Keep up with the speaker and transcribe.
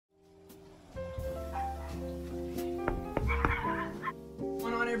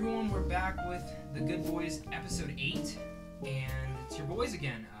Alright everyone, we're back with The Good Boys episode 8, and it's your boys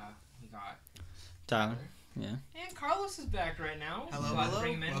again. We got Tyler. Yeah. And Carlos is back right now. Hello, Glad to hello.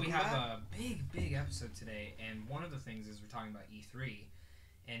 bring him in. Welcome We have back. a big episode today, and one of the things is we're talking about E3.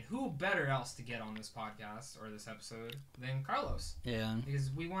 And who better else to get on this podcast or this episode than Carlos? Yeah.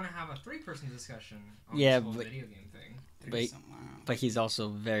 Because we want to have a 3-person discussion on Yeah, this whole but- video game thing. But he's also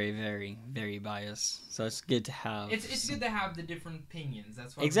very, very, very biased. So it's good to have. It's good to have the different opinions.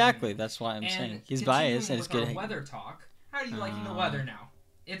 That's why Exactly. That's why I'm And saying he's continuing biased, and it's with our good. weather talk. How are you liking the weather now?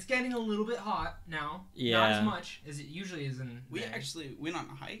 It's getting a little bit hot now. Not Yeah. as much as it usually is in We May. actually went on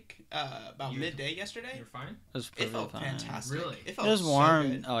a hike about You- midday yesterday. You're fine? It was It perfectly felt fine. fantastic. Really? It It felt was so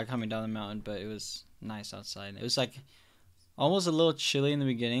warm, good. coming down the mountain, but it was nice outside. It was like almost a little chilly in the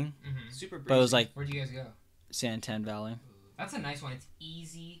beginning, Mm-hmm. Super breezy. but it was like Where'd you guys go? Santan Valley. That's a nice one. It's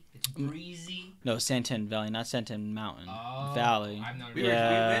easy. It's breezy. No, Santan Valley, not Santan Mountain. Oh, Valley. I've never we, been. were,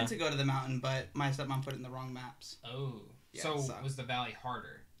 Yeah. we went to go to the mountain, but my stepmom put it in the wrong maps. Oh. Yeah, So it sucked. was the valley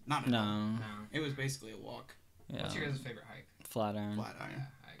harder? Not at all. No. No. It was basically a walk. Yeah. What's your guys' favorite hike? Flatiron. Flatiron.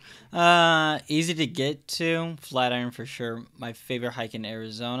 I agree. Easy to get to. Flatiron for sure. My favorite hike in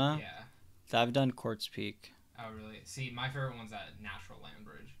Arizona. Yeah. I've done Quartz Peak. Oh, really? See, my favorite one's that Natural Land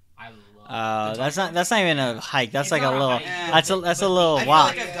Bridge. I love That's not even a hike. That's It's like a not little. hike, That's but- That's a but little I feel walk.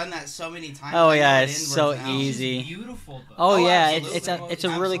 like I've done that so many times. Oh, I know yeah, it it's inwards so and outs. easy. It's beautiful, though. Oh, yeah, absolutely. it's a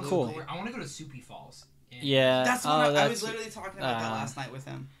really Absolutely. cool. I want to go to Soupy Falls. Yeah. That's what I was that's literally talking about that last night with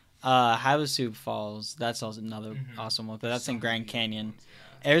him. Havasu Falls. That's also another Mhm. awesome one, but that's So in many Grand beautiful Canyon. ones,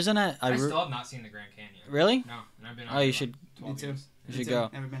 yeah. Arizona. I still have not seen the Grand Canyon. Really? No, and I've been. Oh, you should. 12 Me too. years. You Me should too. go.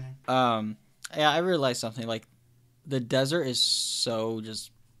 Never been here. Yeah, I realized something. Like, the desert is so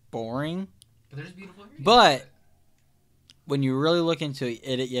just boring. But there's beautiful areas. But when you really look into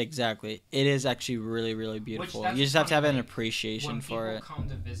it, yeah, exactly. It is actually really, really beautiful. that's You just have to have funny, an like, appreciation when for it. people come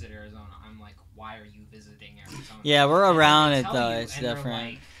to visit Arizona, I'm like, why are you visiting Arizona? Yeah, we're And around they it tell though. you, It's and they're different.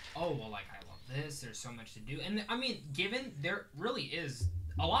 Like, oh well, like I love this. There's so much to do, and I mean, given there really is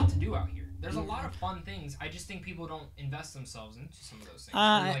a lot to do out here. There's a lot of fun things. I just think people don't invest themselves into some of those things. Or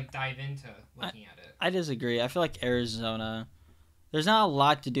like dive into looking at it. I disagree. I feel like Arizona, there's not a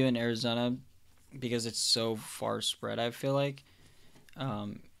lot to do in Arizona because it's so far spread, I feel like.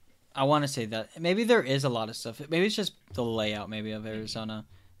 I want to say that. Maybe there is a lot of stuff. Maybe it's just the layout maybe of Arizona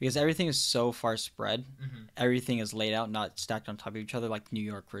because everything is so far spread. Mm-hmm. Everything is laid out, not stacked on top of each other like New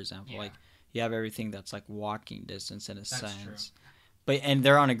York, for example. Yeah. Like you have everything that's like walking distance in a sense. true. But and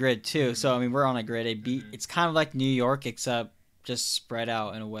they're on a grid too. So I mean, we're on a grid. Mhm. It's kind of like New York except just spread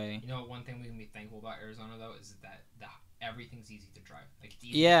out in a way. You know, one thing we can be thankful about Arizona though is that everything's easy to drive. Like it's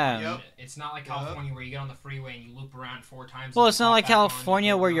easy Yeah. to drive. Yep. It's not like California where you get on the freeway and you loop around 4 times. Well, and it's you not hop like back on, you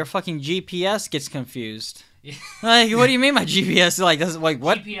California go where around. your fucking GPS gets confused. Yeah. Like, what do you mean my GPS? Like, does like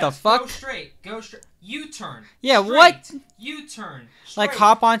what GPS, the fuck? Go straight. U-turn. Yeah, straight, what? U-turn. Like, straight.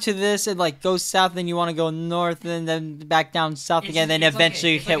 hop onto this and like go south, then you want to go north, and then back down south again, then It's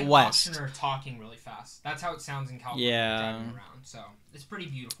eventually it's hit like an west. auctioneer talking really fast. That's how it sounds in California. Yeah. Driving around. So it's pretty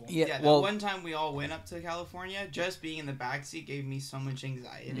beautiful. Yeah, Yeah, well, that one time we all went up to California, just being in the backseat gave me so much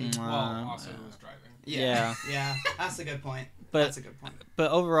anxiety. Well, also it was driving. Yeah. Yeah, that's a good point. But- That's a good point.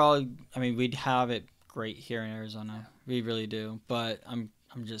 but overall, I mean, we'd have it great here in Arizona. We really do. But I'm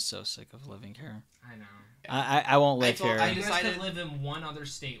just so sick of living here. I know. I won't live told- here. If you guys decided- could live in one other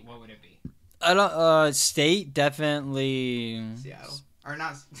state, what would it be? I don't. State definitely. Seattle. Or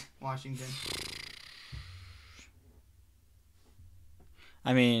not Washington.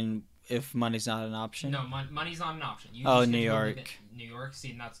 I mean, if money's not an option. No, money's not an option. You Oh, just get New to live York. in New York.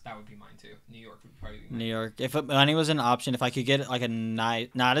 See, and that would be mine too. New York would probably be mine. New York. If money was an option, if I could get like a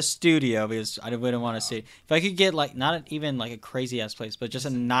not a studio because I wouldn't want to see. If I could get like not even like a crazy ass place, but just a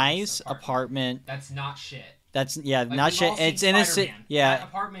Just a nice nice apartment. apartment. That's not shit. That's yeah, Like, not we've shit. all seen It's in a city. Spider-Man. Yeah, That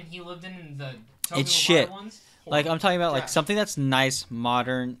apartment he lived in the Tobey It's Maguire shit. ones. like I'm talking about like Trash. something that's nice,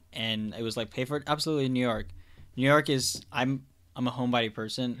 modern, and it was like paid for. Absolutely, New York. New York is I'm a homebody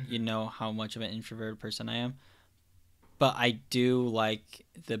person. Mhm. You know how much of an introverted person I am. But I do like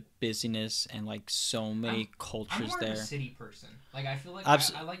the busyness and like so many I'm cultures more there. of a city person. Like I feel like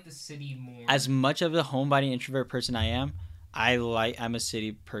Abs- I like the city more. As much of a homebody introvert person I am, I'm a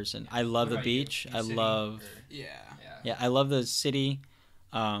city person. I love What the about you? beach. You I city love or- Yeah. yeah, I love the city.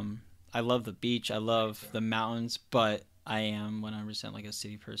 I love the beach. I love too. the mountains, but I am 100% like a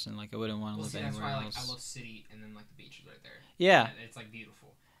city person. Like I wouldn't want to Well, live see, that's anywhere why I else. love city and then like the beach is right there. Yeah. And it's like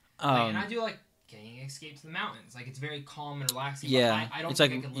beautiful. Like, and I Um, do like getting escape to the mountains. Like it's very calm and relaxing. Yeah, But I don't it's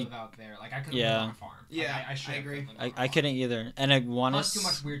think like I could you- live out there. Like I could Yeah. live on a farm. Like, Yeah, I should. I agree. I couldn't either, and I want Plus, to. too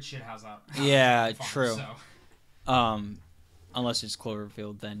much weird shit has out. Yeah, on farms, true. So. unless it's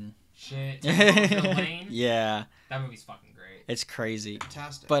Cloverfield, then Shit. Cloverfield Lane? yeah, That movie's fucking great. it's crazy.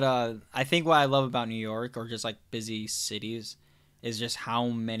 Fantastic. But I think what I love about New York or just like busy cities is just how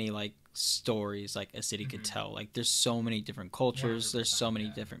many like stories like a city could tell. Like there's so many different cultures. There's so 100%, many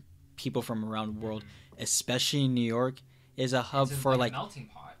yeah. different people from around the world, especially New York is a hub It's for a like melting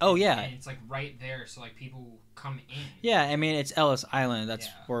pot. Oh, yeah. And it's like right there, so like people come in. yeah. I mean it's Ellis Island. That's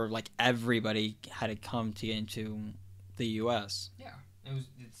Yeah. where like everybody had to come to get into the U.S. Yeah.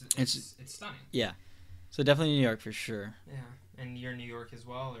 It's stunning. So definitely New York for sure. Yeah. And you're in New York as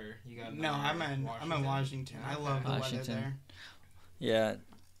well, or you got? No, I'm in Washington. I love the weather Washington. there. Yeah.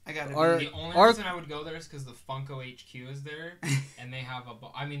 I gotta Or- be. The only or- reason I would go there is because the Funko HQ is there, and they have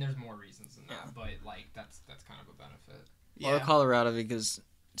I mean, there's more reasons than that, but like that's kind of a benefit. Or Colorado because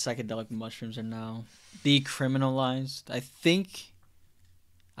psychedelic mushrooms are now decriminalized.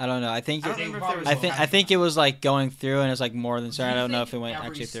 I don't know. I think I don't remember if there was I think it was like going through and it's like more than certain. I don't know if it went every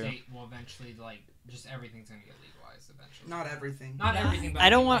actually through. state will eventually like just everything's gonna get legalized eventually. Not everything. Not everything, but I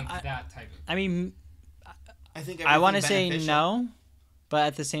don't think, want- like, that type of. I mean, I think I want to everything say beneficial. no, but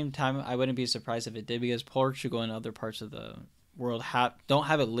at the same time, I wouldn't be surprised if it did because Portugal and other parts of the world don't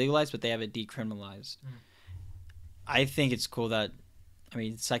have it legalized, but they have it decriminalized. I think it's cool that, I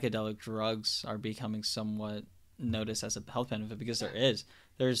mean, psychedelic drugs are becoming somewhat noticed as a health benefit because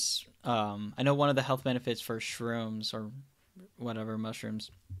there's I know one of the health benefits for shrooms or whatever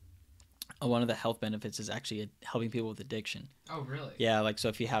mushrooms. One of the health benefits is actually helping people with addiction. Oh really? Yeah, like so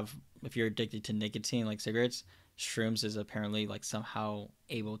if you're addicted to nicotine like cigarettes, shrooms is apparently like somehow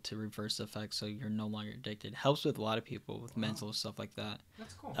able to reverse the effects so you're no longer addicted. Helps with a lot of people with mental stuff like that.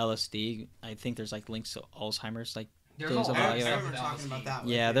 That's cool. LSD, I think there's like links to Alzheimer's like There's things a about lot I of it. stuff remember with talking LSD. about that.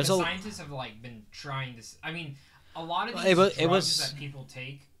 Yeah, with there's it. a Scientists have like been trying to. I mean, a lot of these It was- drugs that people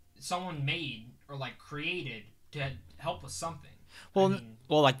take, someone made or like created to help with something. Well, I mean,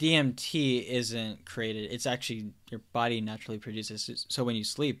 well, like DMT isn't created. It's actually your body naturally produces it. So when you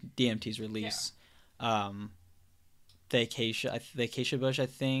sleep, DMT is released. The acacia bush, I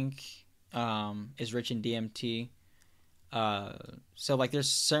think, is rich in DMT. So like there's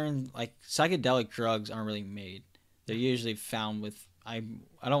certain like psychedelic drugs aren't really made. They're usually found with I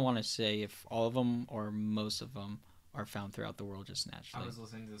don't want to say if all of them or most of them are found throughout the world just naturally. I was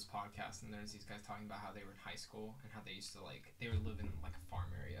listening to this podcast and there's these guys talking about how they were in high school and how they used to they were living in like a farm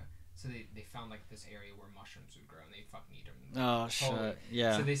area. So they found like this area where mushrooms would grow and they fucking eat them. Oh Totally. shit!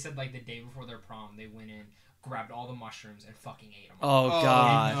 Yeah. So they said like the day before their prom, they went in, grabbed all the mushrooms and fucking ate them. Oh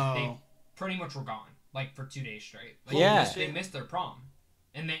god. no. They pretty much were gone like for 2 days straight. Like, Yeah. they missed their prom,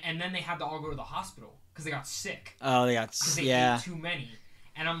 and then they had to all go to the hospital because they got sick Oh, they got because they yeah. ate too many.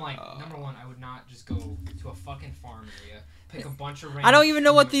 And I'm like, number one, I would not just go to a fucking farm area, pick a bunch of random. I don't even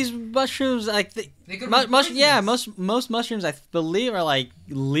know what shrooms. these mushrooms like. They could Yeah, most mushrooms I believe are like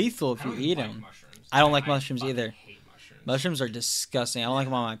lethal if I you don't eat even like them. mushrooms. I don't like mushrooms fucking either. hate mushrooms. Mushrooms are disgusting. I don't like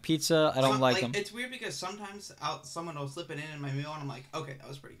them on my pizza. I don't like them. It's weird because sometimes someone will slip it in my meal and I'm like, okay, that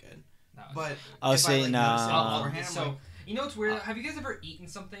was pretty good. No, it's But not I'll if I, say like, nah. notice it beforehand, I'm so like, you know what's weird? Have you guys ever eaten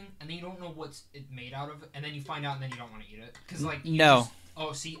something and then you don't know what's it made out of, and then you find out and then you don't want to eat it because like you No. just-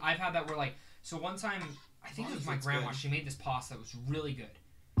 oh, see, I've had that where like so one time I think it was my It's grandma. good. She made this pasta that was really good.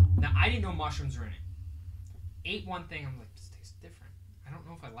 Now I didn't know mushrooms were in it. Ate one thing, I'm like, this tastes different. I don't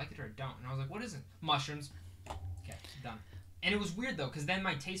know if I like it or I don't. And I was like, what is it? Mushrooms. Okay, done. And it was weird though because then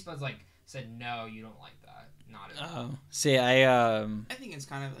my taste buds like said, no, you don't like that. Not at all. Oh, see, I I think it's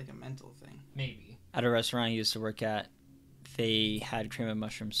kind of like a mental thing. Maybe. at a restaurant I used to work at, they had cream of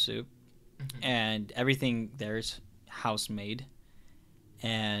mushroom soup, Mhm. and everything there is house made.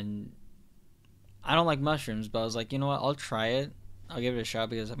 And I don't like mushrooms, but I was like, you know what? I'll try it. I'll give it a shot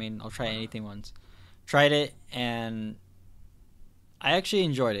because I mean, I'll try anything once. Tried it, and I actually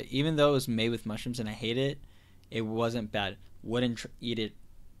enjoyed it, even though it was made with mushrooms and I hate it. It wasn't bad. Wouldn't eat it.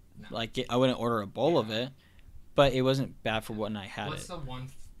 No. Like I wouldn't order a bowl of it, but it wasn't bad for when I had What's it. the one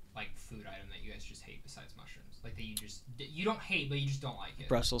like food item that you guys just hate besides mushrooms? Like that you don't hate, but you just don't like it.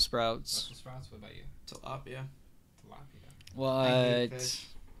 Brussels sprouts. Brussels sprouts. What about you? Tilapia. Tilapia. What? I hate fish.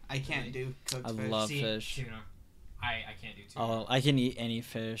 I can't Really? do cooked I fish. love See, fish. tuna. I can't do tuna. Oh, I can eat any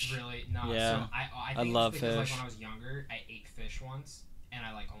fish. Really? No. Yeah. So I I think love it's because fish. like when I was younger, I ate fish once and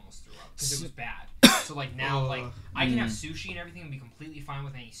I like almost threw up because it was bad. So like now, like I can have sushi and everything and be completely fine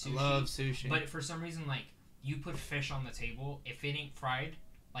with any I sushi. love sushi. But for some reason, like you put fish on the table, if it ain't fried,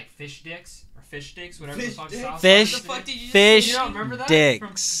 like fish sticks or fish sticks, whatever Fish the fuck. sticks? South Fish- Park What the fuck did. did you just Fish You don't remember that from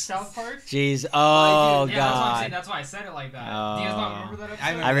dicks. South Park? Jeez. Oh yeah, that's what I'm saying. god. That's why I said it like that. Do you guys not remember that episode? I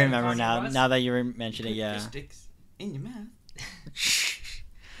I Where they were remember talking now. to us? Now that you mention it, Put yeah. fish sticks in your mouth.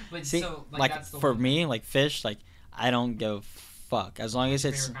 But See, so like that's the for one. me, like fish, like I don't go fuck. As long as What's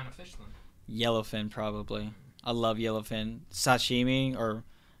your it's favorite kind of fish then? yellowfin, probably. I love yellowfin. Sashimi, or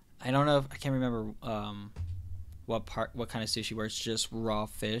I don't know if I can't remember what kind of sushi where it's just raw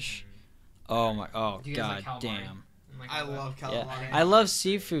fish. Oh my, oh Do you guys god like calamari? damn. I love calamari. Yeah. I love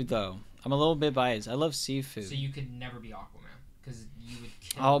seafood though. I'm a little bit biased. I love seafood. So you could never be Aquaman because you would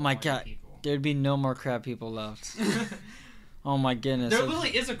kill Oh my all your God. people. There'd be no more crab people left. Oh my goodness. There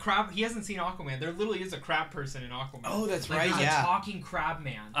literally is a crab. He hasn't seen Aquaman. There literally is a crab person in Aquaman. Oh, that's like, right. there's Yeah. a talking crab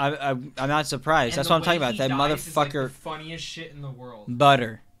man. I'm not surprised. And That's the what I'm way talking about. he That dies is, like, motherfucker. the funniest shit in the world.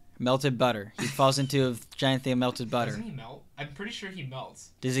 Butter. Melted butter. He falls into a giant thing of melted butter. Doesn't he melt? I'm pretty sure he melts.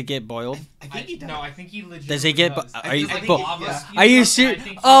 Does it get boiled? I think he does. No, I think he legit. Does it get? Does. Are you? I think bo- lava Yeah. spews Are you up, serious? and I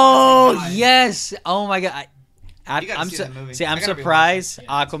think he Oh dies. yes! Oh my god! You gotta see that movie. See, I'm I gotta be surprised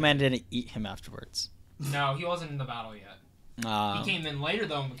honest. Yeah, Aquaman didn't eat him afterwards. No, he wasn't in the battle yet. He came in later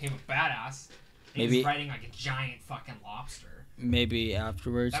though and became a badass. And he Maybe- was riding like a giant fucking lobster. Maybe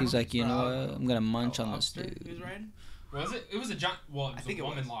afterwards That he's like, movie's you know about- what? I'm gonna munch A on this lobster dude. he was riding? Was it? It was a giant. Well, it was I think a it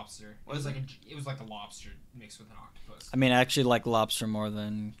woman was. lobster. It Was was it? like it was like a lobster mixed with an octopus. I mean, I actually like lobster more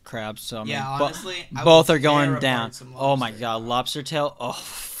than crabs. So I mean, Yeah, honestly, I both would are going tear apart down. some Oh my lobster. god, lobster tail. Oh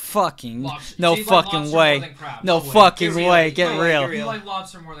fucking Lobster. no So you like fucking lobster way. more than crab? No way. fucking Get real. way. Get No, real. get real. You like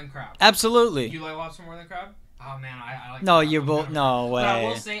lobster more than crab? Absolutely. You like lobster more than crab? Oh man, I like. No, crab. you're I'm both. kind of- No But I will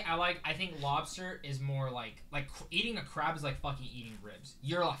way. say I think lobster is more like eating a crab is like fucking eating ribs.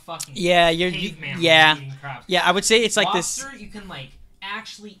 You're a fucking Yeah, you're. caveman when Yeah, you're eating crabs. yeah. I would say it's like this. Lobster, you can like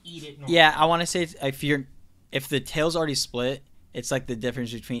actually eat it. Normally. Yeah, I want to say if the tail's already split, it's like the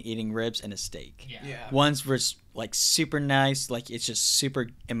difference between eating ribs and a steak. Yeah. Yeah. One's like super nice, like it's just super,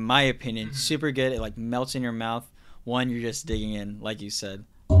 in my opinion, Mhm. super good. It like melts in your mouth. One, you're just digging in, like you said,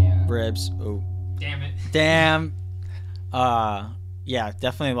 Yeah. ribs. Oh, Damn it. damn. Yeah,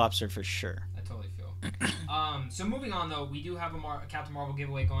 definitely lobster for sure. I totally feel. So moving on though, we do have a Captain Marvel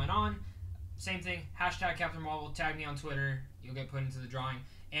giveaway going on. Same thing. Hashtag Captain Marvel. Tag me on Twitter. You'll get put into the drawing.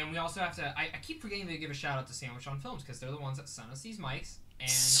 And we also have to. I keep forgetting to give a shout out to Sandwich on Films because they're the ones that sent us these mics. And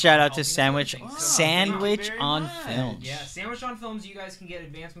Shout out helping to us with Sandwich, everything. Wow, Sandwich thank you very on much. Films. Yeah, Sandwich on Films. You guys can get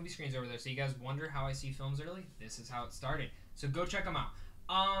advanced movie screens over there. So you guys wonder how I see films early? This is how it started. So go check them out.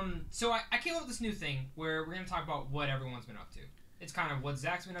 So I came up with this new thing where we're gonna talk about what everyone's been up to. It's kind of what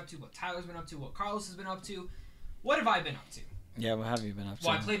Zach's been up to, what Tyler's been up to, what Carlos has been up to. What have I been up to? Yeah, what have you been up to?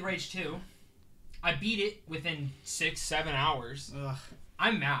 Well, I played Rage 2. I beat it within 6-7 hours. Ugh.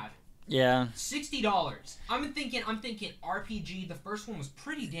 I'm mad. Yeah. $60. I'm thinking RPG. The first one was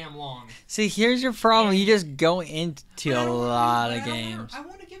pretty damn long. See, here's your problem. You just go into But I a don't wanna- lot but of I don't games. wanna- I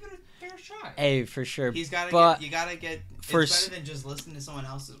want to give it a fair shot. Hey, for sure. He's gotta But get. You gotta get. It's first- better than just listening to someone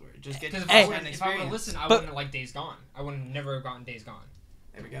else's word. Just get Because Hey. if I would have listened, I But- wouldn't have liked Days Gone. I would have never gotten Days Gone.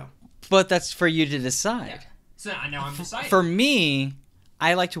 There we go. But that's for you to decide. Yeah. So now I'm deciding. For me,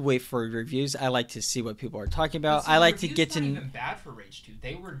 I like to wait for reviews. I like to see what people are talking But about. see, I the like to reviews get weren't to. even bad for Rage 2.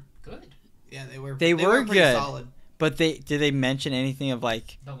 They were good. Yeah, they were. They were pretty good. solid. But did they mention anything of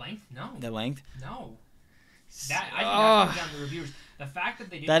like The length? No. the length? No. That I think Oh. that comes down to the reviewers. The fact that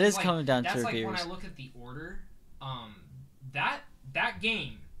they did That is like, coming down to that's like when reviewers. I look at the order, that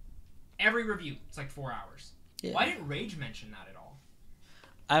game, every review, it's like 4 hours. Yeah. Why didn't Rage mention that at all?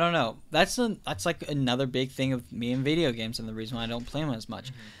 I don't know. That's like another big thing of me in video games, and the reason why I don't play them as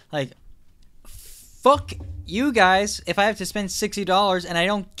much. Like, fuck you guys if I have to spend $60 and I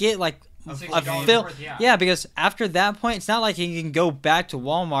don't get like a $60 fill. worth, yeah. Yeah, because after that point, it's not like you can go back to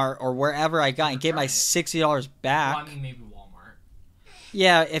Walmart or wherever I got and get my Return it. $60 back. Well, I mean, maybe Walmart.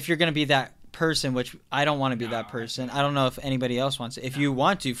 Yeah, if you're gonna be that person, which I don't want to be No, that I person. think- I don't know if anybody else wants it. If No. you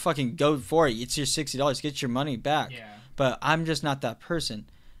want to, fucking go for it. It's your $60. Get your money back. Yeah. But I'm just not that person.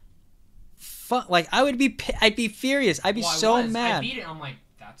 Like I'd be furious. I'd be Well, so I mad. beat it. I'm like,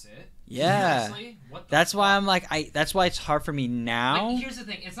 that's it. Yeah. Seriously? What the That's why fuck? I'm like that's why it's hard for me now. Like, here's the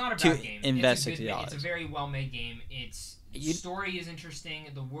thing. It's not a to bad game. invest it's a good $60. It's a very well-made game. Its You- story is interesting.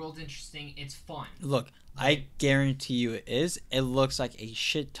 The world's interesting. It's fun. Look, I guarantee you it is. It looks like a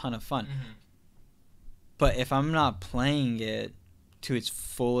shit ton of fun. Mm-hmm. But if I'm not playing it to its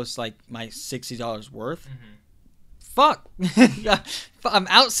fullest, like my $60 worth, Mm-hmm. fuck. I'm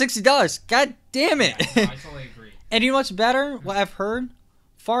out $60. God damn it. Yeah, no, I totally agree. And you know what's better? What I've heard?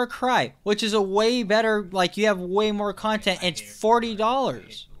 Far Cry, which is a way better, like you have way more content. I And it's hate $40. the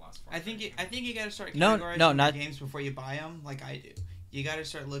last Far I think Cry you gotta start No, categorizing no, your not- games before you buy them, like I do. You gotta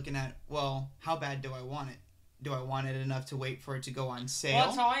start looking at, well, how bad do I want it? Do I want it enough to wait for it to go on sale? Well,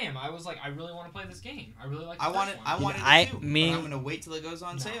 that's how I am. I was like, I really want to play this game. I really like. The I first want it. one. I want I- it too. me- But I'm gonna wait till it goes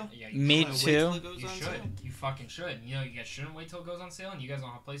on No, sale. yeah, you Me I'm gonna wait till too. it goes You on should. sale. You fucking should. You know, you guys shouldn't wait till it goes on sale, and you guys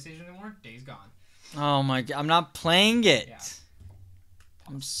don't have PlayStation anymore. Days gone. Oh my god, I'm not playing it. Yeah.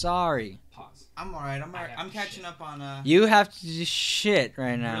 I'm sorry. Pause. I'm alright. I'm catching up on. You have to do shit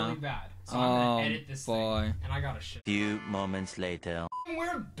right now. Really bad. So I'm gonna edit this boy. thing, and I gotta shit. Few moments later.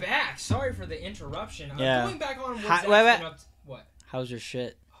 We're back. Sorry for the interruption. Yeah. Going back on Wait. been up to, what? How's your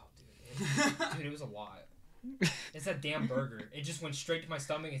shit? Oh, dude, it was a lot. It's that damn burger. It just went straight to my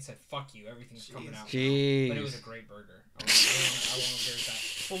stomach and said, "Fuck you." Everything's coming out. Jeez. But it was a great burger. I won't agree with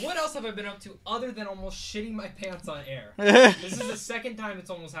that. But what else have I been up to other than almost shitting my pants on air? This is the second time it's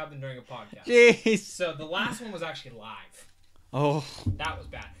almost happened during a podcast. Jeez. So the last one was actually live. Oh. That was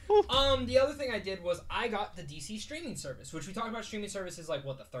bad. The other thing I did was I got the DC streaming service, which we talked about streaming services like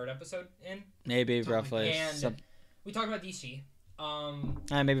what, the third episode in? Maybe roughly. And we talked about DC.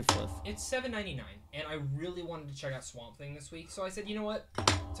 Maybe fourth. It's $7.99, and I really wanted to check out Swamp Thing this week, so I said, you know what?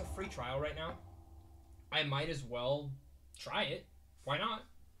 It's a free trial right now. I might as well try it. Why not?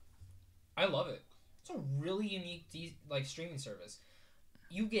 I love it. It's a really unique streaming service.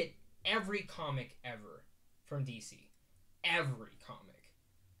 You get every comic ever from DC. Every comic.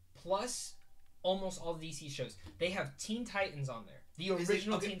 Plus, almost all the DC shows. They have Teen Titans on there. The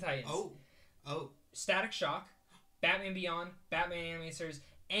original Teen Titans. Oh. Static Shock. Batman Beyond, Batman Animated Series,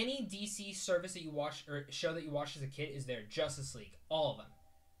 any DC service that you watch or show that you watched as a kid is there. Justice League, all of them,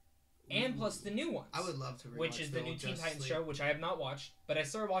 and plus the new ones. I would love to rewatch which is the new Teen Titans show, which I have not watched, but I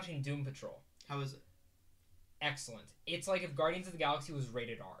started watching Doom Patrol. How is it? Excellent. It's like if Guardians of the Galaxy was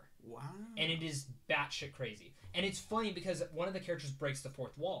rated R. Wow. And it is batshit crazy, and it's funny because one of the characters breaks the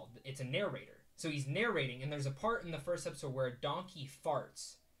fourth wall. It's a narrator, so he's narrating, and there's a part in the first episode where a donkey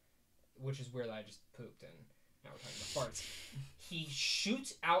farts, which is weird that I just pooped and. Now we're talking about farts. He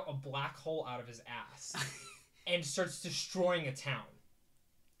shoots out a black hole out of his ass and starts destroying a town.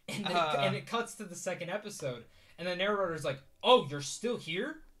 And it cuts to the second episode. And the narrator's like, "Oh, you're still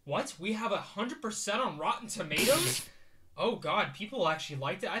here? What? We have 100% on Rotten Tomatoes? Oh, God, people actually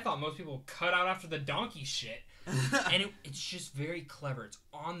liked it. I thought most people cut out after the donkey shit." And it's just very clever. It's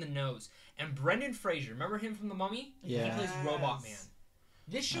on the nose. And Brendan Fraser, remember him from The Mummy? Yeah. He plays Robot Man.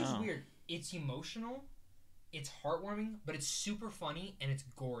 This show's weird. It's emotional. It's heartwarming, but it's super funny, and it's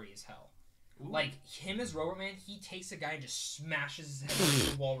gory as hell. Ooh. Like, him as Robot Man, he takes a guy and just smashes his head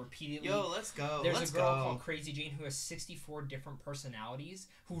against the wall repeatedly. Yo, let's go. There's a girl called Crazy Jane who has 64 different personalities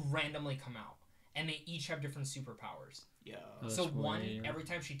who randomly come out, and they each have different superpowers. Yeah. So one, every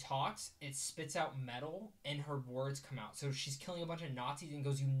time she talks, it spits out metal, and her words come out. So she's killing a bunch of Nazis and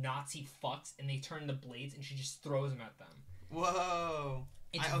goes, "You Nazi fucks," and they turn into blades, and she just throws them at them. Whoa.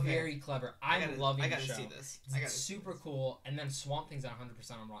 It's very clever. I'm loving the show. I gotta see this. It's super cool. And then Swamp Thing's at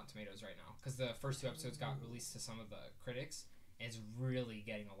 100% on Rotten Tomatoes right now because the first two episodes got released to some of the critics, and it's really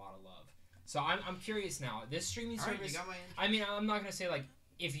getting a lot of love. So I'm curious now. This streaming service. I mean, I'm not gonna say like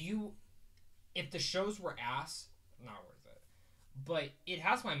if the shows were ass, not worth it. But it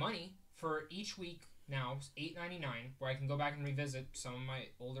has my money for each week now. It's $8.99 where I can go back and revisit some of my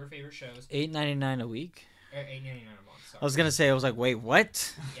older favorite shows. $8.99 a week. $8.99 a month. Sorry. I was gonna say, I was like, wait,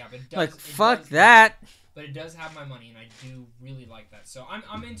 what? Yeah, but it does, like, fuck that. But it does have my money, and I do really like that. So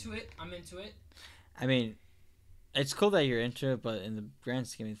I'm into it. I mean, it's cool that you're into it, but in the grand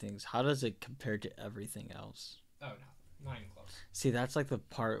scheme of things, how does it compare to everything else? Oh, no, not even close. See, that's like the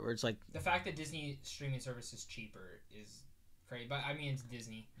part where it's like the fact that Disney streaming service is cheaper is crazy. But I mean, it's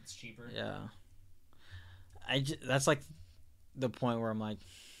Disney; it's cheaper. Yeah. That's like the point where I'm like,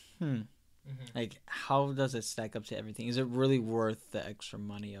 like, how does it stack up to everything? Is it really worth the extra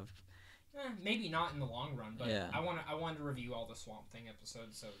money of? Maybe not in the long run, but yeah. I wanted to review all the Swamp Thing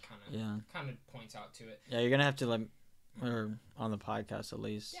episodes, so it kind of points out to it. Yeah, you're gonna have to or on the podcast at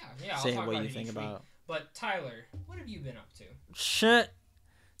least. Yeah. Say what you think about it. But Tyler, what have you been up to? Shit,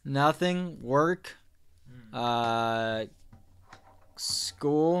 nothing. Work,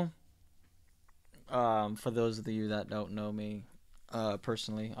 school. For those of you that don't know me,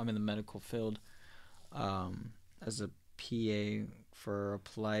 personally, I'm in the medical field, as a PA for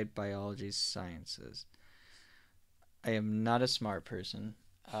applied biology sciences. I am not a smart person.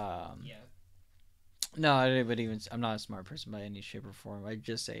 No, I'm not a smart person by any shape or form. I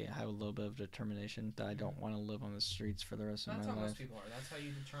just say I have a little bit of determination that I don't want to live on the streets for the rest of my life. That's how most people are. That's how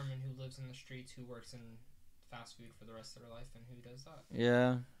you determine who lives in the streets, who works in fast food for the rest of their life, and who does that.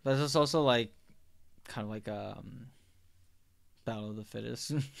 Yeah, but it's also like kind of like battle of the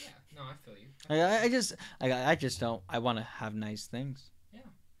fittest. Yeah, no, I feel you. I just don't. I want to have nice things.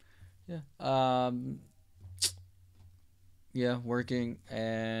 Yeah, working,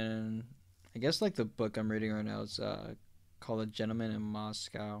 and I guess like the book I'm reading right now is called A Gentleman in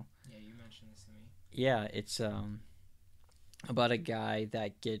Moscow. Yeah, you mentioned this to me. Yeah, it's about a guy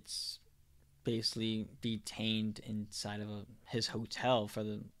that gets basically detained inside of his hotel for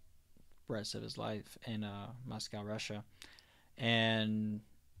the rest of his life in Moscow, Russia. And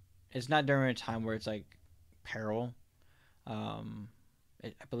it's not during a time where it's like peril. I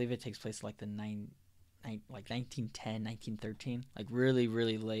believe it takes place like like 1910, 1913, like really,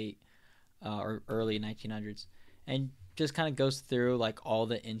 really late or early 1900s. And just kind of goes through like all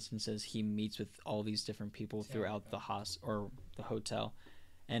the instances he meets with all these different people throughout the hotel.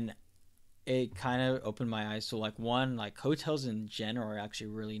 And it kind of opened my eyes to like hotels in general are actually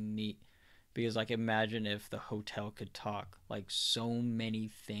really neat, because like imagine if the hotel could talk. Like so many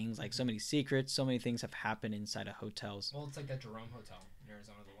things, like so many secrets, so many things have happened inside of hotels. Well, it's like that Jerome Hotel in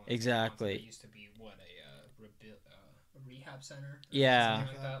Arizona, the one exactly. That used to be a rehab center. Yeah.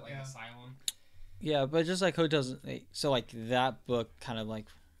 Something like that, like an asylum. Yeah, but just like hotels, so like that book kind of like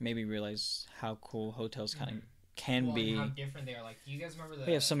made me realize how cool hotels kind of can be. And how different they are. Like, do you guys remember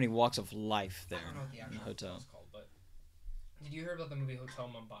We have so many walks of life there. I don't know what the actual hotel is called, but did you hear about the movie Hotel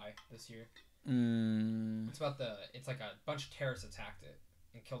Mumbai this year? It's like a bunch of terrorists attacked it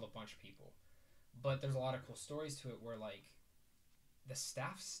and killed a bunch of people. But there's a lot of cool stories to it where like the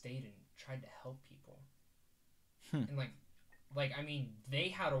staff stayed and tried to help people. And like I mean, they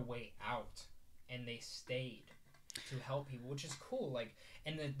had a way out and they stayed to help people, which is cool. Like,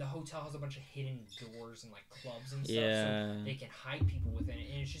 and the hotel has a bunch of hidden doors and like clubs and stuff, so they can hide people within it.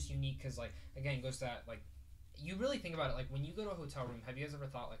 And it's just unique because like, again, it goes to that, like, you really think about it, like when you go to a hotel room, have you guys ever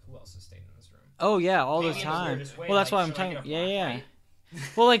thought like, who else has stayed in this room? Oh yeah, all the time. Well, that's why I'm telling you. Yeah.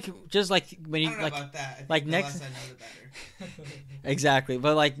 Well, like just like when you I don't know like about that. like the next less I know, the better. Exactly,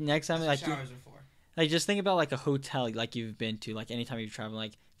 but like next time, That's like what showers are for. like just think about like a hotel like you've been to, like anytime you've traveled,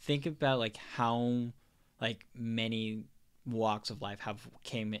 like think about like how like many walks of life have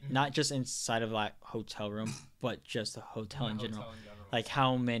came in, not just inside of like hotel room, but just the hotel in general. Like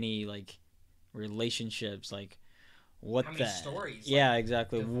how many like relationships, like what how the many stories? yeah, like,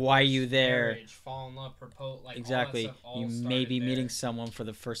 exactly. divorce, why are you there? Marriage, fall in love, propose, like exactly. All that stuff all you may be there. meeting someone for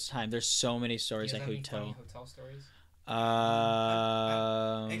the first time. There's so many stories I could tell. Funny hotel stories?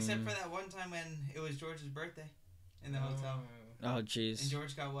 Except for that one time when it was George's birthday in the hotel. Oh jeez. And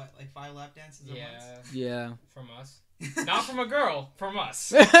George got what, like 5 lap dances at once? Yeah. From us. Not from a girl, from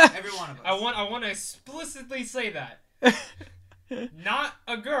us. Every one of us. I want to explicitly say that. Not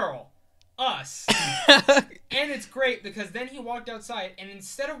a girl. Us. And it's great because then he walked outside and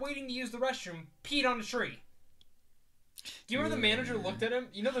instead of waiting to use the restroom, peed on a tree. Do you remember the manager looked at him?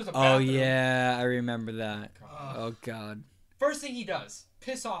 You know there's a bathroom. Oh yeah, I remember that. Oh god. First thing he does,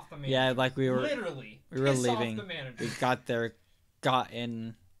 piss off the manager. Yeah, like we were Off leaving. the manager. We got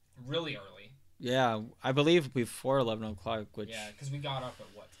in really early. Yeah, I believe before 11 o'clock, which... Yeah, because we got up at,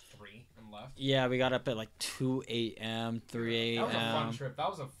 what, 3 and left? Yeah, we got up at, like, 2 a.m., 3 a.m. That was a fun trip. That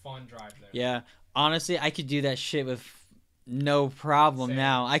was a fun drive there. Yeah. Honestly, I could do that shit with no problem Same.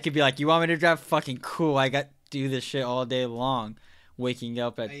 now. I could be like, you want me to drive? Fucking cool. I got to do this shit all day long. Waking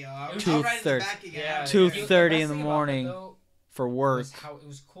up at 2:30 in the morning for work. It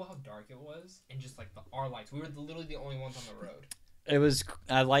was cool how dark it was, and just, like, our lights. We were literally the only ones on the road. It was...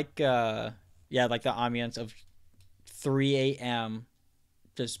 I like... like the ambience of 3 a.m.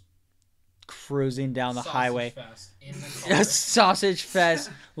 just cruising down the highway. Fest in the car. Sausage fest,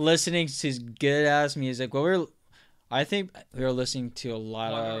 listening to good ass music. Well, I think we were listening to a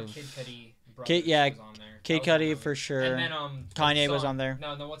lot of Kid Cudi. Kid Cudi for sure. And then Kanye was on there.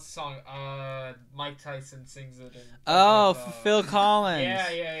 No, what's the song? Mike Tyson sings it. Phil Collins.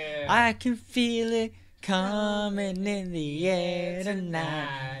 Yeah. I can feel it coming in the air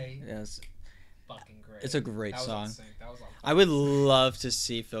tonight. Yes. Great. It's a great song. That was I would love to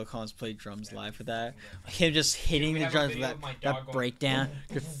see Phil Collins play drums live with that. Him just hitting the drums with that breakdown,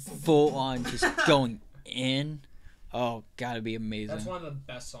 just full on, just going in. Oh, gotta be amazing. That's one of the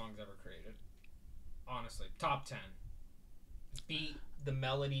best songs ever created. Honestly, top 10. Beat, the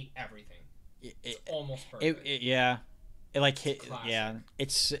melody, everything. It's almost perfect. It like hit. Yeah,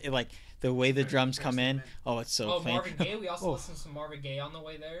 it's like. The way the drums come in, it's so clean. Marvin Gaye, we also listened to some Marvin Gaye on the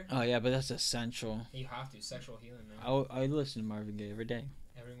way there. Oh yeah, but that's essential. You have to, sexual healing, man. I listen to Marvin Gaye every day.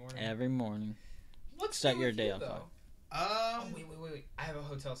 Every morning. Let's start your day off. Wait. I have a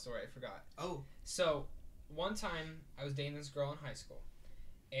hotel story, I forgot. Oh. So, one time, I was dating this girl in high school,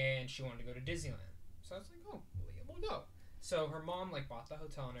 and she wanted to go to Disneyland. So I was like, we'll go. So her mom, like, bought the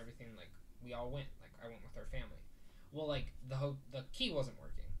hotel and everything, like, we all went. Like, I went with our family. Well, like, the key wasn't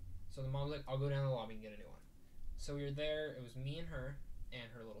working. So the mom was like, I'll go down to the lobby and get a new one. So we were there. It was me and her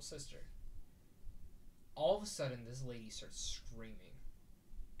little sister. All of a sudden, this lady starts screaming.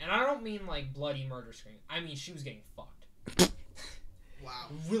 And I don't mean like bloody murder screaming. I mean, she was getting fucked. Wow.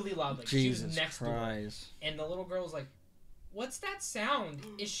 Really loud. Like Jesus she was next Christ. door, and the little girl was like, "What's that sound?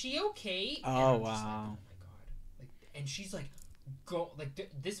 Is she okay?" And Oh, I'm just like, wow. oh my god! Like, and she's like, "Go!" Like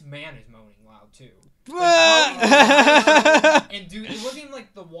this man is moaning loud too. And dude, it wasn't even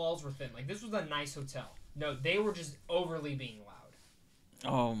like the walls were thin. Like this was a nice hotel. No, they were just overly being loud.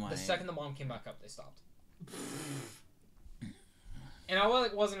 Oh my. The second the mom came back up, they stopped. And I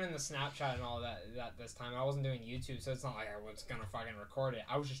wasn't in the Snapchat and all of that this time. I wasn't doing YouTube, so it's not like I was gonna fucking record it.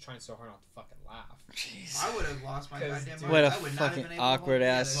 I was just trying so hard not to fucking laugh. Jeez. I would have lost my goddamn mind. What a I would not have fucking been able awkward to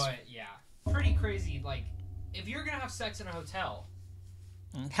hold ass- together. But yeah, pretty crazy. Like, if you're gonna have sex in a hotel,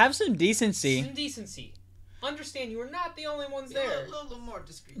 Have some decency. some decency. Understand you are not the only ones Yeah, there. a little more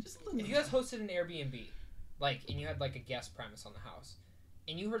discreet. Just a little If you guys hosted an Airbnb, like, and you had like a guest premise on the house,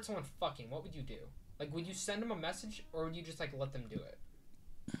 and you heard someone fucking, what would you do? Like, would you send them a message, or would you just like let them do it?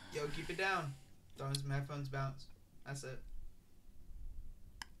 Yo, keep it down. Don't some headphones bounce. That's it.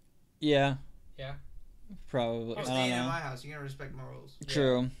 Yeah. Yeah. Probably. I'm I'm I staying don't in know. my house. You're gonna respect my rules.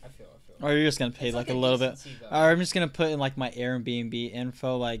 True. I feel. Or you're just gonna pay It's like like a little bit. decency, though. Or I'm just gonna put in like my Airbnb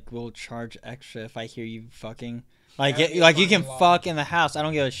info. Like we'll charge extra if I hear you fucking. Like That'd be a like you fun can law. fuck in the house. I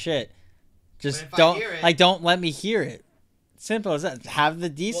don't give a shit. Just if I don't hear it- like don't let me hear it. Simple as that. Have the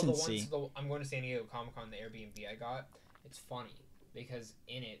Well, decency. I'm going to San Diego Comic Con. The Airbnb I got, it's funny because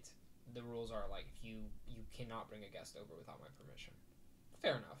in it, the rules are like you cannot bring a guest over without my permission.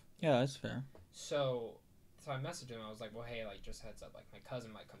 Fair enough. Yeah, that's fair. So I messaged him. I was like, well, hey, like just heads up, like my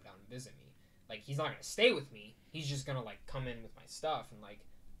cousin might come down and visit me. Like he's not gonna stay with me. He's just gonna like come in with my stuff and like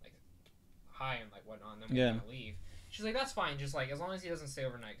hi and like whatnot. And then we're gonna leave. She's like, that's fine. Just like as long as he doesn't stay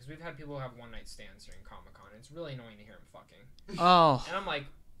overnight, because we've had people have one night stands during Comic Con. It's really annoying to hear him fucking. Oh. And I'm like,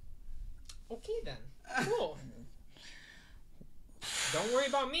 okay then, cool. Don't worry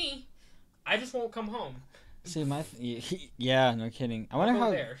about me. I just won't come home. See yeah, no kidding. I wonder I'll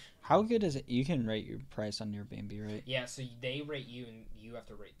go there. how good is it? You can rate your price on your Airbnb, right? Yeah, so they rate you and you have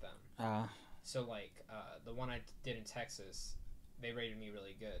to rate them. So like the one I did in Texas, they rated me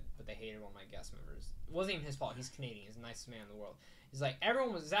really good, but they hated one of my guest members. It wasn't even his fault. He's Canadian. He's the nicest man in the world. He's like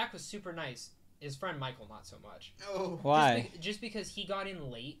Zach was super nice. His friend Michael, not so much. Oh. Why? Just because he got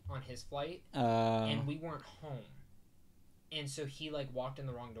in late on his flight And and we weren't home, and so he like walked in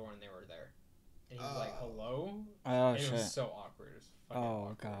the wrong door and they were there, and he was like, "Hello." Oh And it shit. was so awkward. It was fucking Oh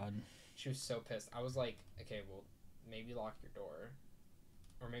awkward. god. She was so pissed. I was like, okay, well, maybe lock your door.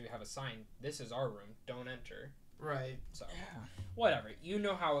 Or maybe have a sign, this is our room, don't enter. Right. So, whatever. You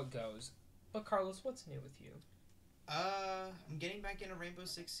know how it goes. But, Carlos, what's new with you? I'm getting back into Rainbow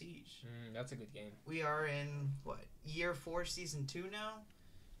Six Siege. That's a good game. We are in, year 4, season 2 now?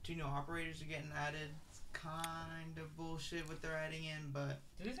 2 new operators are getting added. It's kind of bullshit what they're adding in, but...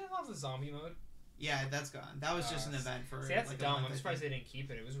 Did they take off the zombie mode? Yeah, that's gone. That was just an event for... See, that's like, a dumb. month, I'm I surprised think. they didn't keep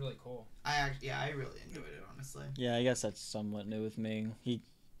it. It was really cool. I really enjoyed it, honestly. Yeah, I guess that's somewhat new with me. He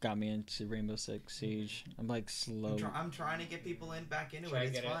got me into Rainbow Six Siege. I'm like slow. I'm trying to get people back into Should I it.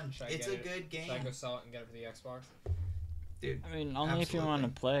 It's get it? fun. Should I It's get a it? good game. Should I go sell it and get it for the Xbox? Dude, I mean, only if you want to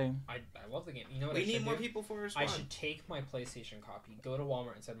absolutely. play. I love the game. You know what We I should need more do? people for our I squad. should take my PlayStation copy, go to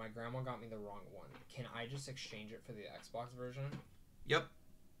Walmart and said, my grandma got me the wrong one. Can I just exchange it for the Xbox version? Yep.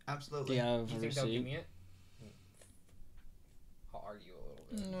 Absolutely. Do you have You a think they'll give receipt? me it? I'll argue a little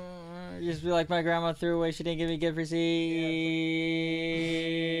bit. No, just be like my grandma threw away. She didn't give me a gift receipt.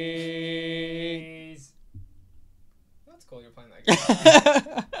 Please. That's cool. You're playing that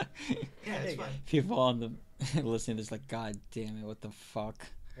game. Yeah, it's fun. People on the listening to this like, God damn it, what the fuck?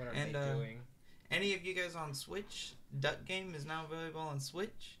 What are And, they doing? Any of you guys on Switch? Duck Game is now available on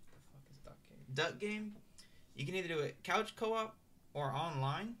Switch. The fuck is Duck Game? Duck Game. You can either do it couch co-op or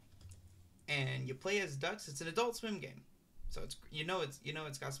online, and you play as ducks. It's an Adult Swim game, so it's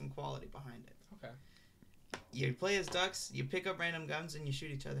got some quality behind it. Okay. You play as ducks. You pick up random guns and you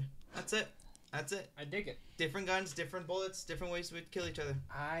shoot each other. That's it. That's it. I dig it. Different guns, different bullets, different ways to kill each other.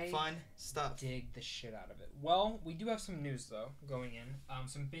 I Fun stuff. dig the shit out of it. Well, we do have some news though going in.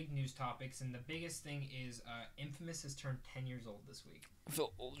 Some big news topics, and the biggest thing is Infamous has turned 10 years old this week. I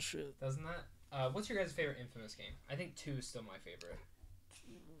feel old shit. Doesn't that? What's your guys' favorite Infamous game? I think 2 is still my favorite.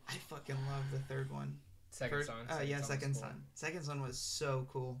 I fucking love the third one. Second Son. Second was cool. Son. Second Son was so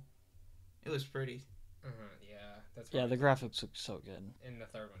cool. It was pretty. Yeah, that's Yeah, right. the graphics look so good. In the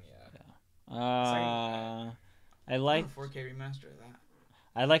third one, yeah. I I like want a 4K remaster of that.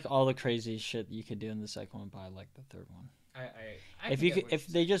 I like all the crazy shit you could do in the second one, but I like the third one. I If can you get could, what if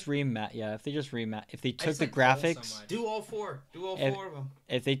you're they saying. just if they I took just the like Cole so graphics, much. Do all four. Do all If- four of them.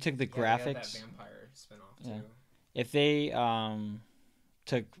 if they took the Yeah, they got that graphics, vampire spinoff too. Yeah. if they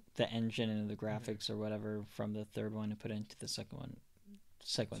took the engine and the graphics or whatever from the third one and put it into the second one,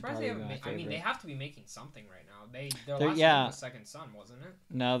 Second one Surprised probably they haven't my I mean, favorite. they have to be making something right now. Their They're- last yeah. one was Second Son, wasn't it?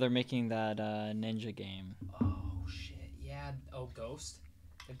 No, they're making that ninja game. Oh shit! Yeah. Oh, Ghost.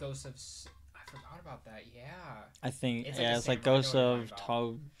 The Ghost of. I forgot about that. Yeah. I think It's like yeah, a it's like samurai, I know Ghost what you're of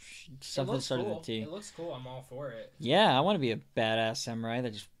talking something started with T. It looks cool. I'm all for it. Yeah, I want to be a badass samurai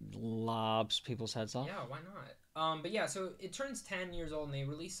that just lobs people's heads off. Yeah, why not? But yeah, so it turns 10 years old, and they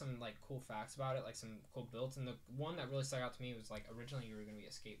released some like cool facts about it, like some cool builds. And the one that really stuck out to me was like originally you were gonna be a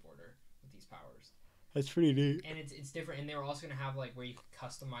skateboarder with these powers, That's pretty neat. and it's different. And they were also gonna have like where you could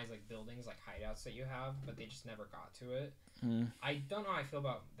customize like buildings, like hideouts that you have, but they just never got to it. I don't know how I feel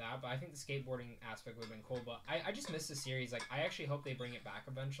about that, but I think the skateboarding aspect would have been cool. But I just miss the series. Like I actually hope they bring it back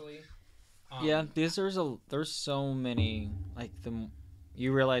eventually. Yeah, because there's so many like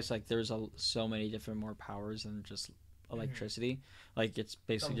you realize like there's so many different more powers than just electricity. Like it's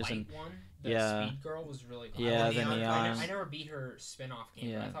basically the just light one, the yeah. Speed Girl was really cool. Yeah, the neon. I never beat her spin-off game.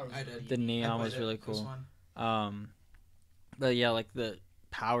 Yeah. But I thought it was I really did. the unique. neon I was played really it, this cool. one. But yeah, like the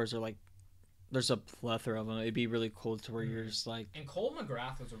powers are like there's a plethora of them. It'd be really cool to where you're just like And Cole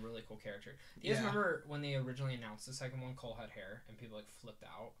McGrath was a really cool character. Do you guys remember when they originally announced the second one, Cole had hair, and people like flipped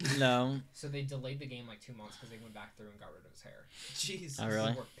out? no. So they delayed the game like 2 months because they went back through and got rid of his hair. Jesus. Oh, really?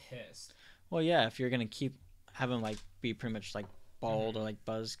 People were pissed. Well, yeah, if you're gonna keep having like be pretty much like bald or like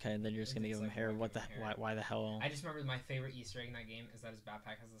buzz kind, then you're just gonna It's give him like, hair. why What the give him hair? why the hell? I just remember my favorite Easter egg in that game is that his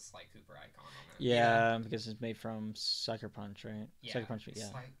backpack has the Sly Cooper icon on it. Yeah, because it's made from Sucker Punch, right? Yeah. Sucker Punch, yeah.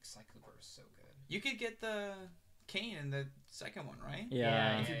 Sly Cooper is so good. You could get the cane in the second one, right?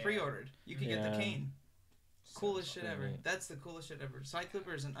 Yeah. If you pre-ordered, you could get the Yeah. cane. Coolest shit ever. Right. That's the coolest shit ever. Sly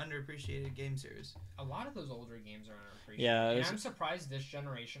Cooper is an underappreciated game series. A lot of those older games are underappreciated. Yeah, and it's- I'm surprised this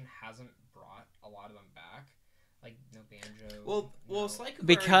generation hasn't brought a lot of them back. Like no Banjo. Well, no, Sly Cooper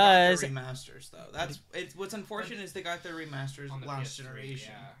Because- already got their remasters though. That's it's what's unfortunate is they got their remasters on the last PS3,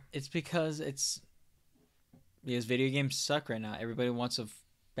 generation. Yeah. It's because video games suck right now. Everybody wants a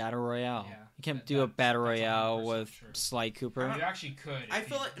battle royale. Yeah, You can't that- do a that's- battle that's royale 100% with true. Sly Cooper. You actually could. I if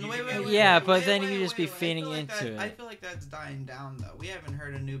feel you- like you wait, could wait, get- wait, Yeah, wait, but wait, then wait, you just be wait, wait. feeding I feel like into I it. feel like that's dying down though. We haven't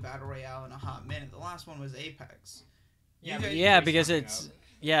heard a new battle royale in a hot minute. The last one was Apex. Yeah, You but guys- Yeah, E3's because coming it's up.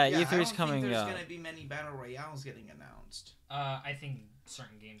 yeah, I E3's don't coming think there's up. gonna be many battle royales getting announced. I think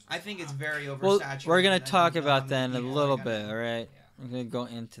certain games. will I think it's flop. very Well, oversaturated. we're gonna and I talk don't know how about that in many a people little are bit, gonna- all right? Yeah, I'm gonna go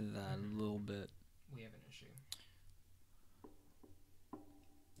into that a little bit. we have an issue.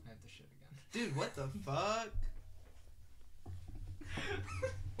 I have to shit again. Dude, what the fuck?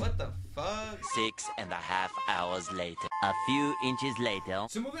 What the fuck? 6.5 hours later. A few inches later.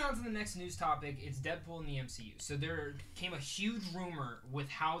 So moving on to the next news topic, it's Deadpool in the MCU. So there came a huge rumor with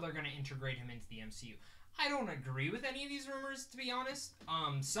how they're going to integrate him into the MCU. I don't agree with any of these rumors, to be honest.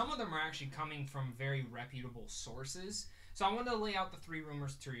 Some of them are actually coming from very reputable sources. So I want to lay out the 3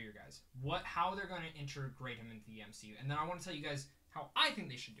 rumors to you guys. How they're going to integrate him into the MCU. And then I want to tell you guys how I think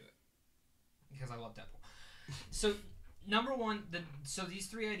they should do it. Because I love Deadpool. So number one, so these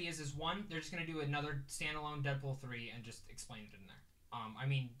 3 ideas is one, they're just going to do another standalone Deadpool 3 and just explain it in there. I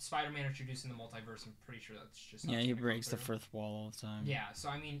mean, Spider-Man introducing the multiverse, I'm pretty sure that's just... how Yeah, it's he gonna go breaks the through. fourth wall all the time. Yeah, so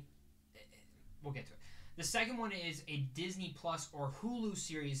I mean, we'll get to it. The second one is a Disney Plus or Hulu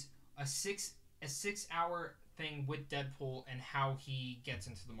series, a 6-hour thing with Deadpool and how he gets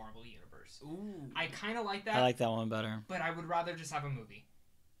into the Marvel Universe. Ooh. I kind of like that, I like that one better. but I would rather just have a movie.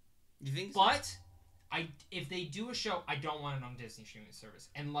 You think so? But if they do a show, I don't want it on Disney streaming service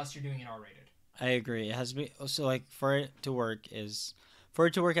unless you're doing it R-rated. I agree. It has to be so like for it to work as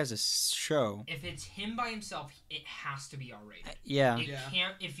a show. If it's him by himself, it has to be R-rated. Yeah. It Yeah.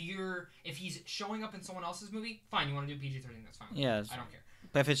 can't. If he's showing up in someone else's movie, fine. You want to do PG-13? That's fine. Yeah. I don't care.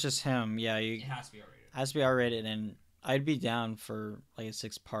 But if it's just him, yeah, It has to be R-rated. has to be R-rated, and I'd be down for like a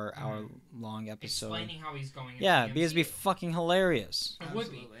 6-part Mhm. hour long episode. Explaining how he's going. Into Yeah, the because it'd be MCU. fucking hilarious. It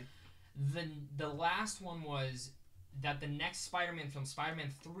would be. Absolutely. The last one was that the next Spider-Man film, Spider-Man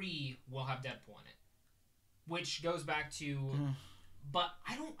 3, will have Deadpool in it, which goes back to. But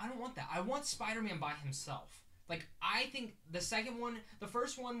I don't want that. I want Spider-Man by himself. Like I think the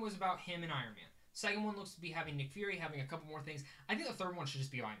first one was about him and Iron Man. Second one looks to be having Nick Fury, having a couple more things. I think the third one should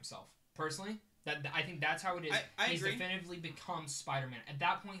just be by himself. Personally, I think that's how it is. I He's agree. definitively become Spider-Man. At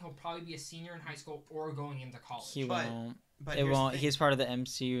that point, he'll probably be a senior in high school or going into college. He But- won't. But It here's the won't. thing. He's part of the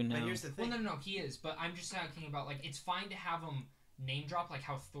MCU now. But here's the Well, thing. no, he is. But I'm just talking about, like, it's fine to have him name drop, like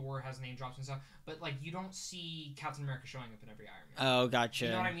how Thor has name drops and stuff. But, like, you don't see Captain America showing up in every Iron Man. Oh, gotcha.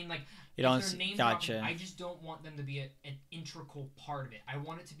 You know what I mean? Like, You don't if they're name gotcha. dropping, I just don't want them to be an integral part of it. I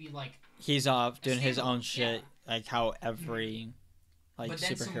want it to be, like... He's off doing his standalone, own shit, yeah. like how every but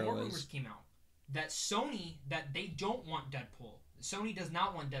then some more superhero rumors is. came out that Sony, that they don't want Deadpool. Sony does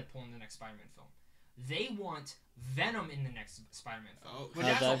not want Deadpool in the next Spider-Man film. They want Venom in the next Spider-Man film. Oh, Which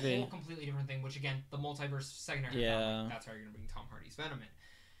how'd that's a that be? whole completely different thing, which again, the multiverse secondary. Yeah. That's how you're going to bring Tom Hardy's Venom in.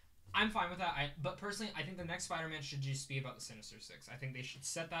 I'm fine with that. But personally, I think the next Spider-Man should just be about the Sinister Six. I think they should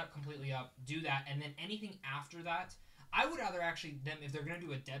set that completely up, do that, and then anything after that, I would rather actually them if they're gonna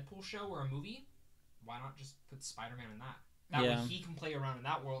do a Deadpool show or a movie, why not just put Spider-Man in that? That way he can play around in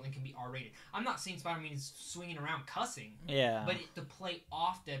that world and can be R-rated. I'm not saying Spider-Man is swinging around cussing, but to play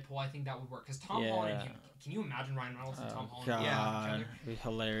off Deadpool, I think that would work. Because Tom Holland and him, can you imagine Ryan Reynolds and Tom Holland? God, it'd be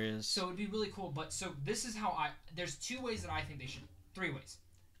hilarious. So it'd be really cool. But so this is how there's 2 ways that I think they should. 3 ways.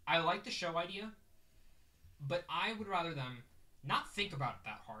 I like the show idea, but I would rather them not think about it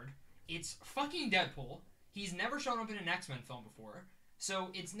that hard. It's fucking Deadpool. He's never shown up in an X-Men film before, so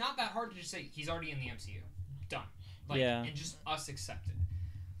it's not that hard to just say he's already in the MCU. Done. And just us accept it.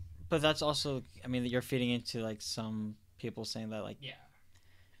 But that's also, I mean, you're feeding into like some people saying that like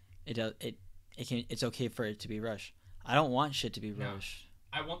it's okay for it to be rushed. I don't want shit to be rushed.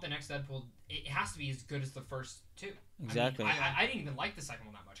 I want the next Deadpool. It has to be as good as the first 2. Exactly. I didn't even like the second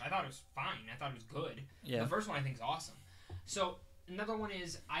one that much. I thought it was fine. I thought it was good. Yeah. The first one I think is awesome. So another one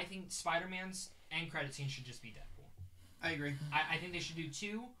is I think Spider-Man's end credit scene should just be Deadpool. I agree. I think they should do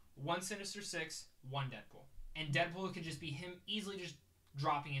 2, 1 Sinister Six, 1 Deadpool. And Deadpool could just be him easily just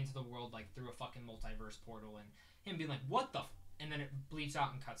dropping into the world like through a fucking multiverse portal and him being like, what the and then it bleeps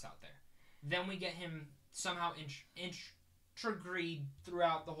out and cuts out there. Then we get him somehow intrigued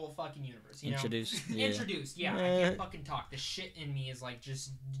throughout the whole fucking universe. You know? Introduced, yeah. I can't fucking talk. The shit in me is like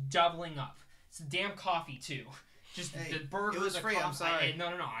just doubling up. It's damn coffee too. Just the burger. It was free, I'm sorry. No.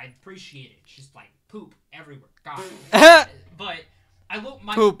 I appreciate it. It's just like poop everywhere. God. But I look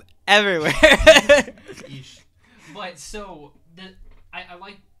my poop everywhere. But so I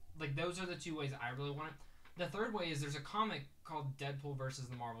like those are the 2 ways I really want it. The third way is there's a comic called Deadpool versus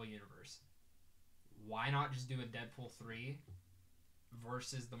the Marvel Universe. Why not just do a Deadpool 3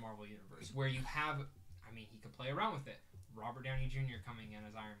 versus the Marvel Universe where you have, I mean, he could play around with it. Robert Downey Jr. coming in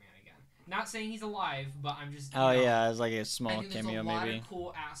as Iron Man again. Not saying he's alive, but I'm just. Yeah, it's like a small cameo, maybe. There's a lot of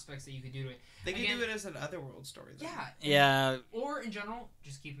cool aspects that you could do to it. They could do it as an Otherworld story, though. Yeah. Or in general,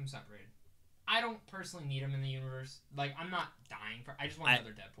 just keep them separated. I don't personally need them in the universe. Like, I'm not dying for. I just want another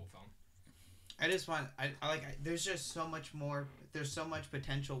Deadpool film. I just want. There's just so much more. There's so much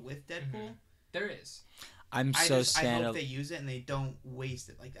potential with Deadpool. Mm-hmm. There is. I hope they use it and they don't waste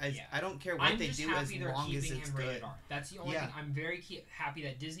it. Like I don't care what they do as long as it's good. That's the only thing. I'm very happy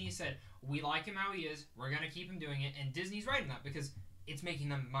that Disney said we like him how he is. We're gonna keep him doing it, and Disney's right in that because it's making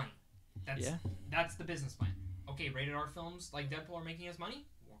them money. That's the business plan. Okay, rated R films like Deadpool are making us money.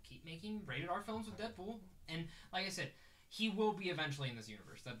 We'll keep making rated R films with Deadpool, and like I said, he will be eventually in this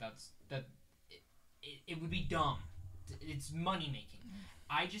universe. It would be dumb. It's money making.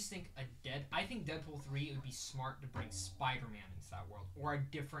 I just think I think Deadpool 3 it would be smart to bring Spider-Man into that world or a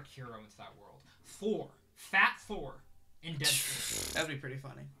different hero into that world. Fat Thor in Deadpool. That'd be pretty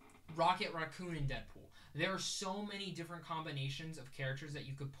funny. Rocket Raccoon in Deadpool. There are so many different combinations of characters that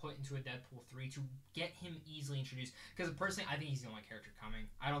you could put into a Deadpool 3 to get him easily introduced. Because personally, I think he's the only character coming.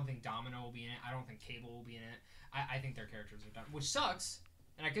 I don't think Domino will be in it. I don't think Cable will be in it. I think their characters are done, which sucks.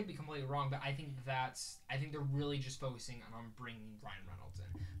 And I could be completely wrong, but I think they're really just focusing on bringing Ryan Reynolds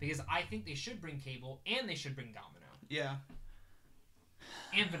in. Because I think they should bring Cable, and they should bring Domino. Yeah.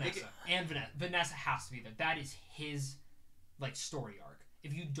 And Vanessa. Vanessa has to be there. That is his, story arc.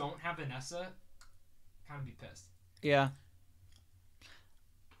 If you don't have Vanessa, kind of be pissed. Yeah.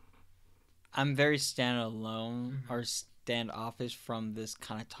 I'm very standalone or standoffish from this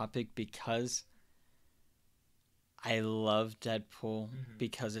kind of topic because I love Deadpool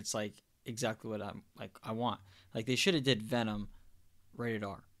because it's exactly what I want. They should have did Venom rated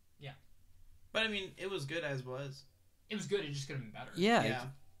R. Yeah. But I mean, it was good as was. It was good, it just could have been better. Yeah.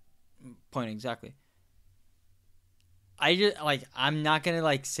 Point exactly. I just I'm not going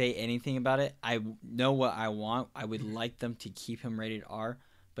to say anything about it. I know what I want. I would like them to keep him rated R,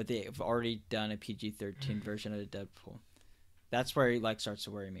 but they've already done a PG-13 version of the Deadpool. That's where it starts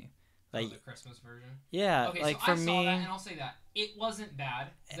to worry me. The Christmas version? Yeah, okay, so for I me, saw that, and I'll say that it wasn't bad.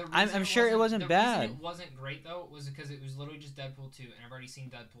 I'm sure it wasn't bad. The reason it wasn't great though was because it was literally just Deadpool 2, and I've already seen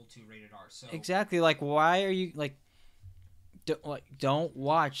Deadpool 2 rated R. So exactly, why are you don't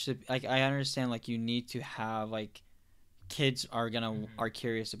watch the I understand you need to have kids are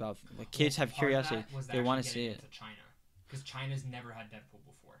curious about kids have curiosity. They want to see it. China, because China's never had Deadpool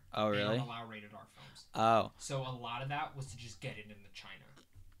before. Oh really? They don't allow rated R films. Oh. So a lot of that was to just get it into China.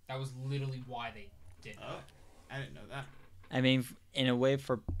 That was literally why they did that. I didn't know that. I mean, in a way,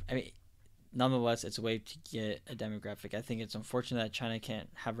 nonetheless, it's a way to get a demographic. I think it's unfortunate that China can't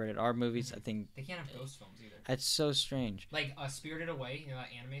have rated R movies. I think they can't have ghost films either. That's so strange. Like Spirited Away, you know that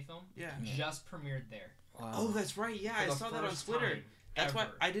anime film? Yeah. Just premiered there. Wow. Oh, that's right. Yeah, I saw that on Twitter. That's why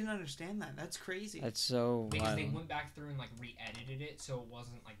ever. I didn't understand that. That's crazy. That's so because wild. they went back through and like re-edited it so it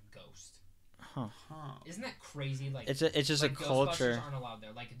wasn't like Ghost. Huh. Isn't that crazy? Like It's just like, a culture. Ghostbusters aren't allowed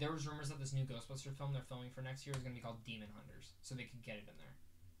there. Like there was rumors that this new Ghostbuster film they're filming for next year is going to be called Demon Hunters, so they could get it in there.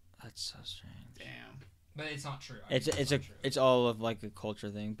 That's so strange. Damn. But it's not true. It's all of like a culture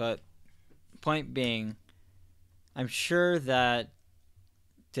thing. But point being, I'm sure that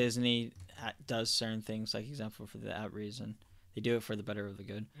Disney does certain things, like example for that reason. They do it for the better of the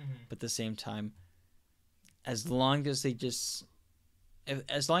good. Mm-hmm. But at the same time, as long as they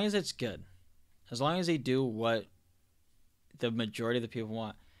as long as it's good, as long as they do what the majority of the people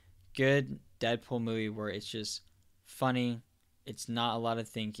want, good Deadpool movie where it's just funny, it's not a lot of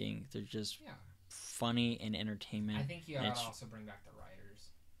thinking, they're just funny and entertainment. I think you gotta also bring back the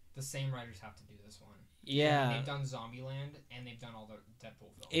writers. The same writers have to do this one. Yeah. They've done Zombieland and they've done all the Deadpool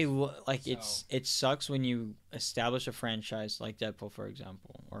films. It sucks when you establish a franchise like Deadpool, for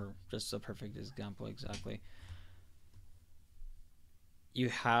example, or just a perfect example exactly. You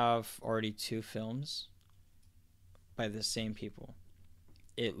have already 2 films by the same people.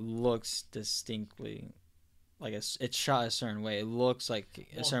 It looks distinctly like it's shot a certain way. It looks like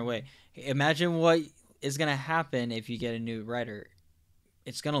a certain way. Imagine what is gonna happen if you get a new writer.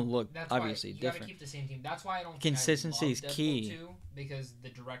 It's gonna look obviously different. You gotta keep the same team. That's why I don't. Consistency is key. Deadpool 2, because the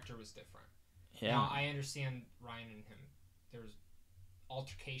director was different. Yeah. Now I understand Ryan and him. There's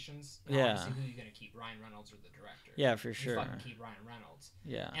altercations. Yeah. Obviously, who are you gonna keep, Ryan Reynolds or the director? Yeah, for sure. You fucking keep Ryan Reynolds.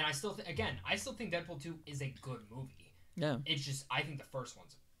 Yeah. And I still think Deadpool 2 is a good movie. Yeah. It's just I think the first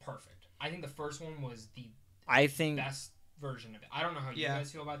one's perfect. I think the first one was the best version of it. I don't know how you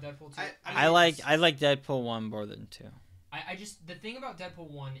guys feel about Deadpool 2. I like Deadpool 1 more than 2. I just the thing about Deadpool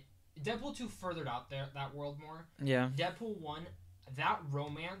 1, Deadpool 2 furthered out that world more. Yeah. Deadpool 1, that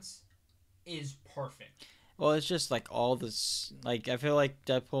romance is perfect. Well, it's just like all this. Like I feel like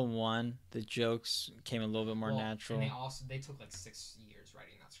Deadpool 1, the jokes came a little bit more natural. And they took like 6 years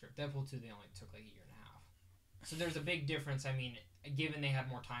writing that script. Deadpool 2, they only took like a year and a half. So there's a big difference. I mean, given they had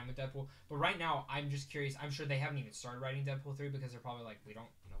more time with Deadpool, but right now I'm just curious. I'm sure they haven't even started writing Deadpool 3 because they're probably like, we don't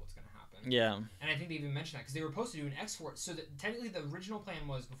know what's gonna happen. Yeah. And I think they even mentioned that because they were supposed to do an X-Force. So that technically the original plan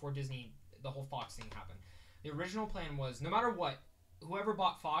was before Disney, the whole Fox thing happened. The original plan was no matter what, whoever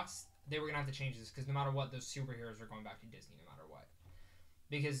bought Fox, they were gonna have to change this because no matter what, those superheroes are going back to Disney no matter what.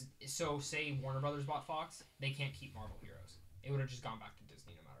 Because say Warner Brothers bought Fox, they can't keep Marvel heroes. It would have just gone back to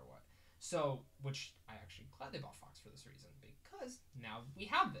Disney no matter what. So, which I actually glad they bought Fox for this reason because now we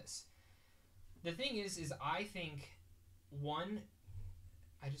have this. The thing is I think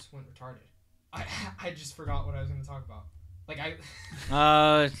I just went retarded. I just forgot what I was going to talk about.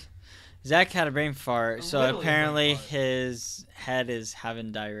 Zach had a brain fart, so Literally apparently his head is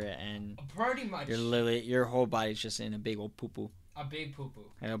having diarrhea, and pretty much your whole body's just in a big old poo poo. A big poo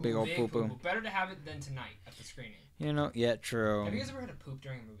poo. A big old poo poo. Better to have it than tonight at the screening. You know, yeah, true. Have you guys ever had a poop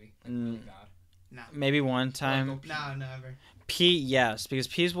during a movie? Really bad. No. Maybe one time. No, never. Yes, because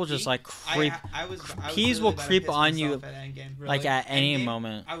peas will just like creep. Peas will creep on you like at any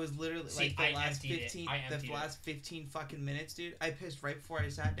moment. I was literally the last 15 fucking minutes, dude. I pissed right before I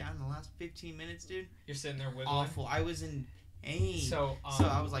sat down. The last 15 minutes, dude. You're sitting there wiggling. Awful. I was in pain. So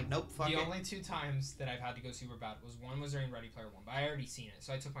I was like, nope, fuck it. The only 2 times that I've had to go super bad was one was during Ready Player One, but I already seen it,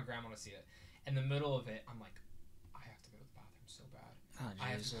 so I took my grandma to see it. In the middle of it, I'm like, I have to go to the bathroom so bad. Oh, I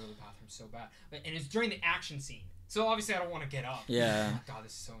have to go to the bathroom so bad. And it's during the action scene. So obviously I don't want to get up. Yeah. God,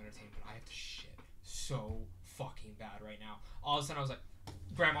 this is so entertaining, but I have to shit so fucking bad right now. All of a sudden I was like,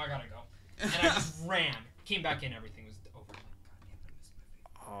 Grandma, I gotta go. And I just ran. Came back in, everything was over. I'm like, God damn, I missed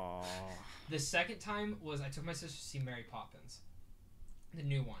my movie. Oh. The second time was I took my sister to see Mary Poppins. The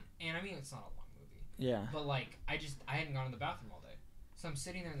new one. And I mean, it's not a long movie. Yeah. But like, I hadn't gone to the bathroom all day. So I'm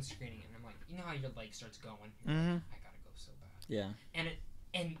sitting there in the screening and I'm like, you know how your leg starts going? Mm-hmm. I gotta go so bad. Yeah.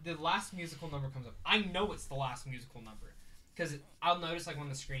 And the last musical number comes up. I know it's the last musical number. Because I'll notice, like, when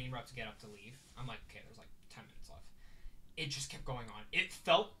the screening reps get up to leave, I'm like, okay, there's, like, 10 minutes left. It just kept going on. It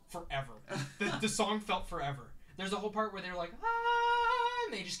felt forever. The song felt forever. There's a whole part where they're like, ah,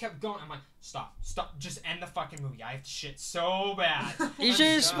 and they just kept going. I'm like, stop, just end the fucking movie. I have to shit so bad. You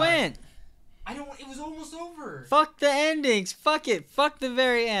should just went. I don't, it was almost over. Fuck the endings. Fuck it. Fuck the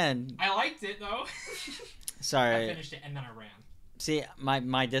very end. I liked it, though. Sorry. I finished it, and then I ran. See,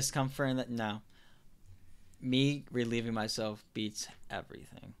 my discomfort in that, no. Me relieving myself beats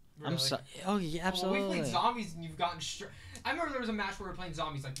everything. Really? I'm sorry. Oh yeah, absolutely. Well, we played zombies and you've gotten I remember there was a match where we were playing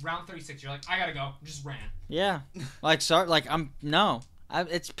zombies, like round 36. You're like, I gotta go. Just ran. Yeah. Like sorry. Like I'm no.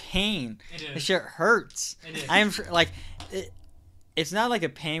 It's pain. It is. This shit hurts. It is. I am like, it's not like a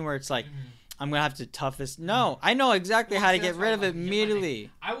pain where it's like Mhm. I'm gonna have to tough this. No, I know exactly Well, how to see, get that's rid why of I it like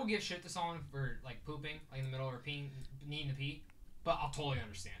immediately. I will give shit to someone for like pooping, like in the middle, or peeing, needing to pee, but I'll totally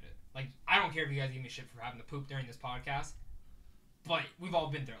understand it. Like, I don't care if you guys give me shit for having to poop during this podcast, but we've all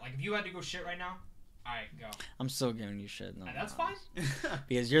been there. Like, if you had to go shit right now, alright, go. I'm still giving you shit. No, That's fine.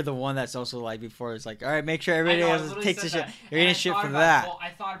 Because you're the one that's also like before it's like, all right, make sure everybody I know, I else literally takes the said shit. that. You're And getting I shit thought for about that. Well, I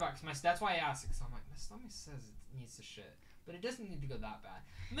thought about it because that's why I asked it. Because I'm like, my stomach says it needs to shit, but it doesn't need to go that bad.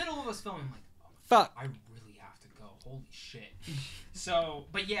 Middle of us filming, I'm like, oh, Fuck. I really have to go. Holy shit. So,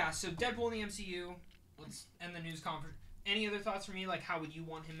 but yeah, so Deadpool in the MCU. Let's end the news conference. Any other thoughts from you? Like, how would you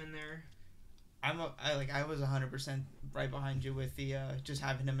want him in there? I was 100% right behind you with the just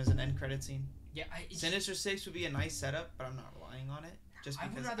having him as an end credit scene. Yeah, Sinister Six would be a nice setup, but I'm not relying on it just I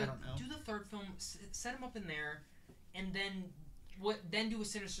would because rather I don't know. do the third film, set him up in there, and then do a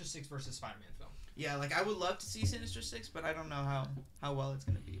Sinister Six versus Spider-Man film. Yeah, like I would love to see Sinister Six, but I don't know how well it's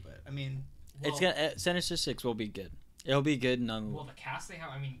gonna be. But I mean, It's gonna Sinister Six will be good. It'll be good nonetheless. Well, the cast they have.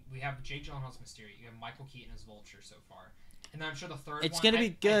 I mean, we have Jake Gyllenhaal's Mysterio. You have Michael Keaton as Vulture so far, and then I'm sure the third. It's one, gonna be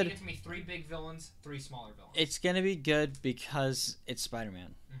I good. think it's gonna be 3 big villains, 3 smaller villains. It's gonna be good because it's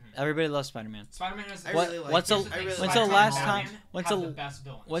Spider-Man. Mhm. Everybody loves Spider-Man. Spider-Man has. I What- really like. what's Here's the- I really when's like the last Tom time- Holland. when's have the- the best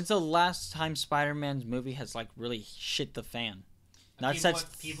villains. When's the last time Spider-Man's movie has like really shit the fan? Not people,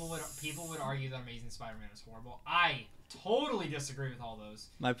 such. people would argue that Amazing Spider-Man is horrible. I totally disagree with all those.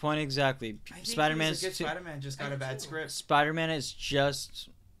 My point exactly. I think Spider-Man's he was a good Spider-Man just got a bad script. Spider-Man is just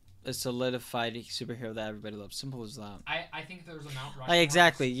a solidified superhero that everybody loves. Simple as that. I think there's a Mount Rushmore. Like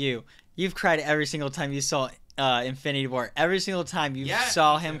exactly you've cried every single time you saw Infinity War. Every single time you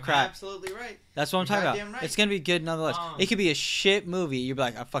saw him cry. Absolutely right. That's what I'm talking about. Goddamn right. It's gonna be good nonetheless. It could be a shit movie. You'd be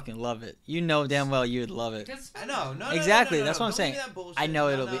like, I fucking love it. You know damn well you would love it. Because I know. No. Exactly. No, That's what I'm don't saying. give me that bullshit. I know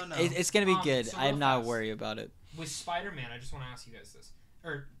No, it'll no, be. no. It's gonna be good. so I'm real not fast. worried about it. with Spider-Man, I just want to ask you guys this,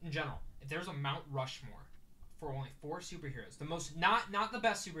 or in general, if there's a Mount Rushmore for only 4 superheroes, the most not the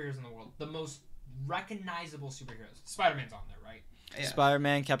best superheroes in the world, the most recognizable superheroes. Spider-Man's on there, right? Yeah.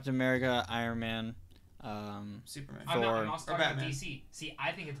 Spider-Man, Captain America, Iron Man. Superman. I'm Thor. also Or talking about Batman. DC. See,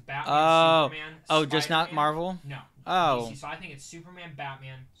 I think it's Batman, Oh. Superman, Oh, just not Spider-Man. Marvel. No. Oh, DC. So I think it's Superman,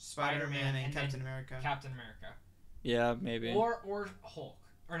 Batman, Spider-Man and then Captain America. Captain America. yeah, maybe. Or Hulk.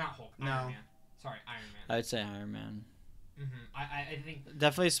 Or not Hulk. No. Iron Man. Sorry, Iron Man. I'd say Iron Man. I think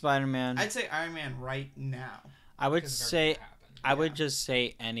Definitely Spider-Man. I'd say Iron Man right now. I would because of say. everything that happened. I would Yeah. just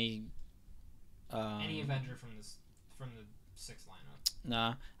say any. Any Avenger from the 6th lineup.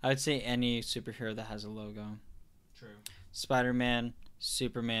 Nah, I would say any superhero that has a logo. True. Spider-Man,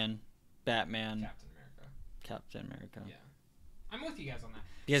 Superman, Batman, Captain America. Captain America. Yeah. I'm with you guys on that.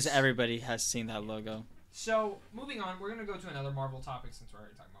 Because everybody has seen that logo. So, moving on, we're going to go to another Marvel topic since we're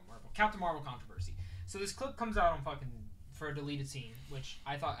already talking about Marvel. Captain Marvel controversy. So this clip comes out on for a deleted scene, which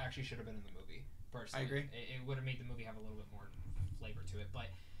I thought actually should have been in the movie, personally. I agree. It would have made the movie have a little bit more flavor to it, but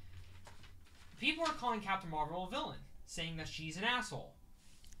people are calling Captain Marvel a villain, saying that she's an asshole.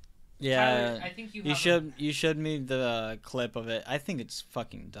 Yeah. Tyler, I think you showed me the clip of it. I think it's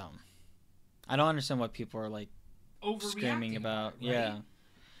fucking dumb. I don't understand what people are like screaming overreacting about. it, right? Yeah.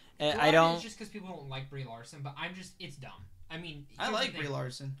 A lot I of don't. It's just because people don't like Brie Larson, but it's dumb. I mean, I here's like the Brie thing.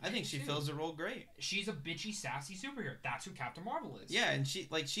 Larson. I I think do she too. fills the role great. She's a bitchy, sassy superhero. That's who Captain Marvel is. Yeah, and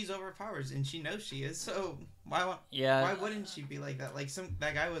she's overpowered, and she knows she is. So why Yeah. wouldn't she be like that? Like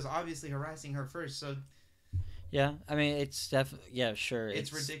that guy was obviously harassing her first, so Yeah. I mean, it's definitely. Yeah, sure.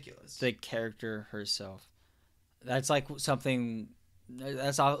 it's ridiculous. The character herself. That's like something.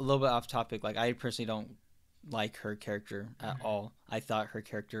 That's a little bit off topic. Like I personally don't like her character at Mhm. all. I thought her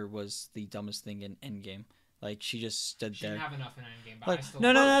character was the dumbest thing in Endgame. Like she just stood She there. didn't have enough in Endgame, but Like, I still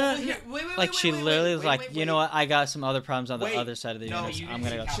no. Like Wait, she wait, literally wait, was wait, like, wait, you know wait. what? I got some other problems on the Wait, other side of the no, universe. you I'm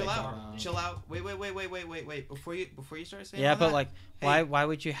didn't gonna go see take Chill Captain that out, Marvel. chill out. Wait. Before you start saying Yeah, all but that, like, hey, why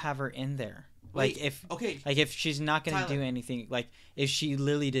would you have her in there? wait, Like if okay, if she's not gonna Tyler. do anything, like if she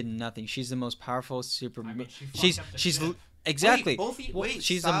literally did nothing, she's the most powerful super. I mean, she fucked she's up the she's ship. exactly. Wait, both of you, Well, wait,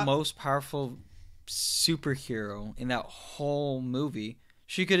 she's stop. the most powerful superhero in that whole movie.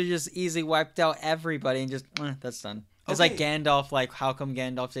 She could have just easily wiped out everybody and just that's done. It's like Okay. Gandalf. Like, how come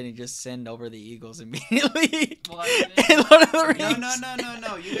Gandalf didn't just send over the eagles immediately? Well, that's in Lord of the Rings.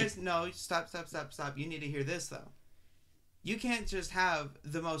 No. You guys, no. Stop. You need to hear this though. You can't just have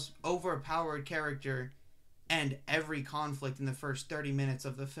the most overpowered character and every conflict in the first 30 minutes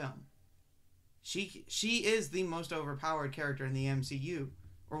of the film. She is the most overpowered character in the MCU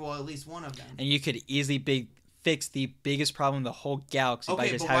or well, at least one of them. And you could easily fix the biggest problem in the whole galaxy by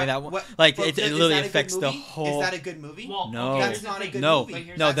just but having that one. Like it literally affects the whole. Is that a good movie? Well, No, that's not a good no,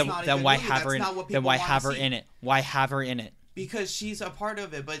 movie. no. That's Then why have her? Then why wanna have her see. in it? Why have her in it? Because she's a part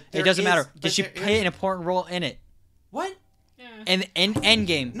of it, but It doesn't matter. Did she play an important role in it? What? Yeah. And in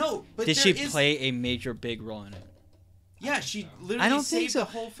Endgame, No, but did there she is- play a major big role in it? Yeah, she literally I don't think saved so. the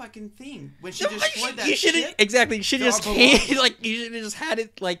whole fucking thing when she destroyed that You should have ship. exactly. You should have just Dark came, like you should have just had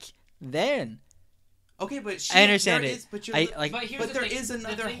it like then. Okay, but I understand there it. Is, but you're, I like. But, here's but the there thing. is The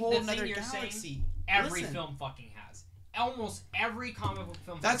another thing- whole the thing another you're saying, galaxy. Every Listen, film fucking has. Almost every comic book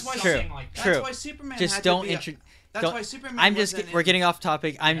film That's has why something True. like that. True. That's why Superman Just had don't to be intro- That's don't- why Superman. I'm just. wasn't We're in- getting off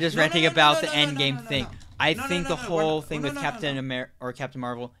topic. I'm just ranting about the Endgame thing. I think the whole thing with Captain America or Captain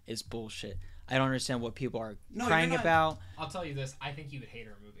Marvel is bullshit. I don't understand what people are No, crying you're not. about. I'll tell you this. I think you would hate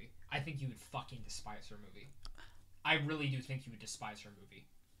her movie. I think you would fucking despise her movie. I really do think you would despise her movie.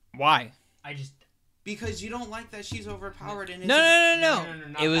 Why? I just... Because you don't like that she's overpowered and No. No, not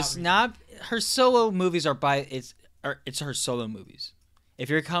It that was reason. not her solo movies are by it's her solo movies. If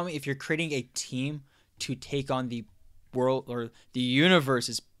you're creating a team to take on the world or the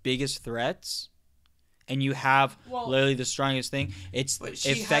universe's biggest threats, and you have literally the strongest thing, But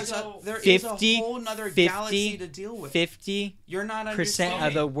she affects has there is 50 a whole nother galaxy to deal with. 50% You're not of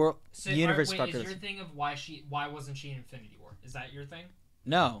understanding. the world So, universe wait, population. is your thing of why wasn't she in Infinity War? Is that your thing?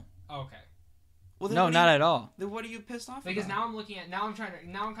 No, Okay. Well, then no, what not are you, at all. Then what are you pissed off Because about? now I'm looking at I'm kind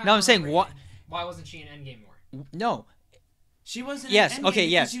of No, I'm saying why wasn't she in Endgame more? No, She wasn't. Yes, in Endgame okay,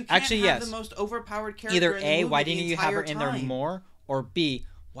 yes. because you can't Actually, have yes. The most overpowered character. either in the A, movie why the didn't you have her entire in there time. more, or B,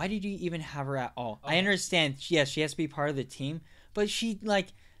 why did you even have her at all? Okay. I understand, yes, she has to be part of the team, but she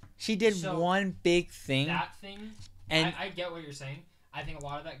did So, one big thing, That thing, and I get what you're saying. I think a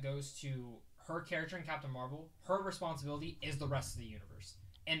lot of that goes to her character in Captain Marvel. Her responsibility is the rest of the universe.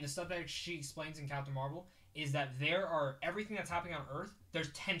 And the stuff that she explains in Captain Marvel is that there are everything that's happening on Earth, there's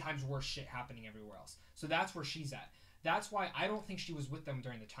 10 times worse shit happening everywhere else. So that's where she's at. That's why I don't think she was with them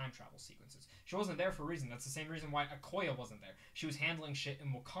during the time travel sequences. She wasn't there for a reason. That's the same reason why Okoye wasn't there. She was handling shit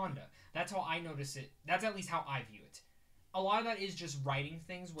in Wakanda. That's how I notice it. That's at least how I view it. A lot of that is just writing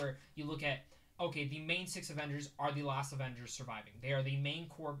things where you look at, okay, the main 6 Avengers are the last Avengers surviving. They are the main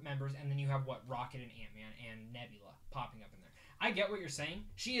core members, and then you have, Rocket and Ant-Man and Nebula popping up in there. I get what you're saying.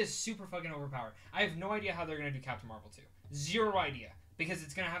 She is super fucking overpowered. I have no idea how they're going to do Captain Marvel 2. Zero idea. Because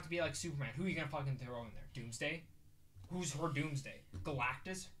it's going to have to be like Superman. Who are you going to fucking throw in there? Doomsday? Who's her Doomsday?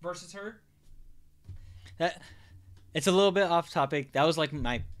 Galactus versus her? it's a little bit off topic. That was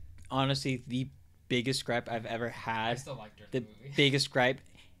honestly the biggest gripe I've ever I had. still liked her in The the movie. biggest gripe.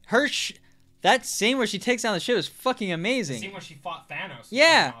 That scene where she takes down the ship is fucking The amazing. scene when she fought Thanos was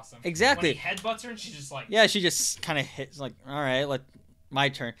Yeah, fucking awesome. exactly. When he headbutts her and she's just like... Yeah, she just kind of hits all right, my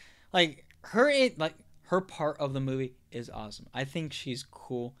turn. Her part of the movie is awesome. I think she's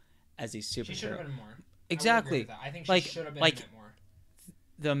cool as a superhero. She should have been more. Exactly. I think she should have been in it more.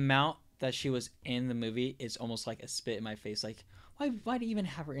 The amount that she was in the movie is almost like a spit in my face. Like, why do you even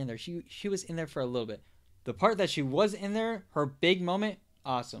have her in there? She was in there for a little bit. The part that she was in there, her big moment,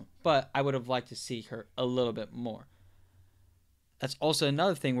 awesome. But I would have liked to see her a little bit more. That's also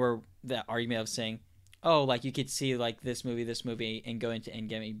another thing where that argument of saying, oh, you could see this movie, and go into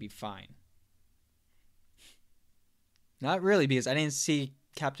Endgame and be fine. Not really, because I didn't see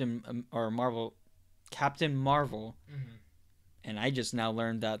Captain Marvel, Mm-hmm. and I just now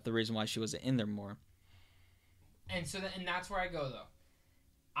learned that the reason why she wasn't in there more. And that's where I go though.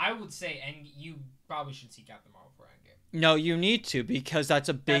 I would say, and you probably should see Captain Marvel for Endgame. No, you need to, because that's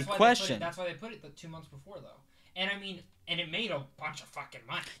a big question. That's why they put it 2 months before though. And I mean, and it made a bunch of fucking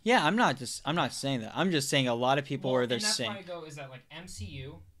money. Yeah, I'm not saying that. I'm just saying a lot of people where they're and that's saying why I go is that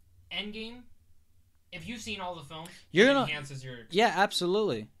MCU, Endgame. If you've seen all the films, You're it gonna- enhances your. yeah,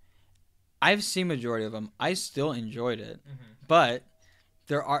 absolutely. I've seen majority of them. I still enjoyed it, Mhm. but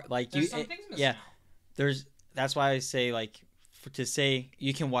there are There's some things missing yeah. out. That's why I say to say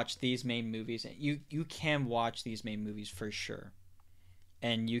you can watch these main movies. You can watch these main movies for sure,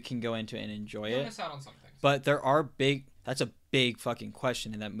 and you can go into it and enjoy You'll it. miss out on some things. But there are that's a big fucking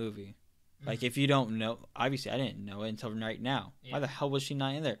question in that movie. If you don't know, obviously I didn't know it until right now. Yeah. Why the hell was she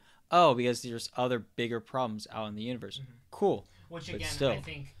not in there? Oh, because there's other bigger problems out in the universe. Mhm. Cool. Which but again, still.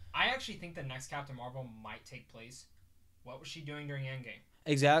 I actually think the next Captain Marvel might take place. What was she doing during Endgame?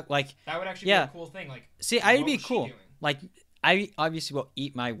 Exactly. That would actually Yeah. be a cool thing. See, I'd what be was she cool. doing? I obviously will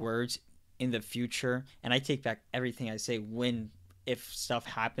eat my words in the future, and I take back everything I say if stuff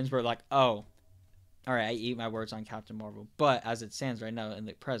happens where oh, all right, I eat my words on Captain Marvel. But as it stands right now in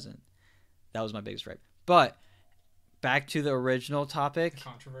the present, that was my biggest gripe. But back to the original topic,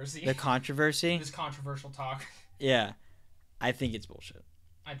 Controversy. the controversy. This controversial talk. Yeah, I think it's bullshit.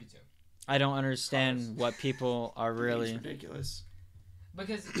 I do too. I don't understand what people are really. It's ridiculous.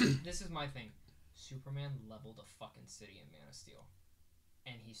 Because this is my thing. Superman leveled a fucking city in Man of Steel,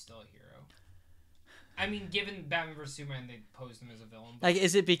 and he's still a hero. I mean, given Batman vs Superman, they posed him as a villain. But... Like,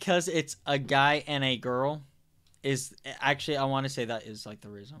 is it because it's a guy and a girl? Is actually, I want to say that is like the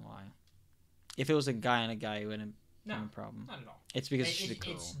reason why. If it was a guy and a guy, it wouldn't be a problem. Not at all. It's because she's a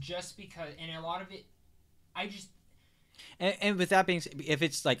girl. It's just because, and a lot of it, I just. And with that being said, if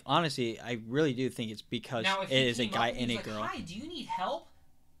it's like, honestly, I really do think it's because now, if it is a guy and a like, girl. Hi, do you need help?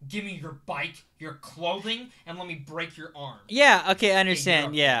 Give me your bike, your clothing, and let me break your arm. Yeah, okay, I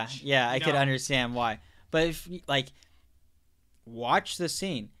understand. Yeah, Yeah, I could understand why. But if, like, watch the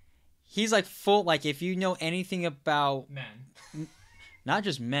scene. He's like full, like, if you know anything about men, not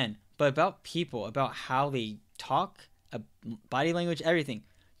just men, but about people, about how they talk, body language, everything.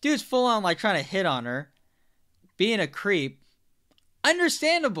 Dude's full on, like, trying to hit on her, being a creep.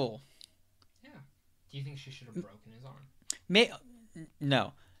 Understandable. Yeah. Do you think she should have broken his arm?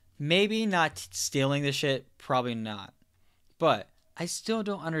 No. Maybe not stealing the shit, probably not. But I still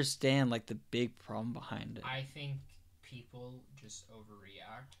don't understand, like, the big problem behind it. I think people just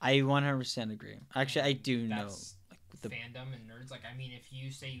overreact. I 100% agree. Actually, I do know. Like, fandom and nerds. Like, I mean, if you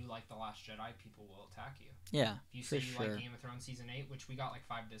say you like The Last Jedi, people will attack you. Yeah, if you say you like Game of Thrones Season 8, which we got like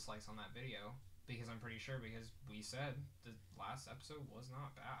 5 dislikes on that video, because I'm pretty sure, because we said the last episode was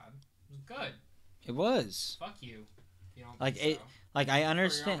not bad. It was good. It was. Fuck you. You don't like think it. So. Like, I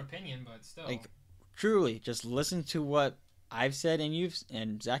understand. For your own opinion, but still. Like, truly, just listen to what I've said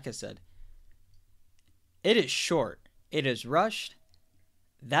and Zach has said. It is short. It is rushed.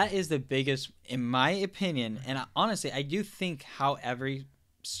 That is the biggest, in my opinion, and honestly, I do think how every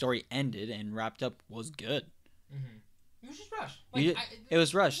story ended and wrapped up was good. Mm-hmm. It was just rushed. Like, it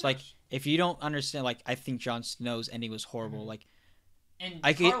was rushed. Like, if you don't understand, like, I think Jon Snow's ending was horrible. Mm-hmm. Like, and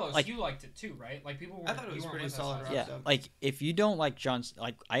Carlos, like, you liked it too, right? Like, people were. I thought it was pretty solid. Yeah, like, if you don't like Jon's,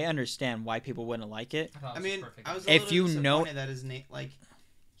 like, I understand why people wouldn't like it. I mean, I was a little disappointed that his name, like,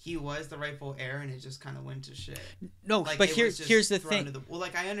 he was the rightful heir, and it just kind of went to shit. No, like, but here's the thing. Well,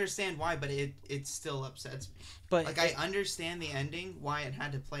 like, I understand why, but it still upsets me. But like, I understand the ending, why it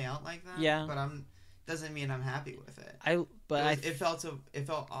had to play out like that. Yeah. But doesn't mean I'm happy with it. It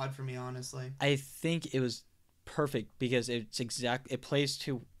felt odd for me, honestly. I think it was perfect because it plays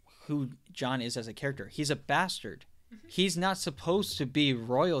to who Jon is as a character. He's a bastard. Mm-hmm. He's not supposed to be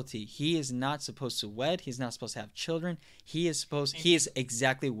royalty. He is not supposed to wed. He's not supposed to have children. He is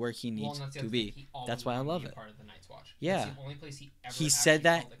exactly where he needs to be. That's why I love it. Part of the Night's Watch. Yeah. That's the only place he said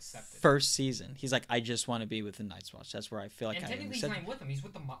that first season. He's like, I just want to be with the Night's Watch. That's where I feel like and I technically he's not with them. He's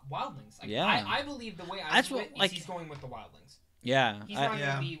with the Wildlings. Like, yeah. I believe the way I view it is he's going with the Wildlings. Yeah. He's not going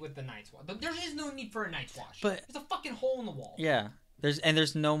to be with the Night's Watch. There is no need for a Night's Watch. But there's a fucking hole in the wall. Yeah.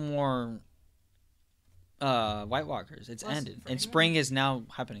 There's no more White Walkers. It's ended. And spring is now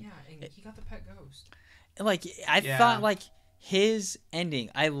happening. Yeah, and he got the pet ghost. Like, I thought, like, his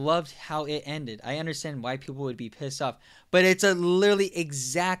ending, I loved how it ended. I understand why people would be pissed off. But it's literally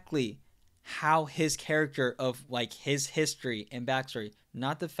exactly how his character of, like, his history and backstory,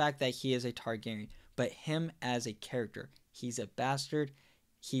 not the fact that he is a Targaryen, but him as a character. He's a bastard.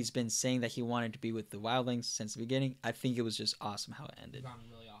 He's been saying that he wanted to be with the Wildlings since the beginning. I think it was just awesome how it ended. We've gone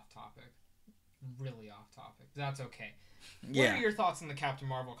really off topic. Really off topic. That's okay. Yeah. What are your thoughts on the Captain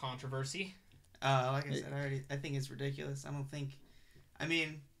Marvel controversy? Like I said, I think it's ridiculous. I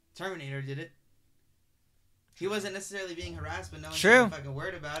mean, Terminator did it. He wasn't necessarily being harassed, but no one said a fucking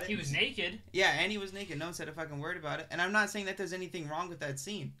word about it. He was naked. Yeah, and he was naked. No one said a fucking word about it. And I'm not saying that there's anything wrong with that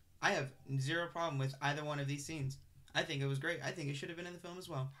scene. I have zero problem with either one of these scenes. I think it was great. I think it should have been in the film as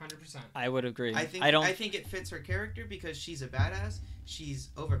well. 100%. I would agree. I think it fits her character because she's a badass. She's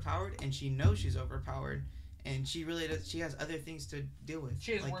overpowered, and she knows she's overpowered, and she really does. She has other things to deal with.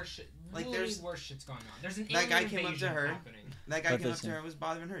 She has worse shit. Like, there's worse shit's going on. There's an that guy came up to her. Happening. That guy came up to her and was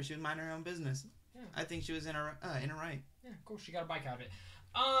bothering her. She was minding her own business. Yeah. I think she was in her right. Yeah, cool. She got a bike out of it.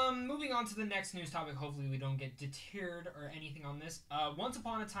 Moving on to the next news topic. Hopefully we don't get deterred or anything on this. Once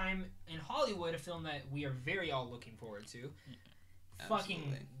Upon a Time in Hollywood, a film that we are very all looking forward to. Absolutely.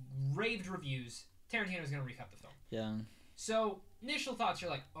 Fucking raved reviews. Tarantino's gonna recut the film. Yeah. So initial thoughts, you're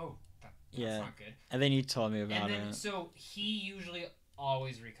like, oh, that's not good. And then you told me about it. So he usually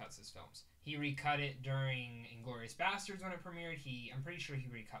always recuts his films. He recut it during Inglourious Basterds when it premiered. I'm pretty sure he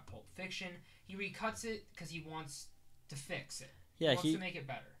recut Pulp Fiction. He recuts it because he wants to fix it. Yeah, he wants to make it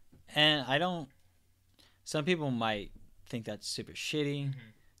better. And I don't. Some people might think that's super shitty,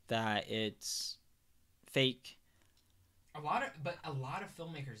 that it's fake. A lot of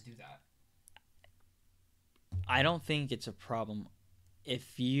filmmakers do that. I don't think it's a problem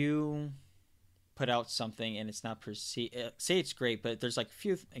if you put out something and it's not perceived. Say it's great, but there's like a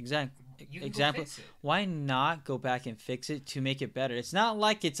few examples. Why not go back and fix it to make it better? It's not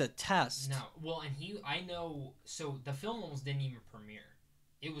like it's a test. No, well, and I know. So the film almost didn't even premiere.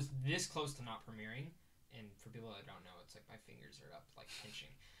 It was this close to not premiering. And for people that don't know, it's like my fingers are up, like pinching.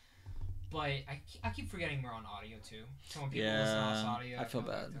 But I keep forgetting we're on audio too. So when people listen to us audio, I feel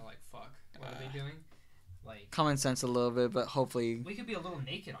bad. Like they're like, "Fuck, what are they doing?" Like common sense a little bit, but hopefully we could be a little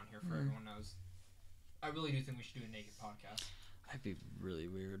naked on here for everyone knows. I really do think we should do a naked podcast. That'd be really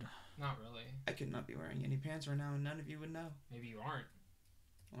weird. Not really. I could not be wearing any pants right now, and none of you would know. Maybe you aren't.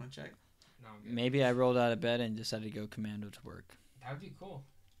 Want to check? No. I'm good. Maybe I rolled out of bed and decided to go commando to work. That would be cool.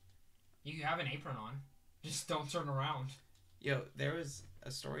 You could have an apron on. Just don't turn around. Yo, there was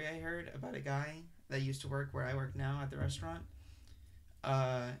a story I heard about a guy that used to work where I work now at the restaurant.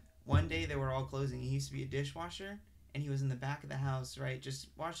 One day they were all closing. He used to be a dishwasher, and he was in the back of the house, right, just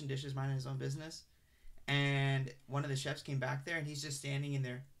washing dishes, minding his own business. And one of the chefs came back there, and he's just standing in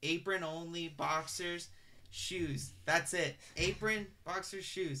there. Apron only, boxers, shoes. That's it. Apron, boxers,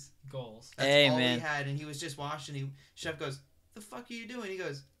 shoes. Goals. That's all he had, and he was just washing. Chef goes, "The fuck are you doing?" He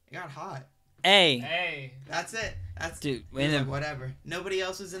goes, "It got hot." Hey. That's it. Dude. Like, whatever. Nobody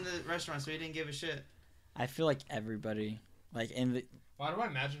else was in the restaurant, so he didn't give a shit. I feel like everybody, like in the. Why do I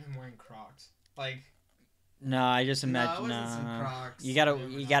imagine him wearing Crocs? Like. No, I just imagine. No, it wasn't some Crocs. You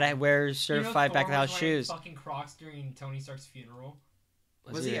gotta wear certified back of the house shoes. Fucking Crocs during Tony Stark's funeral.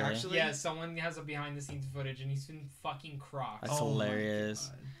 Was he actually? Yeah, someone has a behind the scenes footage, and he's been fucking Crocs. That's hilarious.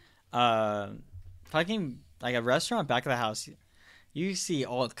 Fucking like a restaurant back of the house. You see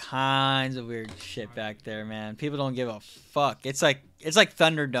all kinds of weird shit back there, man. People don't give a fuck. It's like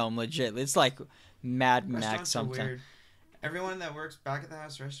Thunderdome, legit. It's like Mad Max sometimes. Everyone that works back at the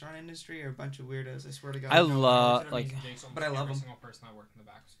house restaurant industry are a bunch of weirdos. I swear to God. I love but I love them. Every single person I worked in the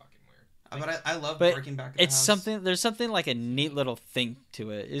back was fucking weird. But I love working back at the house. It's something. There's something like a neat little thing to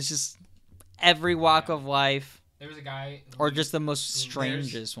it. It's just every walk of life. There was a guy, or just the most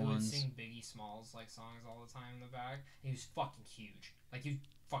strangest ones. Who would sing Biggie Smalls like songs all the time in the back. He was fucking huge. Like, he was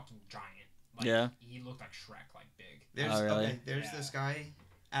fucking giant. Like, yeah. He looked like Shrek, like big. There's this guy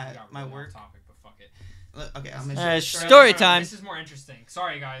at my work. Topic, but fuck it. Okay, I'm gonna story time. This is more interesting.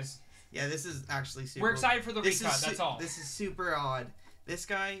 Sorry, guys. Yeah, this is actually super. We're excited for the recut. That's all. This is super odd. This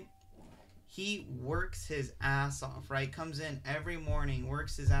guy, he works his ass off. Right, comes in every morning,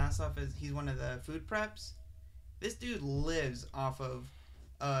 works his ass off. As he's one of the food preps. This dude lives off of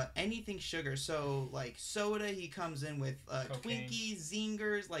anything sugar. So like soda, he comes in with Twinkies,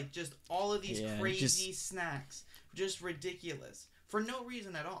 Zingers, like just all of these crazy snacks, just ridiculous for no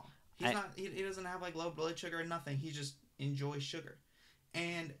reason at all. He doesn't have like low blood sugar or nothing. He just enjoys sugar.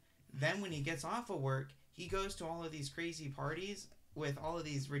 And then when he gets off of work, he goes to all of these crazy parties with all of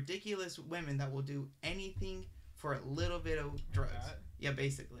these ridiculous women that will do anything for a little bit of drugs. Yeah,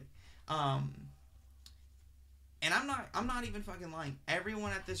 basically. And I'm not even fucking lying.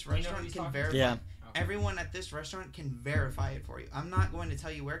 Everyone at this restaurant can verify. Yeah. Everyone at this restaurant can verify it for you. I'm not going to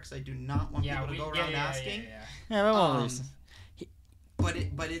tell you where because I do not want people to go around asking.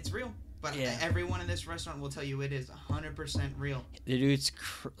 But it's real. But everyone in this restaurant will tell you it is 100% real. The dude's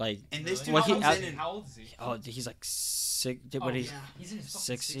like. And this dude comes in. How old is he? Oh, he's like sick. He's in his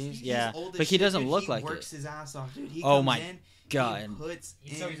 60s. Yeah, but he doesn't look like it. He works his ass off, dude. He comes in, God. He puts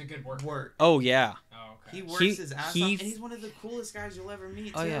so he's a good worker. Oh yeah. Oh, okay. He works his ass off, and he's one of the coolest guys you'll ever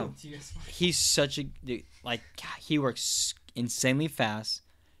meet. Oh too. yeah. He's such a dude. Like he works insanely fast,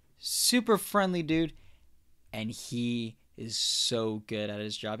 super friendly dude, and he is so good at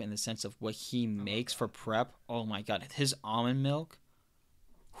his job in the sense of what he makes for prep. Oh my God, his almond milk.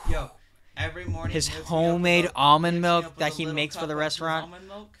 Yo, every morning his homemade almond milk that he makes for the restaurant.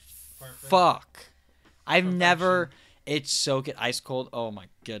 Fuck, I've never. It's so good, ice cold. Oh my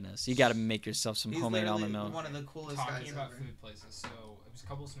goodness, you got to make yourself some homemade almond milk. One of the coolest guys Talking about ever. food places, so it was a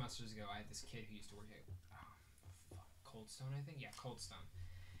couple semesters ago. I had this kid who used to work at Coldstone, I think. Yeah, Coldstone.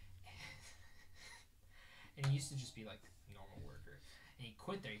 And he used to just be like a normal worker. And he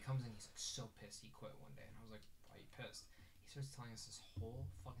quit there. He comes in, he's like so pissed. He quit one day, and I was like, "Why are you pissed?" He starts telling us this whole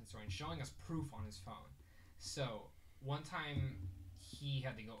fucking story and showing us proof on his phone. So one time he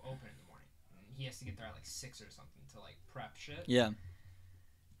had to go open in the morning. He has to get there at like 6 or something to like prep shit. Yeah.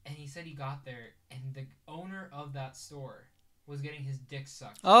 And he said he got there, and the owner of that store was getting his dick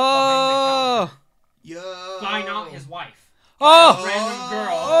sucked. Oh. Yo. By not his wife. Oh. A random girl.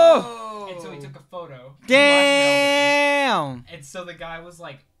 Oh. And so he took a photo. Damn. And so the guy was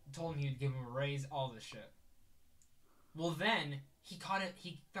like, told him he'd give him a raise, all this shit. Well, then he caught it.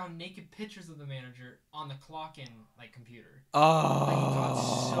 He found naked pictures of the manager on the clock-in computer. Oh. Like, he got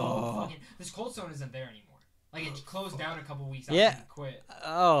so fucking. This Cold Stone isn't there anymore. Like, it closed down a couple weeks after he quit.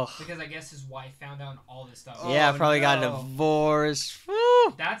 Oh. Because I guess his wife found out all this stuff. Yeah, probably got divorced.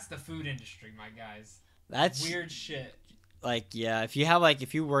 Woo. That's the food industry, my guys. That's weird shit. Like, yeah, if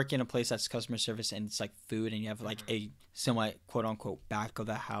you work in a place that's customer service and it's like food and you have like a semi quote unquote back of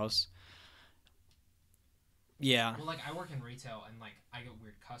the house. Yeah. Well, like, I work in retail and like I get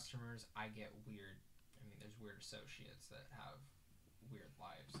weird customers. There's weird associates that have weird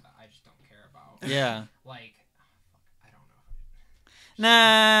lives that I just don't care about. Yeah. Like, I don't know.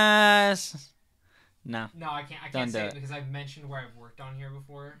 Nah. No, I can't say it because I've mentioned where I've worked on here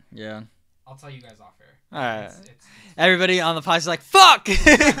before. Yeah. I'll tell you guys off air. Alright. Everybody on the podcast is like, fuck! I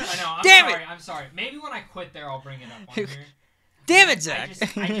know, Damn it! I'm sorry. Maybe when I quit there, I'll bring it up on here. Damn it, Zach!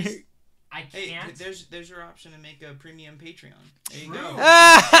 I can't. Hey, there's your option to make a premium Patreon. There you True. go.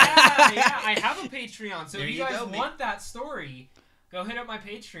 yeah, I have a Patreon. So there if you guys want that story, go hit up my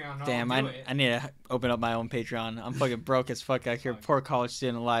Patreon. And Damn, I'll do it. I need to open up my own Patreon. I'm fucking broke as fuck out here. Poor college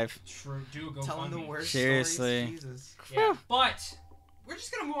student life. True. Do go Telling the worst Seriously. stories. Jesus. Yeah, but we're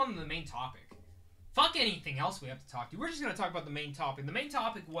just gonna move on to the main topic. Fuck anything else we have to talk to. We're just gonna talk about the main topic. The main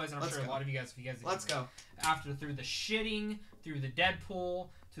topic was, and I'm sure a lot of you guys, Let's go. Through the shitting, through the Deadpool,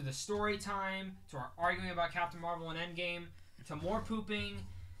 to the story time, to our arguing about Captain Marvel and Endgame, to more pooping.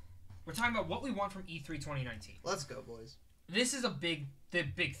 We're talking about what we want from E3 2019. Let's go, boys. This is the big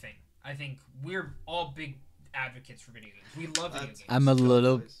thing. I think we're all big advocates for video games. We love video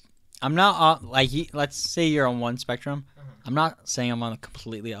games. I'm not like, let's say you're on one spectrum. Uh-huh. I'm not saying I'm on the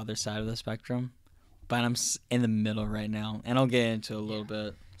completely other side of the spectrum, but I'm in the middle right now, and I'll get into a little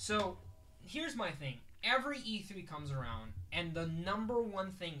bit. So, here's my thing. Every E3 comes around, and the number one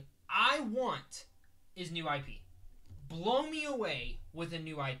thing I want is new IP. Blow me away with a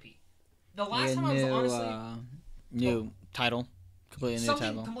new IP. The last time I was honestly... new title. Completely new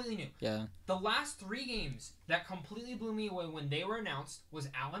title. Completely new. Yeah. The last 3 games that completely blew me away when they were announced was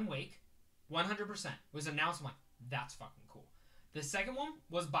Alan Wake. 100%. Was announced. I'm like, that's fucking cool. The second one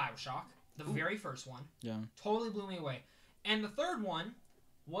was BioShock. The very first one. Yeah. Totally blew me away. And the third one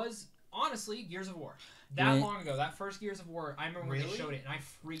was, honestly, Gears of War. Long ago, that first Gears of War, I remember when they showed it, and I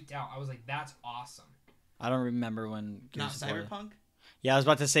freaked out. I was like, that's awesome. I don't remember when Gears of War. Not Cyberpunk? Yeah, I was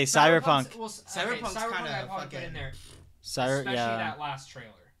about to say Cyberpunk. Well, Cyberpunk's kind of fucking put in there. Especially that last trailer.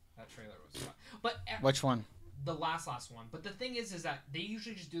 That trailer was fun. But which one? The last one. But the thing is that they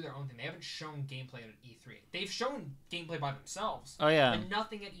usually just do their own thing. They haven't shown gameplay at E3. They've shown gameplay by themselves. Oh, yeah. But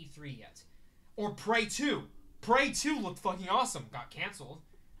nothing at E3 yet. Or Prey 2. Prey 2 looked fucking awesome. Got canceled.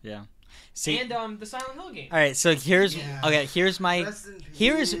 Yeah. See, and the Silent Hill game. All right, so here's my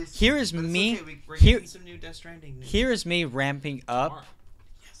here is me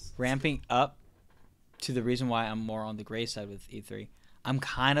ramping up to the reason why I'm more on the gray side with E3. I'm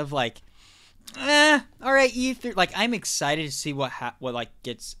kind of like, all right, E3. Like, I'm excited to see what like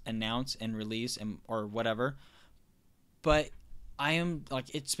gets announced and released or whatever. But I am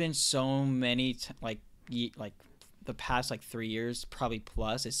like, it's been so many like the past 3 years, probably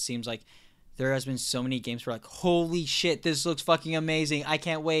plus. It seems like there has been so many games where like, holy shit, this looks fucking amazing. I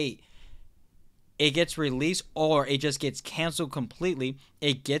can't wait. It gets released or it just gets canceled completely.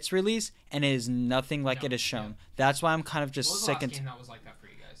 It gets released and it is nothing like it is shown. Yeah. That's why I'm kind of just sick. What was the last game that was like that for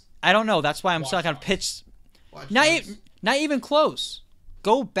you guys? I don't know. That's why I'm still kind of pitched. Not even close.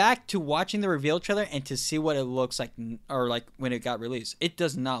 Go back to watching the reveal trailer and to see what it looks like, or like when it got released. It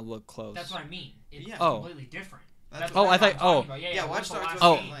does not look close. That's what I mean. It's completely different. That's I thought. Watch Dogs.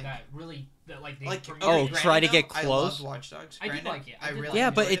 That really try to get close. I loved Watch Dogs. I did like it. I really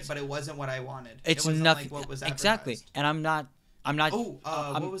enjoyed it, but it wasn't what I wanted. It's nothing like what was exactly, and I'm not. I'm not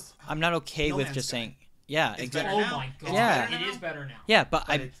okay with just saying. Yeah, exactly. Oh my god. Yeah, it is better now. Yeah, but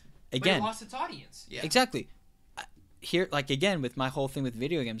it lost its audience. Yeah. Exactly. Here, like again, with my whole thing with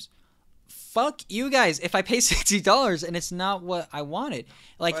video games. Fuck you guys if I pay $60 and it's not what I wanted.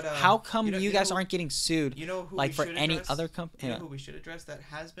 Like, how come you guys aren't getting sued? You know who like for any other company? You know who we should address that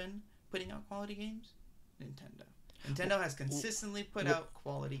has been putting out quality games? Nintendo. Nintendo has consistently put out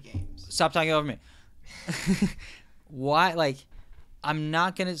quality games. Stop talking over me. Why? Like, I'm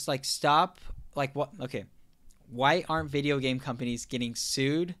not gonna like stop. Like, what? Okay, why aren't video game companies getting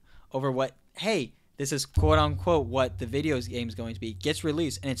sued over what? Hey, this is quote unquote what the video game is going to be. Gets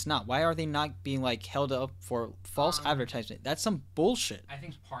released and it's not. Why are they not being like held up for false advertisement? That's some bullshit. I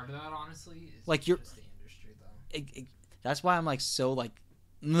think part of that, honestly, is like just the industry, though. That's why I'm like so like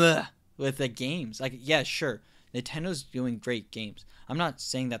with the games. Like, yeah, sure, Nintendo's doing great games. I'm not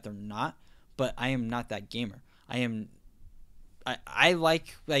saying that they're not, but I am not that gamer. I am I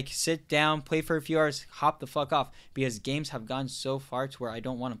like sit down, play for a few hours, hop the fuck off, because games have gone so far to where I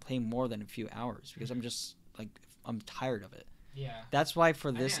don't want to play more than a few hours because I'm just like I'm tired of it. Yeah. That's why for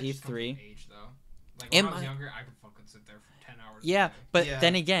I this think that just comes E3, with age, though. Like when I was younger, I could fucking sit there for 10 hours. yeah, but Yeah.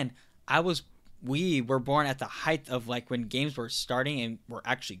 then again, we were born at the height of like when games were starting and were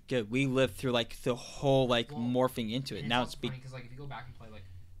actually good. We lived through like the whole like morphing into it. And Now it's it's funny because like if you go back and play like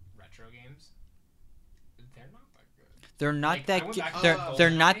retro games, they're not that good. they're not Like, I that went good. back to They're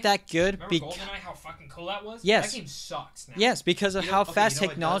GoldenEye. not that good Remember because GoldenEye, how fucking cool that was? Yes. That game sucks now. yes, because of You know- how okay, fast you know what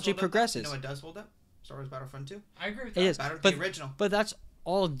does technology hold up, though? progresses. You know what does hold up? Star Wars Battlefront 2. I agree with It that. is. The original. But that's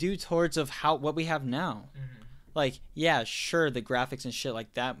all due towards of what we have now. Mhm. Like, yeah, sure, the graphics and shit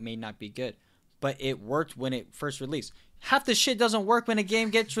like that may not be good, but it worked when it first released. Half the shit doesn't work when a game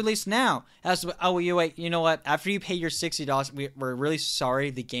gets released now. You know what? After you pay your $60, we're really sorry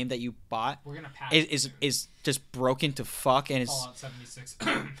the game that you bought We're gonna patch it is soon. is just broken to fuck, and it's Fallout 76.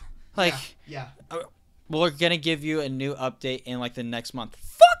 like Yeah. we're gonna give you a new update in like the next month.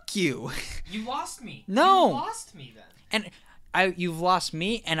 Fuck you. You lost me. No. You lost me then. And you've lost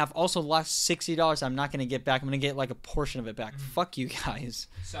me, and I've also lost $60. I'm not gonna get back. I'm gonna get like a portion of it back. Fuck you guys.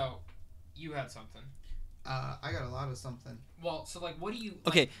 So, you had something. I got a lot of something. Well, so like, what do you?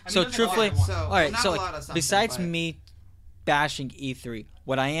 Okay, like, I mean, so there's a lot truthfully- I want. So, All right, not so a like, lot of something, besides but- me bashing E3,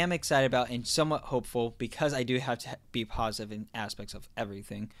 what I am excited about and somewhat hopeful, because I do have to be positive in aspects of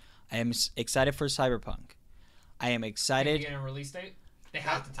everything, I am excited for Cyberpunk. I am Can you excited. get a release date? They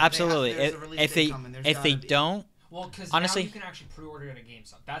have to. Absolutely. there's a release If date they coming, there's if they gotta be. don't, Well, because honestly- now you can actually pre-order it at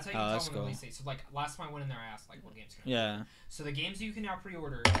GameStop. That's how you Oh, can that's tell when the cool. release date. So like last time I went in there, I asked like what games can I yeah, So the games that you can now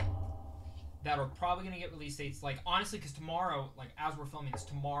pre-order that are probably going to get release dates, like honestly, because tomorrow, like as we're filming this,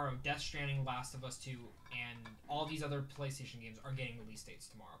 tomorrow, Death Stranding, Last of Us 2, and all these other PlayStation games are getting release dates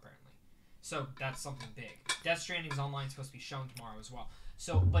tomorrow, apparently. So that's something big. Death Stranding's online supposed to be shown tomorrow as well.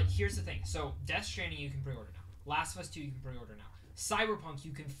 So, but here's the thing. So Death Stranding you can pre-order now. Last of Us 2 you can pre-order now. Cyberpunk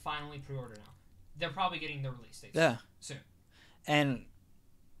you can finally pre-order now. They're probably getting their release dates yeah, soon. and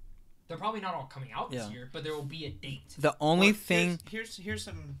They're probably not all coming out this Yeah. year, but there will be a date. the only Well, thing. Here's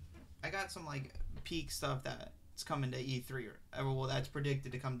some. I got some like peak stuff that's coming to E3 well that's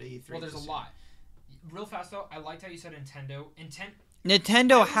predicted to come to E3. Well, there's a this year. lot. Real fast though, I liked how you said Nintendo.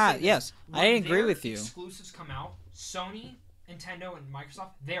 Nintendo I would say has this, yes, I when agree their with you. Exclusives come out, Sony, Nintendo, and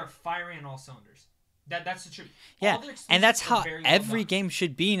Microsoft, they are firing on all cylinders. That's the truth. Yeah, All their and that's exclusives are how very well every done. game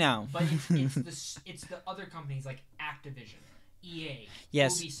should be now. But it's the other companies like Activision, EA,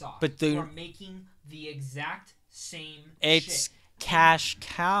 Yes, Ubisoft, but who are making the exact same It's shit. cash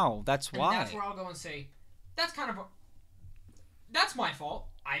cow. That's And why. that's where I'll go and say, that's that's my fault.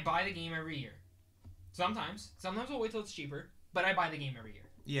 I buy the game every year. Sometimes I'll wait till it's cheaper, but I buy the game every year.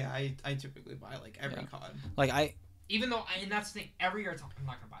 Yeah, I typically buy like every Yeah. COD. Like Even though, and that's the thing, every year I'm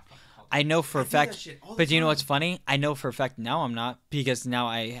not gonna buy fucking Call of I know for I a do that fact. shit all the But do you know time. what's funny? I know for a fact now I'm not, because now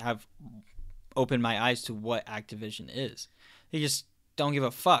I have opened my eyes to what Activision is. They just don't give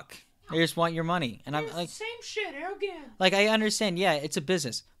a fuck. They just want your money, and I'm It's like, the same shit again. like I understand. Yeah, it's a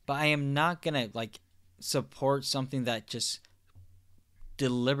business, but I am not gonna like support something that just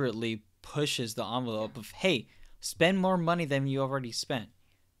deliberately pushes the envelope of, hey, spend more money than you already spent,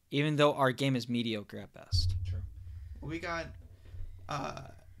 even though our game is mediocre at best. True. We got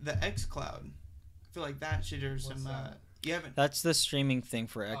the xCloud. I feel like that should there's What's some that? you haven't That's the streaming thing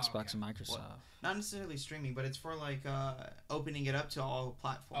for Xbox okay. and Microsoft. not necessarily streaming, but it's for like opening it up to all Oh,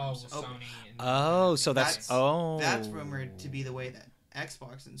 platforms. with Sony. And Oh, so that's That's- That's oh. rumored to be the way that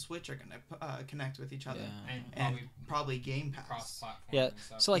Xbox and Switch are gonna connect with each other, Yeah. and and probably probably Game Pass. cross-platform. Yeah, and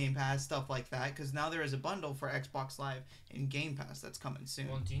stuff. so like Game Pass stuff like that, because now there is a bundle for Xbox Live and Game Pass that's coming soon.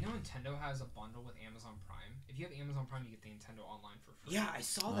 Well, do you know Nintendo has a bundle with Amazon Prime? If you have Amazon Prime, you get the Nintendo Online for free. Yeah, I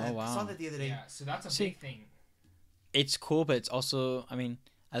saw Oh, that. I wow. saw that the other day. Yeah, so that's a See, big thing. it's cool, but it's also, I mean,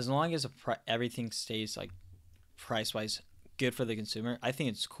 as long as everything stays like price wise good for the consumer, I think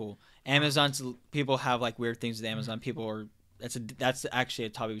it's cool. Amazon's people have like weird things with Amazon. People are that's actually a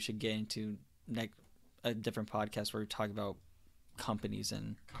topic we should get into a different podcast where we talk about companies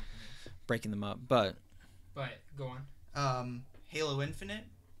and Companies. breaking them up. But But go on. Halo Infinite.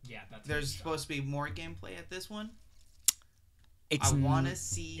 Yeah, that's. There's supposed to be more gameplay at this one. it's I want to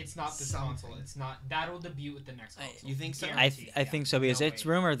see. It's not this something. console. It's not. That'll debut with the next console. You think so? Guaranteed, I think so, because No it's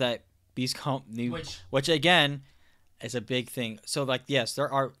way. rumored that these which again is a big thing. So like yes,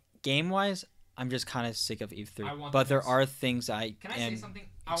 there are game wise. I'm just kind of sick of I E3, want but the there next- are things I Can I am say something?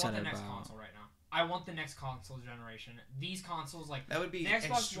 I want the excited next about. console right now. I want the next console generation. These consoles, like That would be the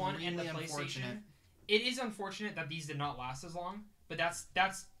Xbox One and the extremely unfortunate. PlayStation. It is unfortunate that these did not last as long, but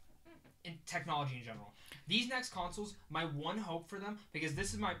that's in technology in general. These next consoles, my one hope for them, because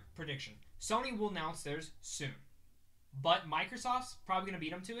this is my prediction, Sony will announce theirs soon, but Microsoft's probably gonna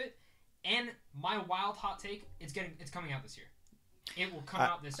beat them to it. And my wild hot take, it's coming out this year. It will come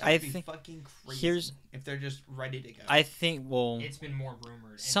out this year. I think fucking crazy if they're just ready to go. I think it's been more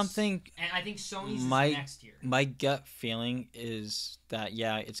rumored. Something, and I think Sony's is next year. My gut feeling is that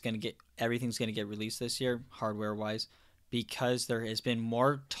everything's gonna get released this year, hardware wise, because there has been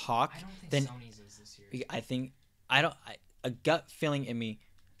more talk. I don't think than Sony's is this year. A gut feeling in me.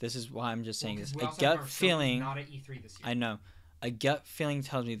 This is why I'm just saying this. A gut feeling. Not at E3 this year. I know. A gut feeling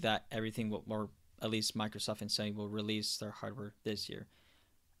tells me that everything will, or at least Microsoft and Sony will release their hardware this year.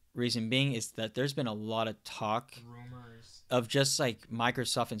 Reason being is that there's been a lot of talk, rumors of just like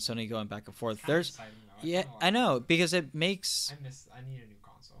Microsoft and Sony going back and forth. Yeah, I know, because it makes. I need a new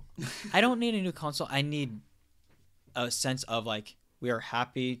console. I don't need a new console. I need a sense of like we are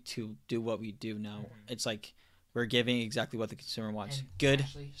happy to do what we do now. Mm-hmm. It's like we're giving exactly what the consumer wants. And good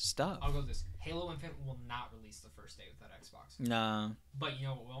actually, stuff. I'll go with this. Halo Infinite will not release the first day with that Xbox. No. But you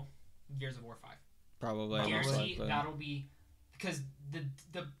know what will? Gears of War 5. Probably. Guarantee that'll be, because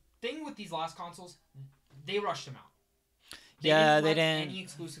the thing with these last consoles, they rushed them out. They didn't. Any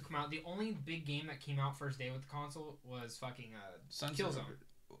exclusive come out. The only big game that came out first day with the console was fucking Killzone.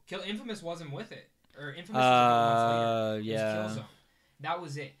 Infamous wasn't with it, or Infamous was a couple months later. Yeah. It was Killzone. That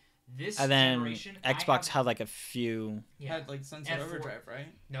was it. This and then generation, Xbox had like a few. Yeah. Had like Sunset Overdrive, right?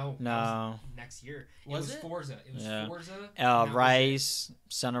 No. Next year. It was Forza. It was Forza. Rise,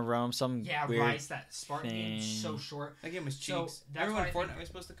 Son of Rome, some weird Rise, that Spartan game, so short. That game was cheeks. Everyone Fortnite was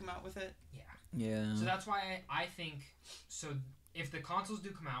supposed to come out with it. Yeah. So that's why I think, so if the consoles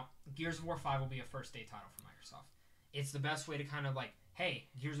do come out, Gears of War 5 will be a first day title for Microsoft. It's the best way to kind of like, hey,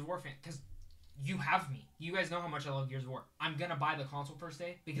 Gears of War fan, because you have me. You guys know how much I love Gears of War. I'm going to buy the console first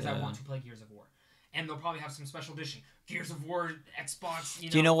day because I want to play Gears of War. And they'll probably have some special edition. Gears of War, Xbox,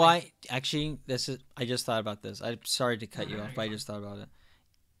 Do you know why? Actually, I just thought about this. I'm sorry to cut you off, but I just thought about it.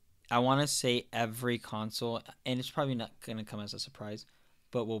 I want to say every console, and it's probably not going to come as a surprise,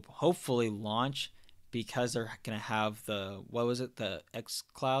 but will hopefully launch because they're going to have the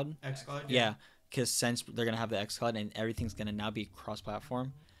xCloud? xCloud, yeah. Because since they're going to have the xCloud and everything's going to now be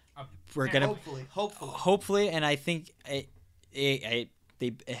cross-platform, hopefully, and I think I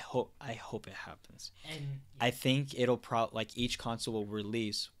hope it happens. And I think it'll like each console will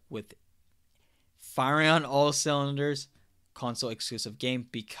release with firing on all cylinders, console exclusive game,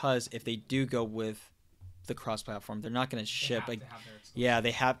 because if they do go with the cross-platform, they're not going to ship like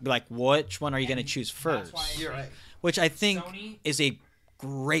they have like which one are you going to choose first? You're right. Which I think Sony is a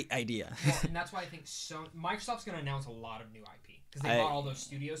great idea. Well, and that's why I think Microsoft's going to announce a lot of new IP because they bought all those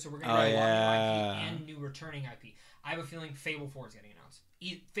studios, so we're going to get a lot of new IP and new returning IP. I have a feeling Fable 4 is getting announced.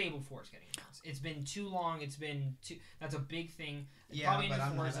 Fable 4 is getting announced. It's been too long. That's a big thing. Yeah, but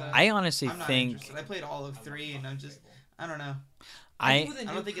I honestly think interested. I played all of 3 and I don't know. I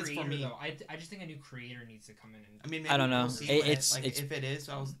don't think it's for me. Though. I just think a new creator needs to come in. Maybe I don't know. We'll it's if it is,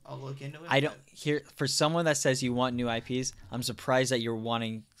 I'll look into it. I don't hear for someone that says you want new IPs. I'm surprised that you're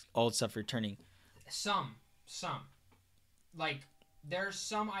wanting old stuff returning. Some, like there's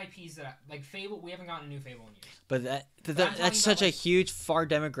some IPs that like Fable. We haven't gotten a new Fable in years. But that's such a huge, far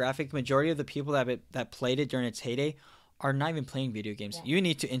demographic. Majority of the people that played it during its heyday are not even playing video games. Yeah. You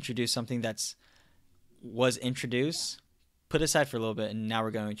need to introduce something was introduced. Put aside for a little bit, and now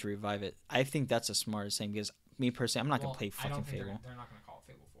we're going to revive it. I think that's the smartest thing because me personally, I'm not going to play fucking Fable. They're not going to call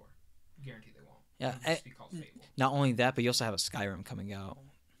it Fable 4. Guarantee they won't. Yeah, it'll just be called Fable. Not only that, but you also have a Skyrim coming out.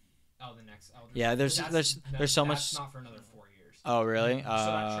 Oh, the next Elder. Yeah, there's so much. That's not for another 4 years. Oh, really? So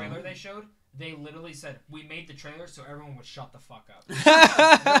that trailer they showed, they literally said we made the trailer so everyone would shut the fuck up.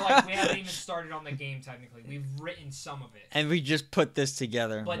 They're like, we haven't even started on the game technically. We've written some of it, and we just put this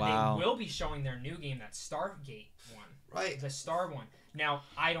together. But wow. They will be showing their new game, that Stargate one. Right. The Star one. Now,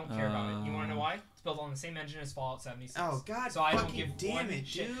 I don't care about it. You want to know why? It's built on the same engine as Fallout 76. Oh, God. So I don't give damn one it,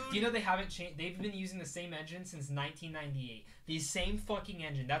 shit. dude. Do you know they haven't changed? They've been using the same engine since 1998. The same fucking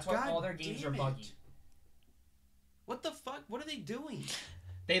engine. That's why all their games are buggy. What the fuck? What are they doing?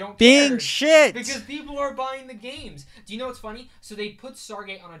 They don't being care. Shit. Because people are buying the games. Do you know what's funny? So they put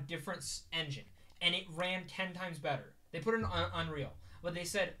Stargate on a different engine, and it ran 10 times better. They put it on Unreal. But they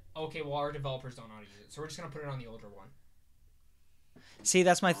said, okay, well, our developers don't know how to use it, so we're just going to put it on the older one. See,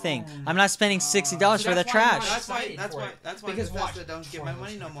 that's my thing. I'm not spending $60 for the trash. That's why Bethesda don't get my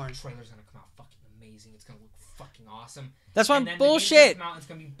money no more. The trailer's going to come out fucking amazing. It's going to look fucking awesome. That's why I'm bullshit. It's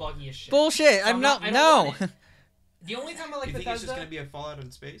going to be buggy as shit. Bullshit. So I'm not. No. The only time I like Bethesda... You think it's just Bethesda... going to be a Fallout in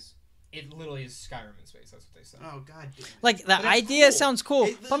space? It literally is Skyrim in space. That's what they said. Oh god damn it. Like, the that's idea cool. sounds cool,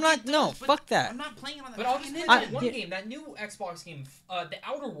 but I'm not. It No, does, but fuck that. I'm not playing it on the But I'll just fucking play that internet. one yeah. game, that new Xbox game, The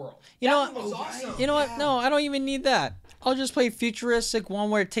Outer World. You know that what? was Oh, right. awesome. You know what? Yeah. No, I don't even need that. I'll just play futuristic one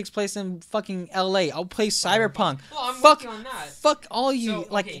where it takes place in fucking LA. I'll play Cyberpunk. Well, I'm Fuck, working on that. fuck all you. So,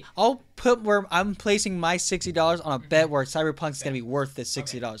 Like, okay. I'll put where I'm placing my $60 on a bet where Cyberpunk's gonna be worth this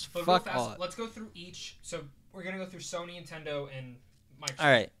 $60. But real Fuck fast, all. let's go through each. So we're gonna go through Sony, Nintendo, and Microsoft.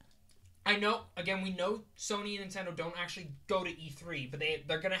 All right. I know. Again, we know Sony and Nintendo don't actually go to E3, but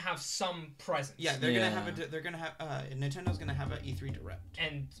they're gonna have some presence. Yeah, they're Yeah. gonna have Nintendo's gonna have an E3 Direct.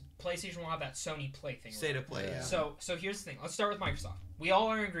 And PlayStation will have that Sony Play thing. State of play. Yeah. So here's the thing. Let's start with Microsoft. We all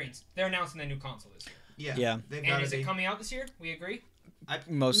are in agreement. They're announcing the new console this year. Yeah. Yeah. They've And got is it coming out this year? We agree.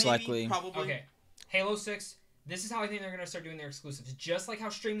 Most maybe, likely. Probably. Okay. Halo 6. This is how I think they're gonna start doing their exclusives, just like how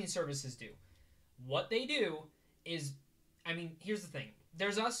streaming services do. What they do is, I mean, here's the thing.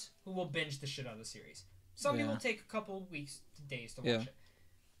 There's us who will binge the shit out of the series. Some people take a couple weeks to days to watch it.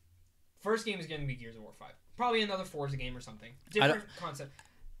 First game is going to be Gears of War 5. Probably another Forza game or something. Different concept.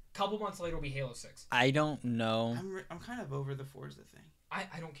 Couple months later will be Halo 6. I don't know. I'm kind of over the Forza thing.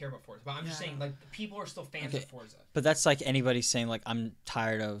 I don't care about Forza, but I'm just saying, like, people are still fans of Forza. But that's like anybody saying, like, I'm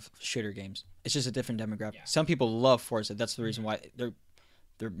tired of shooter games. It's just a different demographic. Yeah. Some people love Forza. That's the reason why they're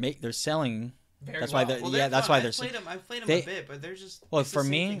selling. Very That's well. why they're Well, that's fun. why they're. I've played them they- a bit, but they're just. Well, it's the for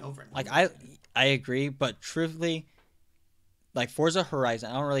same me, thing over and like over I agree, but truthfully, like Forza Horizon,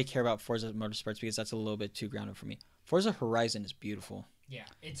 I don't really care about Forza Motorsports because that's a little bit too grounded for me. Forza Horizon is beautiful. Yeah.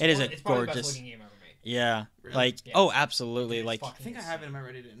 It's It is it's probably the gorgeous. best looking game ever made. Yeah, Really? like Yeah. oh, absolutely, It's like fucking I think I insane. have it in my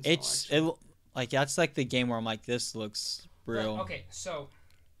ready to install. it's like that's like the game where I'm like, this looks real. But, okay, so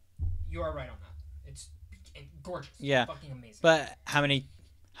you are right on that. It's gorgeous. Yeah. Fucking amazing. But how many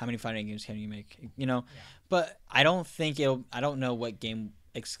fighting games can you make? You know, Yeah. but I don't think it'll. I don't know what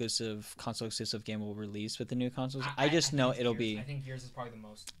console exclusive game will release with the new consoles. I just think know it's it'll Gears. be. I think Gears is probably the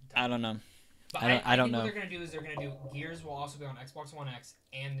most. I don't know. But I don't think know. what they're gonna do is they're gonna do Gears will also be on Xbox One X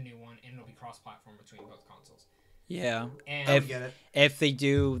and the new one, and it'll be cross-platform between both consoles. Yeah. And I would get it. If they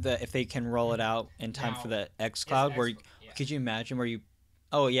do if they can roll it out in time for the X Cloud, where yeah. could you imagine where you?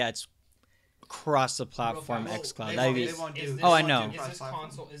 Oh yeah, it's cross the platform Well, X Cloud. They That'd won't- be. they won't do- Is they Oh, I won't know. do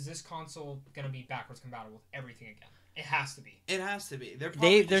cross-platform. Is this console gonna be backwards compatible with everything again? It has to be. It has to be. They're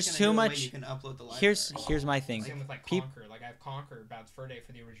probably There's just too gonna do it much- way you can upload the library. Here's my thing. Same with like Peop- Conquer. Like I have Conquer Bad Fur Day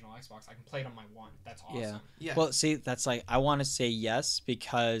for the original Xbox. I can play it on my one. That's awesome. Yeah. Yeah. Well, see, that's like I want to say yes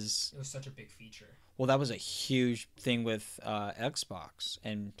because It was such a big feature. well, that was a huge thing with Xbox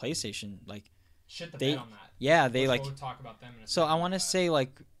and PlayStation. Like, Shit the They- bed on that. yeah, they Which like. we'll talk about them in a So I second, want to but- say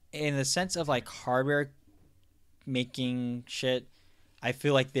like in the sense of like hardware making shit, I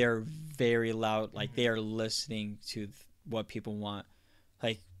feel like they're very loud. Like they are listening to what people want.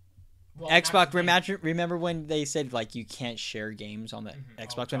 Like Well, and Xbox. that's the thing. Remember when they said like you can't share games on the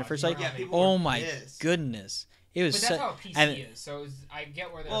Xbox when God, it first you like? know how they- people Oh were my pissed. goodness! It was But that's so, how a PC and is. So I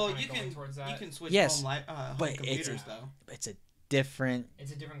get where they're Well, kind you of going can towards that. you can switch Yes, home but it's computers a- though. it's a different.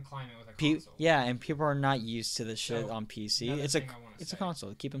 It's a different climate with a Pe- console. yeah, and people are not used to the shit So, on PC. another It's a thing I wanna it's a say.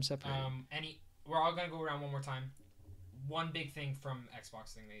 console. Keep them separated. We're all gonna go around one more time. One big thing from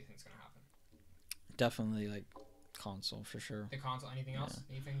Xbox thing that you think is gonna happen. Definitely like console for sure. The console. Anything else?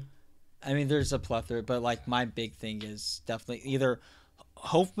 Anything? I mean, there's a plethora, but like my big thing is definitely either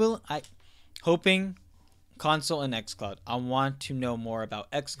hoping console and xCloud. I want to know more about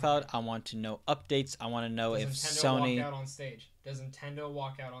xCloud. I want to know updates. I want to know Does if Nintendo Sony. walk out on stage? Does Nintendo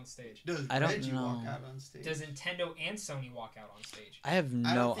walk out on stage? Does I don't Reggie walk know. out on stage? Does Nintendo and Sony walk out on stage? I have I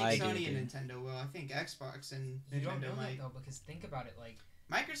no don't think idea. Sony dude. and Nintendo will. I think Xbox and You don't Nintendo know that might. though, because think about it. Like,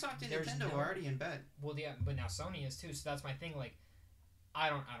 Microsoft and There's Nintendo no- are already in bed. well, yeah, but now Sony is too. So that's my thing. Like, I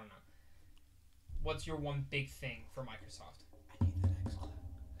don't know. What's your one big thing for Microsoft? I need that Xbox.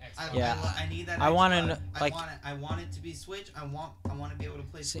 Xbox. Yeah. I need that. I wanna Xbox. kn- like- I want it to be Switch. I want to be able to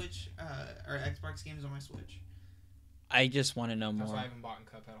play See- Switch or Xbox games on my Switch. I just want to know That's why I more. haven't bought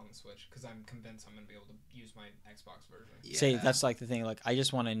Cuphead on the Switch, because I'm convinced I'm gonna be able to use my Xbox version. Yeah. See, that's like the thing. Like, I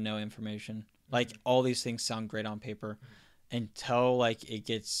just want to know information. Like, all these things sound great on paper, until like it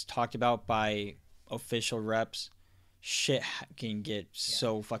gets talked about by official reps. Shit can get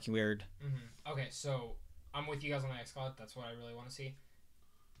so fucking weird. Okay, so I'm with you guys on the xCloud. That's what I really want to see.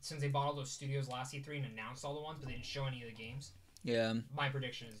 Since they bought all those studios last E3 and announced all the ones, but they didn't show any of the games, Yeah. my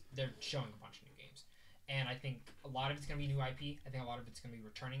prediction is they're showing a bunch of new games. And I think a lot of it's going to be new IP. I think a lot of it's going to be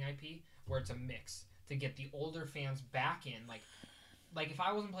returning IP, where it's a mix to get the older fans back in. Like if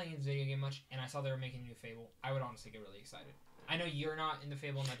I wasn't playing this video game much and I saw they were making a new Fable, I would honestly get really excited. I know you're not into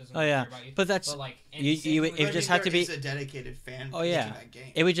Fable, and that doesn't Oh yeah, care about you. but that's But like, and you. same You thing with it like, just have to be. There is a dedicated fan. Oh, yeah. making that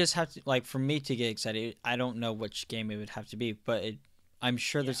game. It would just have to like for me to get excited. I don't know which game it would have to be, but I'm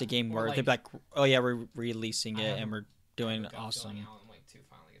sure there's a game or where like- they'd be like, oh yeah, we're releasing I it have and a- we're doing Gut feeling awesome. Alan Wake 2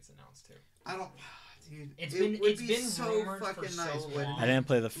 finally gets announced too. I don't. Dude, It's it been- would it's be been so rumored for fucking so nice. wouldn't long. I it? didn't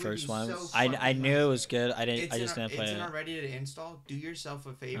play the It would be first one. so I fucking knew nice. it was good. I It's just didn't play It's it. not ready to install. Do yourself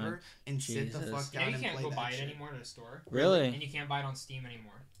a favor and sit the Jesus. fuck You know down you and can't play go that buy it shit. anymore at a store. Really? And you can't buy it on Steam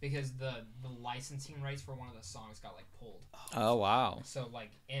anymore because the licensing rights for one of the songs got like pulled. Oh wow. So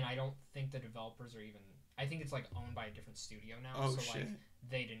like, and I don't think the developers are even. I think it's like owned by a different studio now. Oh, so shit. like,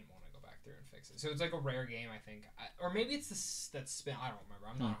 they didn't want to go back there and fix it. So it's like a rare game, I think, or maybe it's that spin. I don't remember.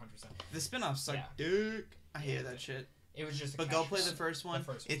 I'm not 100%. The spin-offs suck Yeah. dick. I hated that shit. It was just. A But go cash play the grab. first one.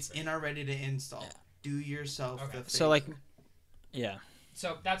 first one's It's great. in our ready to install. Yeah. Do yourself Okay. the favor. So like, yeah.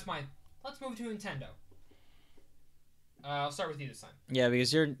 So that's my. Let's move to Nintendo. I'll start with you this time. Yeah,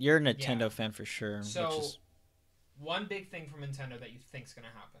 because you're a Nintendo fan for sure. So, which is, one big thing from Nintendo that you think's gonna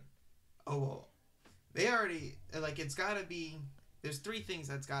happen. Oh well, they already like it's gotta be. There's 3 things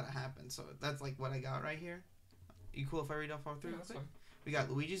that's gotta happen. So that's like what I got right here. You cool if I read off all 3? Yeah, real that's quick? fine. We got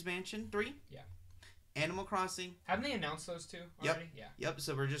Luigi's Mansion 3. Yeah. Animal Crossing. Haven't they announced those two Yep. already? Yeah. Yep.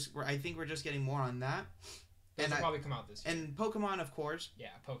 So I think we're just getting more on that. Those And will I- probably come out this year. And Pokemon, of course. Yeah,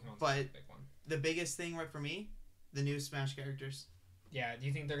 Pokemon's But- a big one. The biggest thing right for me, the new Smash characters. Yeah, do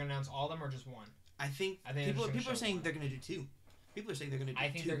you think they're gonna announce all of them or just one? I think I think they're people just gonna people are show saying one. they're gonna do 2. People are saying they're gonna do 2. I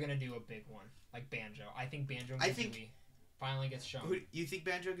think they're gonna do a big one, like Banjo. I think Banjo and I Kazooie think- finally gets shown. Who, you think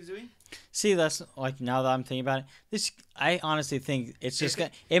Banjo Kazooie? see, that's like now that I'm thinking about it. This I honestly think it's just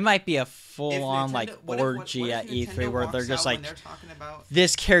If it might be a full on like what if orgy at E3 where they're just like they're talking about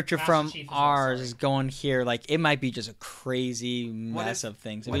this character Master from Chief is ours sorry. is going here. Like it might be just a crazy mess if- of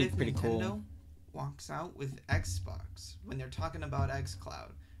things. what It'd if be pretty Nintendo cool. walks out with Xbox when they're talking about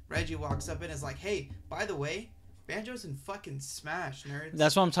xCloud? Reggie walks up and is like, "Hey, by the way, Banjo's in fucking Smash, nerds."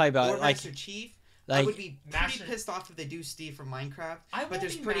 That's what I'm talking about. Or Like Master Chief. I like would be pretty Master- pissed off if they do Steve from Minecraft. I but won't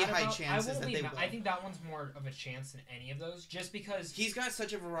there's be pretty mad high about- chances I won't that be they mad. will. I think that one's more of a chance than any of those, just because. He's got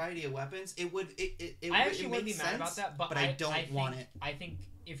such a variety of weapons. It would it I actually it wouldn't be makes mad about sense, that, but I don't think, want it. I think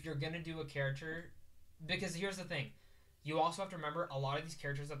if you're gonna do a character, because here's the thing, you also have to remember a lot of these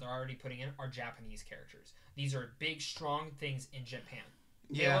characters that they're already putting in are Japanese characters. These are big, strong things in Japan.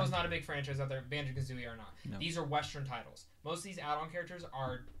 Yeah. Halo's not a big franchise out there. Banjo-Kazooie are not. No. These are Western titles. Most of these add-on characters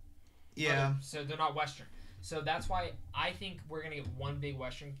are Yeah. so they're not Western. So that's why I think we're gonna get one big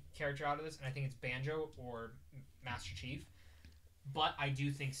Western character out of this, and I think it's Banjo or Master Chief. But I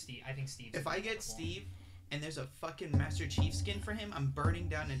do think Steve. I think Steve. If I get Steve and there's a fucking Master Chief skin for him, I'm burning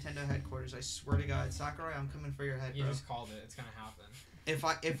down Nintendo headquarters. I swear to God, Sakurai, I'm coming for your head, you bro. just called it. It's gonna happen.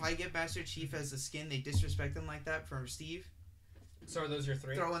 If I get Master Chief as a skin, they disrespect him like that for Steve. So are those your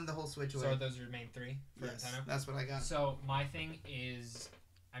 3? Throw in the whole Switch So away. are those your main 3 for Yes, Nintendo? that's what I got. So my thing is,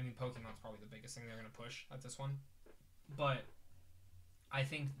 I mean, Pokemon's probably the biggest thing they're gonna push at this one, but I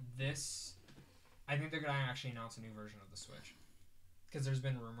think they're gonna actually announce a new version of the Switch, because there's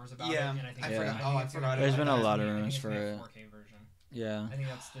been rumors about Yeah, it, and I think I it's forgot- gonna- oh, I it's forgot gonna be There's about been a that. lot of I think rumors it's for gonna be a it. 4K version. Yeah. I think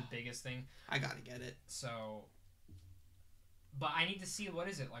that's the biggest thing. I gotta get it. So, but I need to see what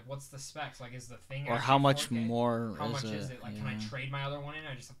is it like. What's the specs? Like, is the thing Or actually how much 4K? more How is much it? is it? Like, can I Yeah. trade my other one in?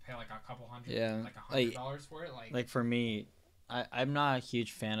 I just have to pay like a couple hundred, Yeah. like $100 for it. Like for me, I'm not a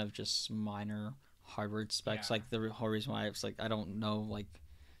huge fan of just minor hardware specs. Yeah. Like the whole reason why it's like I don't know. Like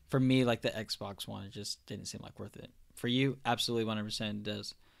for me, like the Xbox One, it just didn't seem like worth it. For you, absolutely 100% it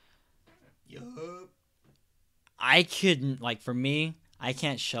does. Yup. I couldn't like for me, I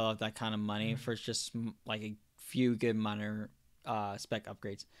can't shell out that kind of Mm-hmm. money for just like a few good minor spec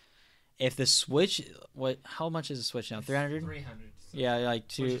upgrades. If the Switch, how much is the Switch now? 300? 300. So, Yeah, like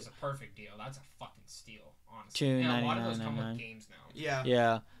which two. is a perfect deal. That's a fucking steal, honestly. And a lot of those come with $299.99. games now. Yeah.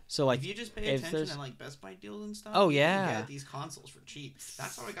 Yeah. So like if you just pay if attention there's- to like Best Buy deals and stuff, Oh, you can yeah. get these consoles for cheap.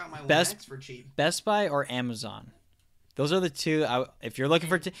 That's how I got my One Best- X for cheap. Best Buy or Amazon, those are the two. If you're looking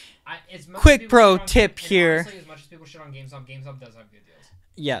for, As much Quick as people pro shit on tip and here. Honestly, as much as people shit on GameStop, GameStop does have good deals.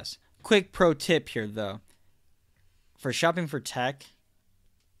 yes. Quick pro tip here though. For shopping for tech,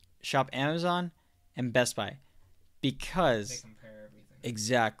 shop Amazon and Best Buy, They because compare everything.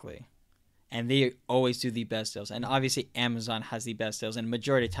 exactly, and they always do the best deals. And obviously Amazon has the best deals, and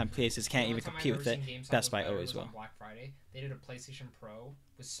majority of the time places can't The only even time I've compete ever with it. seen GameStop Best was Buy better always was will. on Black Friday. They did a PlayStation Pro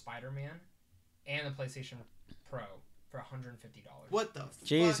with Spider-Man and the PlayStation Pro for $150. What the fuck?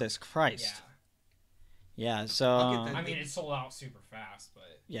 Jesus Christ. Yeah. Yeah. So I'll get I mean, it sold out super fast,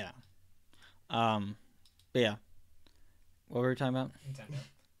 but yeah. But yeah. What were we talking about? Nintendo.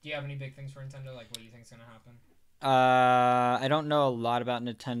 Do you have any big things for Nintendo? Like, what do you think's gonna happen? I don't know a lot about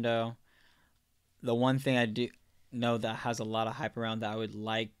Nintendo. The one thing I do know that has a lot of hype around that I would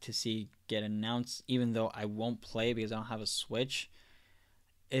like to see get announced, even though I won't play because I don't have a Switch,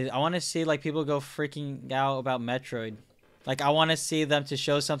 is I want to see like people go freaking out about Metroid. Like I want to see them to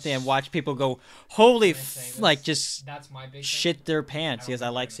show something and watch people go, holy, like just that's my big shit thing. their pants because I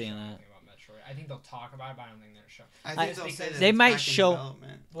like seeing that. I think they'll talk about it, but I don't think they're show. I think they'll say that they it's might back in show.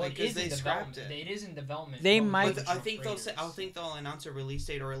 development. Well, Like, 'cause they scrapped it. It is in development. They but might- with I think they'll say. I trailers. think they'll announce a release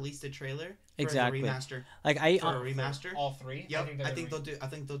date or at least a trailer for Exactly. the remaster. Like For a remaster. all three. Yep. I think they'll do. I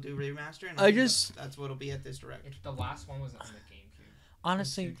think they'll do remaster. And I think just- that's what'll be at this direct. If the last one was on the GameCube.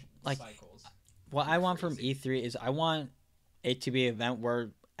 Honestly, Two like cycles. what I want from Crazy. E3 is I want it to be an event where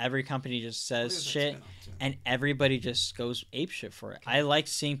every company just says shit and everybody just goes ape shit for it. I like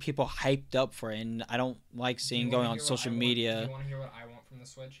seeing people hyped up for it, and I don't like seeing Do you going wanna on hear what social I want? media. Do you want to hear what I want from the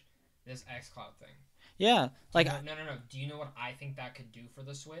Switch? This xCloud thing. Yeah, like No. Do you know what I think that could do for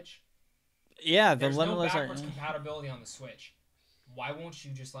the Switch? yeah, the There's no limitless backwards are compatibility on the Switch. Why won't you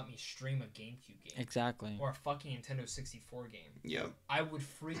just let me stream a GameCube game exactly. or a fucking Nintendo 64 game? Yep. I would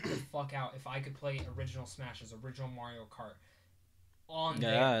freak the fuck out if I could play original Smashes, original Mario Kart on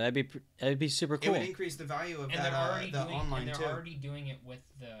there. Yeah, that'd be super It cool. would increase the value of And that. they're already The doing online and too. they're already doing it with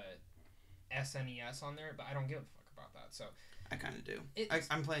the SNES on there, but I don't give a fuck about that. So I kind of do. It's-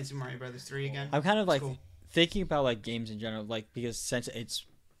 I'm playing Super Mario Brothers 3 again. I'm kind of like cool. thinking about like games in general, like because since it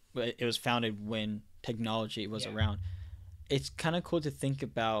was founded when technology was Yeah. around, it's kind of cool to think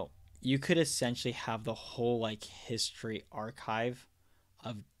about. You could essentially have the whole like history archive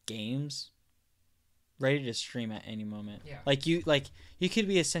of games ready to stream at any moment. Yeah. Like you could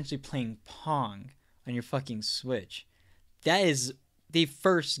be essentially playing Pong on your fucking Switch. That is the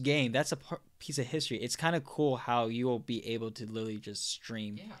first game. That's a piece of history. It's kind of cool how you will be able to literally just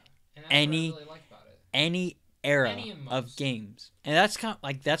stream yeah, and that's Any- what I really like about it. any era Any and of most. games. And that's kind of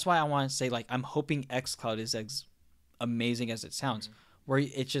like that's why I want to say like I'm hoping xCloud is as amazing as it sounds. Mm-hmm. Where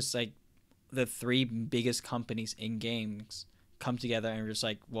it's just like the three biggest companies in games come together and we're just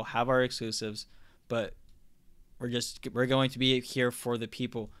like we'll have our exclusives, but we're going to be here for the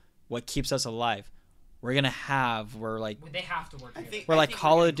people. What keeps us alive? We're gonna have They have to work together. We're like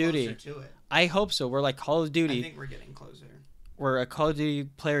Call of getting Duty. closer to it. I hope so. We're like Call of I Duty, think we're getting closer. where a Call of Duty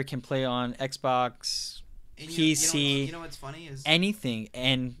player can play on Xbox, And PC, You know what's funny is anything,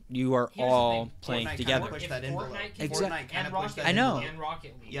 and you are Here's the all thing. playing Fortnite together. Push If that envelope. Fortnite can Exact- work, Fortnite kinda and pushed Rocket that I know. League, and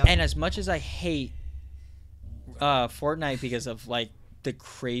Rocket League. Yep. And as much as I hate Fortnite because of like the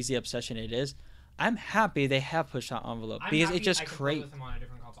crazy obsession it is, I'm happy they have pushed that envelope I'm because happy it's just I can play great. with him on a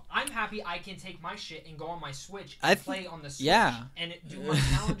different console. I'm happy I can take my shit and go on my Switch I and th- play on the Switch yeah. and do my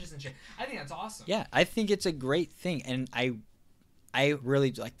challenges and shit. I think that's awesome. Yeah, I think it's a great thing, and I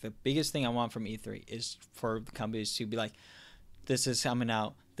really like the biggest thing I want from E3 is for the companies to be like, this is coming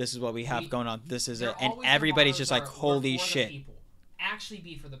out, this is what we have going on, this is it, They're and always the everybody's mottos just like, are, "We're holy for the shit. people." Actually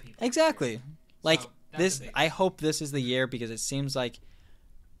be for the people. Exactly. Like that's this, the big I hope this is the year because it seems like,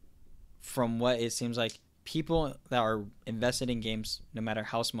 from what it seems like, people that are invested in games, no matter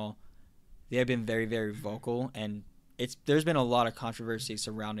how small, they have been very, very vocal, and there's been a lot of controversy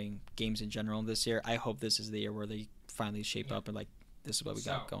surrounding games in general this year. I hope this is the year where they finally shape up and like, this is what we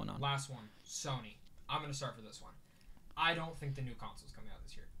got going on. Last one, Sony. I'm gonna start for this one. I don't think the new console's coming out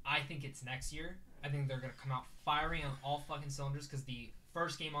this year. I think it's next year. I think they're gonna come out firing on all fucking cylinders because the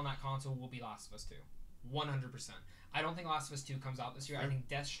first game on that console will be Last of Us 2. 100%. I don't think Last of Us 2 comes out this year. I think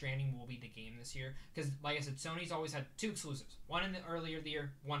Death Stranding will be the game this year. Because, like I said, Sony's always had two exclusives. One in the earlier of the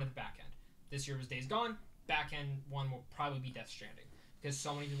year, one at the back end. This year was Days Gone. Back end one will probably be Death Stranding. Because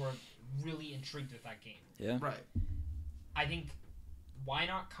so many people are really intrigued with that game. Yeah. Right. I think, why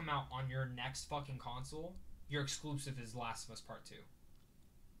not come out on your next fucking console? Your exclusive is Last of Us Part 2.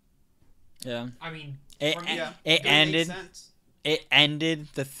 Yeah. I mean, It, for me, Yeah. it That makes ended. sense. It ended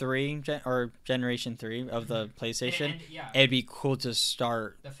the generation 3 of the PlayStation. yeah, It'd be cool to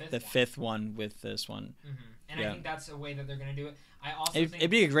start the fifth the one. fifth one with this one. Mm-hmm. And Yeah. I think that's a way that they're going to do it. I also It'd, think...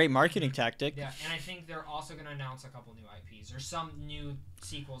 it'd be a great marketing tactic. Yeah, and I think they're also going to announce a couple new IPs or some new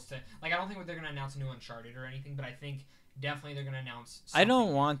sequels to... Like, I don't think they're going to announce a new Uncharted or anything, but I think definitely they're going to announce I don't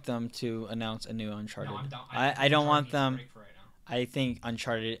something. want them to announce a new Uncharted. No, I'm done. I don't want Uncharted needs a them. break for right now. I think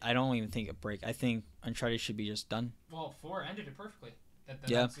Uncharted. I don't even think a break. I think Uncharted should be just done. Well, 4 ended it perfectly.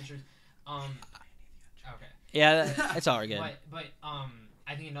 Yeah. That's the truth. Okay. Yeah, it's all good. But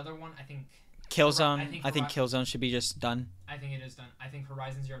I think another one, I think Killzone. I think Killzone should be just done. I think it is done. I think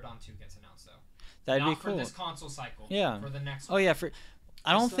Horizon Zero Dawn 2 gets announced though. That'd Not be cool. for this console cycle. Yeah. For the next Oh one. yeah,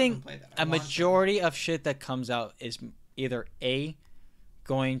 I don't still haven't think played that. I a want to. majority of shit that comes out is either A,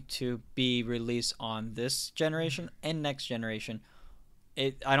 going to be released on this generation and next generation.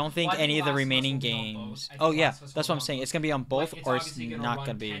 I don't think any of the remaining games. Oh yeah, that's what I'm saying. It's gonna be on both, or it's not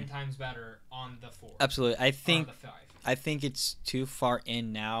gonna be. 10 times better on the 4. Absolutely, I think it's too far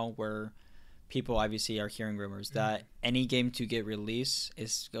in now where people obviously are hearing rumors that any game to get released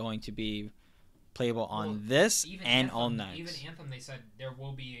is going to be playable on this and Anthem, on next. Even Anthem, they said there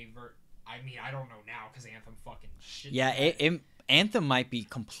will be I mean, I don't know now because Anthem fucking shit. Yeah, Anthem might be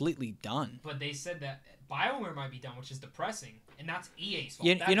completely done. But they said that BioWare might be done, which is depressing, and that's EA's fault.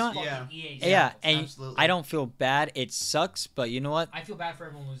 You know what? Yeah. EA's Yeah, fault. and Absolutely. I don't feel bad. It sucks, but you know what? I feel bad for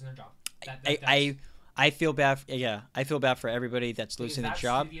everyone losing their job. I feel bad. I feel bad for everybody that's losing their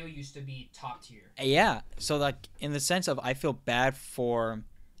job. That studio used to be top tier. Yeah, so like in the sense of I feel bad for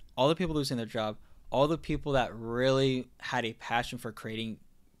all the people losing their job, all the people that really had a passion for creating,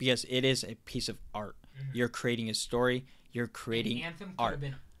 because it is a piece of art. Mm-hmm. You're creating a story. You're creating Anthem could art. have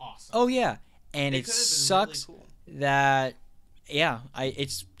been awesome. Oh yeah, and it sucks really cool. that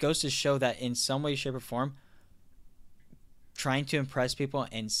it goes to show that in some way, shape, or form, trying to impress people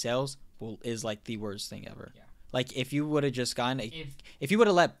in sales is like the worst thing ever. Yeah. Like if you would have just gotten if you would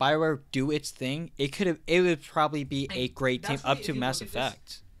have let BioWare do its thing, it would probably be a great team up to Mass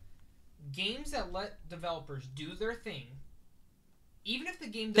Effect. Games that let developers do their thing, even if the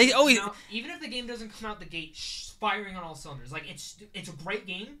game doesn't come out the gate firing on all cylinders, like it's a great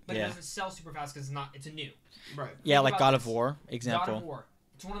game, but it doesn't sell super fast because it's a new. Right. Yeah, Think like about God this. of War example. God of War.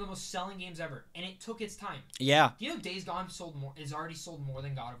 It's one of the most selling games ever, and it took its time. Yeah. Do you know Days Gone is already sold more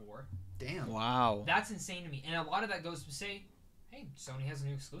than God of War? Damn. Wow. That's insane to me, and a lot of that goes to say, hey, Sony has a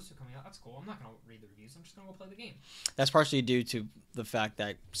new exclusive coming out. That's cool. I'm not gonna read the reviews. I'm just gonna go play the game. That's partially due to the fact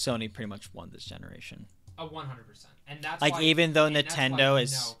that Sony pretty much won this generation. 100%, and that's like why, even though and Nintendo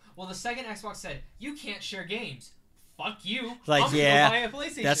is. No. Well, the second Xbox said you can't share games. Fuck you. Like, I'm yeah, gonna go buy a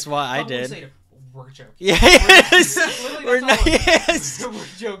PlayStation. that's what I did. Later, we're joking. Yes. We're not. Yes. We're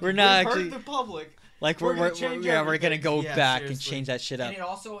joking. We're not We actually. hurt the public. Like We're we're gonna change we're gonna go Yeah, back seriously. and change that shit up. And it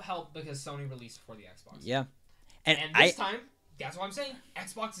also helped because Sony released before the Xbox. Yeah, And this time, that's what I'm saying.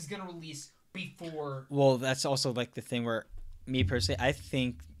 Xbox is gonna release before. Well, that's also like the thing where, me personally, I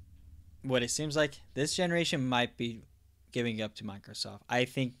think what it seems like this generation might be giving up to Microsoft. I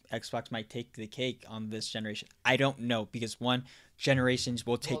think Xbox might take the cake on this generation. I don't know because one, generations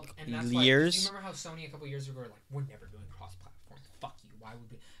will take and that's years. Why, do you remember how Sony a couple years ago were like, we're never doing cross-platform. Fuck you. Why would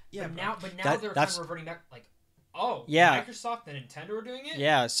we? Yeah, but now they're kind of reverting back. Like, oh, yeah, Microsoft and Nintendo are doing it.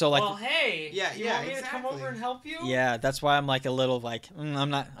 Yeah, so like, well, hey, yeah, you want me to come over and help you? Yeah, that's why I'm like a little like I'm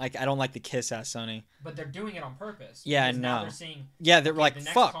not like I don't like the kiss ass Sony. But they're doing it on purpose. Yeah, I know. Now they're saying, they're like, the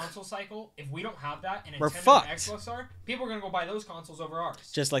next fuck. console cycle, if we don't have that and We're Nintendo fucked. and Xbox are, people are gonna go buy those consoles over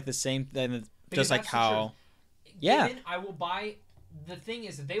ours. Just like the same thing. Because Just like that's the how. truth. Yeah. Given I will buy. The thing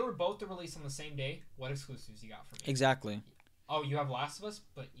is, if they were both to release on the same day, what exclusives you got for me? Exactly. Oh, you have Last of Us,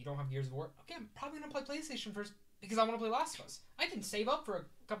 but you don't have Gears of War. Okay, I'm probably gonna play PlayStation first because I want to play Last of Us. I can save up for a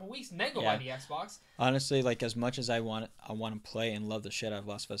couple weeks and then go buy the Xbox. Honestly, like as much as I want to play and love the shit out of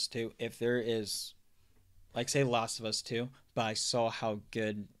Last of Us 2. If there is, like, say Last of Us 2, but I saw how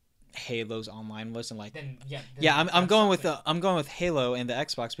good Halo's online was and like, then I'm going with Halo and the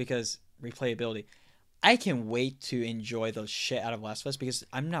Xbox because replayability. I can wait to enjoy the shit out of Last of Us because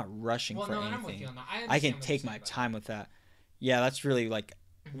I'm not rushing for anything. I'm with you on that. I can take my time with that. Yeah, that's really like,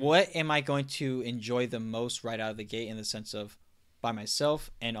 what am I going to enjoy the most right out of the gate in the sense of by myself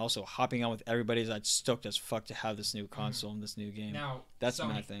and also hopping on with everybody that's stoked as fuck to have this new console and this new game. Now, that's Sony,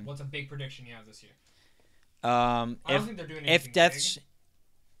 my thing. What's a big prediction you have this year? I don't think they're doing anything if Death's, big.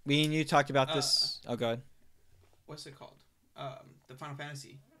 me and you talked about this. Oh, go ahead. What's it called? The Final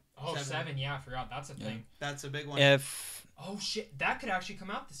Fantasy. Oh, 7, yeah, I forgot. That's a thing. That's a big one. Oh, shit. That could actually come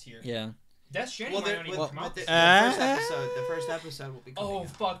out this year. Yeah. Death Stranding might not even come out this year. The first episode will be coming out.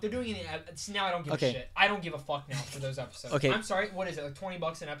 Fuck. They're doing it. Now I don't give a shit. I don't give a fuck now for those episodes. Okay. I'm sorry. What is it? Like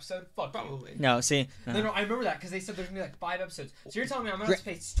 $20 an episode? Fuck Probably. you. No, see. No, I remember that because they said there's going to be like 5 episodes. So you're telling me I'm going to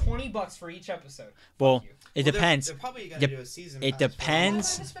pay $20 for each episode? Well, it depends. They're probably going to do a season It pass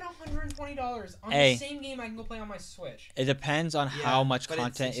depends. I spent $120 on the same game I can go play on my Switch. It depends on how much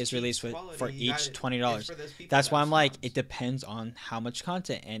content is released for each $20. That's why I'm like, it depends on how much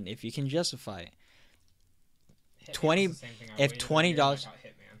content and if you can justify it. If $20,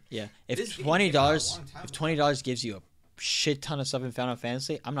 yeah, if $20 gives you a shit ton of stuff in Final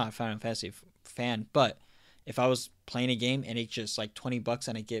Fantasy, I'm not a Final Fantasy fan, but if I was playing a game and it's just like $20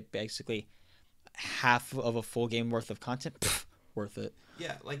 and I get basically half of a full game worth of content, worth it.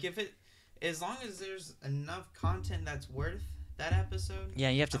 Yeah, like as long as there's enough content that's worth that episode. Yeah,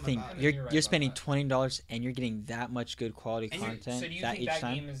 you have to I'm think. about it. You're You're right you're about spending that. $20 and you're getting that much good quality And you're- content So do you that think each that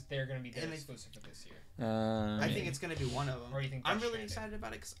time. game is they're gonna be their And it- exclusive for this year? I think it's gonna be one of them. Or you think I'm Death really Stranding? excited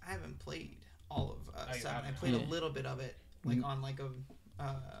about it because I haven't played all of Oh, you 7. I haven't? played Yeah. a little bit of it, like Mm. on like a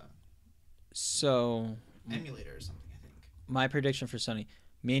So emulator or something. I think. my prediction for Sony,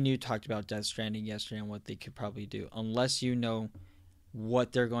 me and you talked about Death Stranding yesterday and what they could probably do, unless you know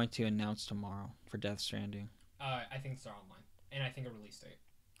what they're going to announce tomorrow for Death Stranding. I think it's online, and I think a release date.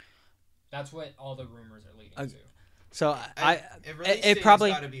 That's what all the rumors are leading to. So It probably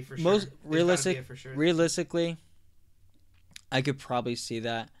gotta be for sure. most There's gotta be realistic it for sure. realistically, I could probably see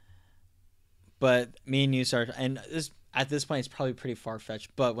that. But me and you started, and this at this point it's probably pretty far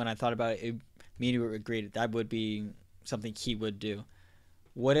fetched. But when I thought about it, me and you agreed that would be something he would do.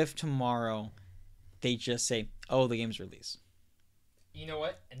 What if tomorrow they just say, "Oh, the game's released"? You know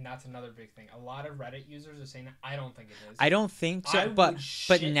what? And that's another big thing. A lot of Reddit users are saying that. I don't think it is. I don't think so. I but would but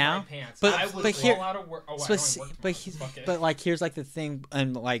shit now my pants. but- I would but fall here- out of work. Oh, I but don't see- work but tomorrow. Fuck it. but like here's like the thing,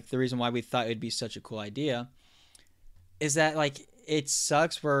 and like the reason why we thought it'd be such a cool idea is that like it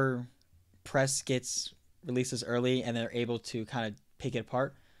sucks where press gets releases early and they're able to kind of pick it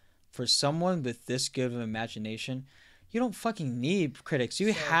apart. For someone with this good of an imagination, you don't fucking need critics.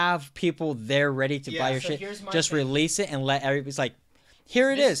 You So- have people there ready to buy Yeah, your so shit. here's my Just thing. release it and let everybody's like,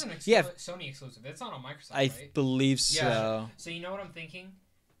 here it This is. an Yeah, Sony exclusive. It's not on Microsoft, I right? believe Yeah. so. So you know what I'm thinking?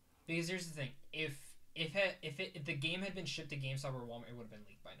 Because here's the thing: if the game had been shipped to GameStop or Walmart, it would have been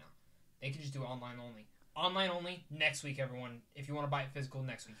leaked by now. They could just do online only. Online only next week, everyone. If you want to buy it physical,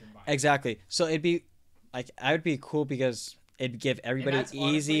 next week you can buy it. Exactly. So it'd be like I would be cool because it'd give And everybody that's easy,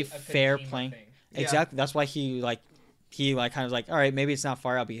 honestly a fair Kojima playing. thing. Yeah. Exactly. That's why he kind of like, all right, maybe it's not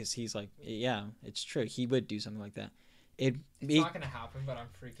far out because he's like, yeah, it's true. He would do something like that. It's Be, not gonna happen, but I'm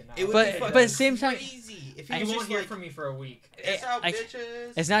freaking out. It would But- be but fucking at the same time- crazy if you he was won't just hear like, from me for a week. it's out, I-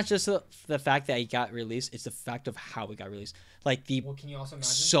 bitches. it's not just the fact that it got released; it's the fact of how it got released. Like the Well, can you also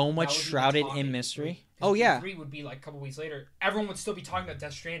imagine? so That much would be the shrouded talk in at mystery. E3, 'cause Oh, yeah. E3 would be like a couple weeks later. Everyone would still be talking about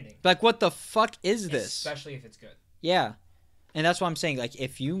Death Stranding, like, what the fuck is this? especially if it's good. Yeah, and that's why I'm saying, like,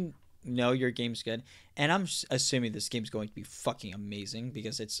 if you know your game's good, and I'm assuming this game's going to be fucking amazing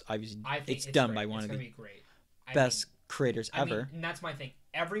because it's obviously I think it's done great. by one It's of gonna the be great. I best creators mean, ever. and that's my thing.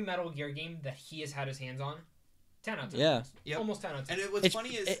 Every Metal Gear game that he has had his hands on, 10 out of 10. Yeah. Yep. Almost 10 out of 10. And what's It's-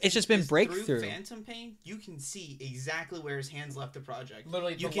 funny is it's just been is breakthrough. Through Phantom Pain, you can see exactly where his hands left the project.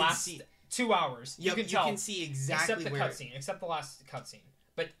 Literally, you the can last see, 2 hours, yep, you can tell. see exactly except the where. cutscene, except the last cutscene.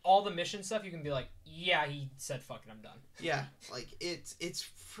 But all the mission stuff, you can be like, yeah, he said, fuck it, I'm done. Yeah, like it's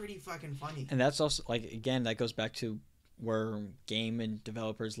pretty fucking funny. And that's also like again that goes back to where game and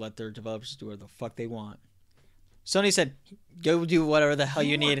developers let their developers do whatever the fuck they want. Sony said, "Go do whatever the hell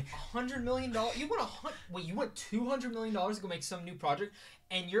you need." $100 million. You want $200 million to go make some new project,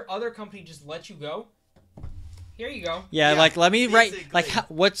 and your other company just let you go. Here you go. Yeah, Yeah, like let me write like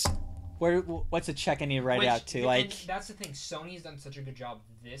basically. what's a check I need to write out to and like that's the thing. Sony's done such a good job.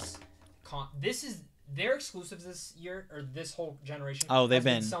 This is their exclusives this year or this whole generation. Oh, they've has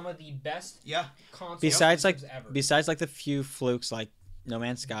been been- some of the best Yeah, console besides like exclusives ever. besides like the few flukes like No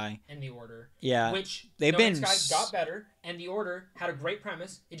Man's Sky. in the order. Yeah, Which they've No been Man's Sky got better, and the order had a great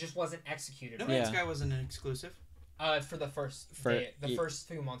premise. It just wasn't executed. No right. Man's Yeah. Sky wasn't an exclusive. For the first For- first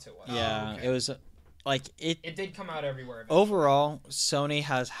few months it was. yeah, okay. it was like it. It did come out everywhere. eventually. Overall, Sony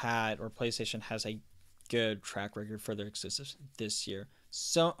has had or PlayStation has a good track record for their exclusives this year.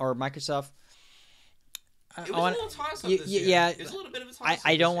 So or Microsoft. It was a little toss up this year. yeah, It was a little bit of a toss up.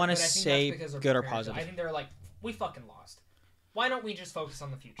 I don't But want I to think that's say because they're good or prepared. positive. I think they're like, we fucking lost. Why don't we just focus on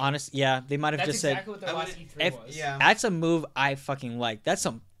the future? Honest, yeah, they might have That's just exactly what their I last would- E3 if- was. Yeah. That's a move I fucking like. That's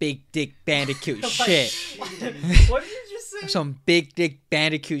some big dick bandicoot Like, shit. What did you just say? Some big dick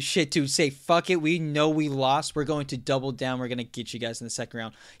bandicoot shit to say, fuck it, we know we lost. We're going to double down. We're going to get you guys in the second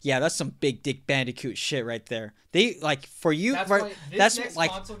round. Yeah, that's some big dick bandicoot shit right there. They, like, for you, That's right, why this that's next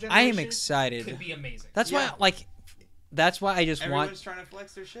like, console I am generation excited. Could be amazing. That's Yeah. why, like, that's why I just Everyone's want, trying to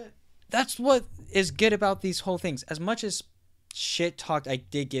flex their shit. that's what is good about these whole things. As much as shit talked I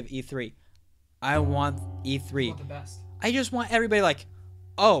did give E3, I want You E3. want the best. I just want everybody like,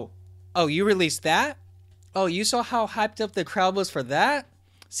 oh, you released that? Oh, you saw how hyped up the crowd was for that?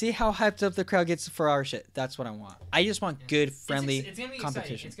 See how hyped up the crowd gets for our shit. That's what I want. I just want good, friendly It's gonna be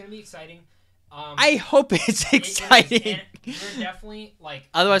competition. Exciting. It's gonna be exciting. I hope it's It is, exciting. and we're definitely like.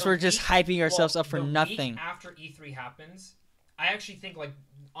 Otherwise, the we're just week- hyping ourselves up for the week nothing. after E3 happens, I actually think like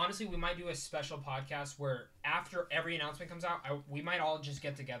honestly, we might do a special podcast where after every announcement comes out, we might all just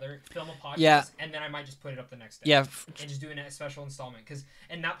get together, film a podcast, Yeah. and then I might just put it up the next day. Yeah, And just do a special installment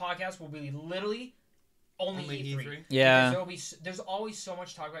and that podcast will be literally only E3. Yeah. There's always so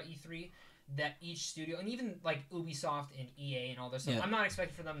much talk about E3 that each studio, and even like Ubisoft and EA and all this stuff, I'm not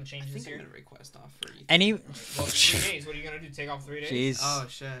expecting for them to change this year. I'm gonna request off for E3. Any? Well, 3 days. What are you gonna do? Take off 3 days? Jeez. Oh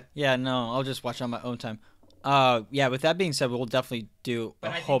shit. Yeah, no, I'll just watch on my own time. Yeah. With that being said, we'll definitely do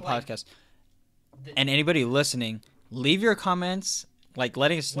a whole podcast. And anybody listening, leave your comments, like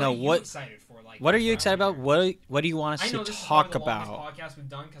letting us know what. Excited for? Like, what are you excited about? What do you want us to talk about? I know this is the longest podcast we've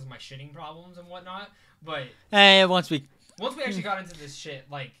done because of my shitting problems and whatnot, but hey, once we actually got into this shit,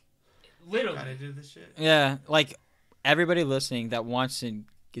 like literally. Gotta do this shit. Yeah, like everybody listening that wants and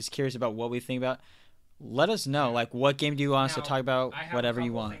is curious about what we think about, let us know. Like, what game do you want us to talk about? Whatever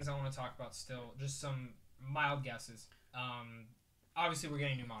you want. I have a couple things I want to talk about still. Just some mild guesses. Obviously, we're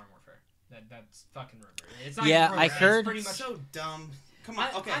getting new Modern Warfare. That's fucking rumored. It's not even I heard. It's pretty much So dumb. Come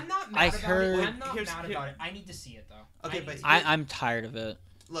on. Okay. I'm not mad about heard. it. I'm not mad about it. I need to see it though. Okay, but I'm tired of it.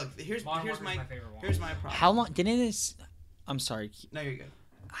 Look, here's my my favorite one. here's my problem. How long didn't it? I'm sorry. No, you're good.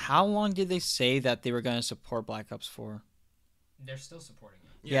 How long did they say that they were going to support Black Ops 4? They're still supporting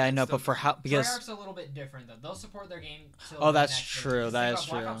it. Yeah, I know, but for how? Because Treyarch's a little bit different though. They'll support their game. Till oh, that's next true. That is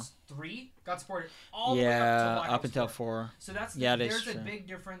true. Black Ops 3 got supported all the way up until 4. 4. So that's there's a big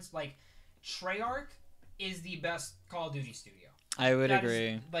difference. Like Treyarch is the best Call of Duty studio. I would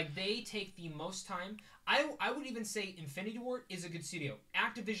agree. Like they take the most time. I would even say Infinity Ward is a good studio.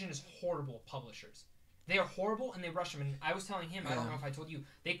 Activision is horrible publishers. They are horrible and they rush them. And I was telling him, I don't know if I told you,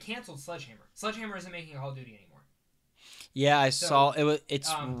 they canceled Sledgehammer. Sledgehammer isn't making Call of Duty anymore. Yeah, I saw it.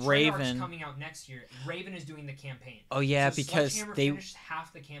 It's Raven. Treyarch's coming out next year. Raven is doing the campaign. Oh yeah, so because Sledgehammer they finished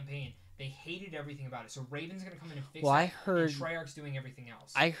half the campaign. They hated everything about it. So Raven's gonna come in and fix it. I heard. And Treyarch's doing everything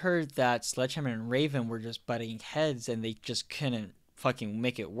else. I heard that Sledgehammer and Raven were just butting heads, and they just couldn't fucking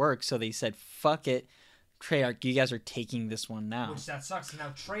make it work. So they said, "Fuck it, Treyarch, you guys are taking this one now." Which that sucks. Now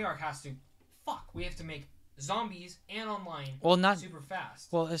Treyarch has to. Fuck, we have to make zombies and online. Well, not super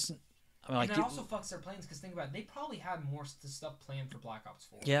fast. Well, it's. I mean, like, and that also fucks their plans because think about it, they probably had more stuff planned for Black Ops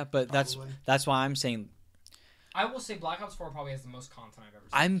 4. Yeah, but that's why I'm saying. I will say Black Ops 4 probably has the most content I've ever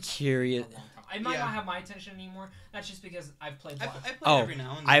seen. I'm curious. It might not have my attention anymore. That's just because I've played Black Ops. I play every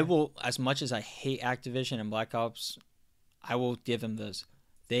now and then. I will, as much as I hate Activision and Black Ops, I will give them this.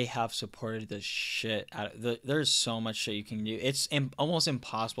 They have supported the shit out of there's so much shit you can do. It's almost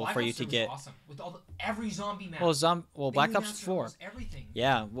impossible Black for you Ops to get. Awesome. With every zombie map. Black Ops 4. Everything.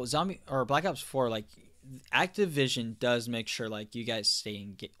 Yeah, Black Ops 4, like Activision does make sure like you guys stay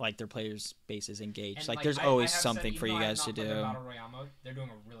like their players' base is engaged. And, like there's always something for you guys to do. Battle Royale mode, they're doing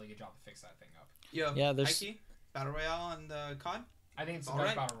a really good job to fix that thing up. Yeah, there's Ike, Battle Royale and COD. I think it's the all best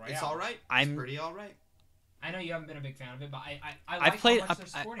right. Battle Royale. It's all right. It's pretty all right. I know you haven't been a big fan of it, but I like played. how much they're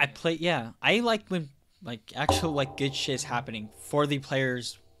supporting it. Play. Yeah, I like when like actual like good shit is happening for the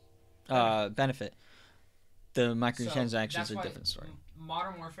players' benefit. The microtransactions are a different story.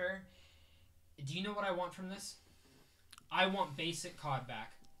 Modern Warfare. Do you know what I want from this? I want basic COD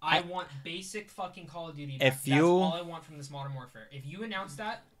back. I want basic fucking Call of Duty back. That's all I want from this Modern Warfare. If you announce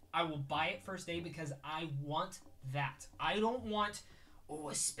that, I will buy it first day because I want that. I don't want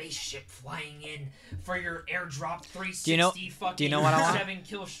a spaceship flying in for your airdrop 360 fucking do you know what I want? 7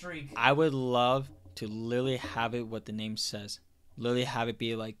 kill streak. I would love to literally have it what the name says. Literally have it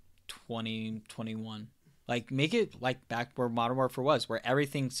be like 2021. Like make it like back where Modern Warfare was, where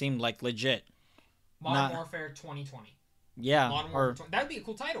everything seemed like legit. Modern Warfare 2020. Yeah, Modern Warfare 20. That'd be a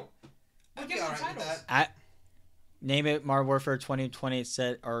cool title. I'd be alright with that. Name it Modern Warfare 2020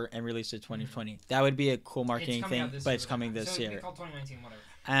 and release it 2020. That would be a cool marketing thing, but it's coming this year. So it's called 2019, whatever.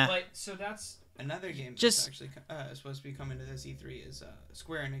 But so that's another game that's actually supposed to be coming to this E3 is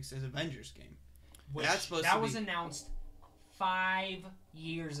Square Enix's Avengers game. That was announced 5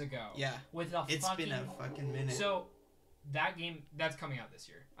 years ago. Yeah, it's been a fucking minute. So that game that's coming out this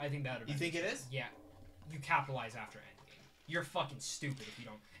year. I think that. You think it is? Yeah. You capitalize after Endgame. You're fucking stupid if you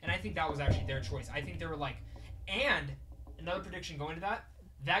don't. And I think that was actually their choice. I think they were like, and another prediction going to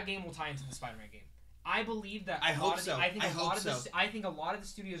that game will tie into the Spider-Man game. I believe that. I think a lot of the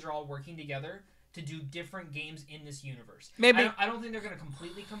studios are all working together to do different games in this universe. Maybe I don't think they're going to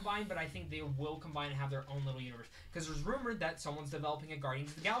completely combine, but I think they will combine and have their own little universe. Because there's rumored that someone's developing a Guardians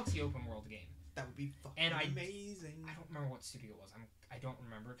of the Galaxy open world game. That would be fucking amazing. I don't remember what studio it was. I don't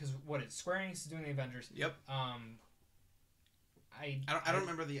remember because Square Enix is doing the Avengers. Yep. I don't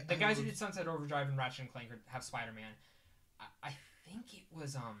remember the guys who did Sunset Overdrive and Ratchet and Clank have Spider-Man. I think it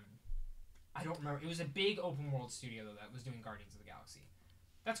was I don't remember. It was a big open world studio though that was doing Guardians of the Galaxy.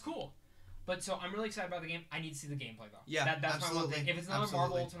 That's cool. But so I'm really excited about the game. I need to see the gameplay though. Yeah, that's absolutely. my one thing. If it's another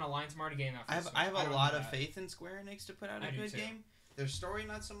Marvel Ultimate Alliance, I'm already getting that. I have a lot of faith in Square Enix to put out a good game. Their story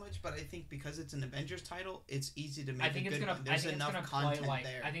not so much, but I think because it's an Avengers title, it's easy to make I think a it's good gonna. one. There's enough content play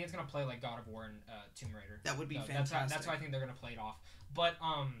there. I think it's gonna play like God of War and Tomb Raider. That would be So fantastic. That's why I think they're gonna play it off. But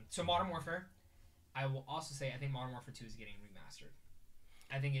so Modern Warfare, I will also say I think Modern Warfare 2 is getting remastered.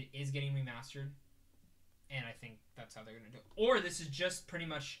 I think it is getting remastered, and I think that's how they're gonna do it. Or this is just pretty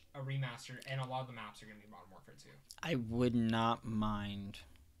much a remaster, and a lot of the maps are gonna be Modern Warfare 2. I would not mind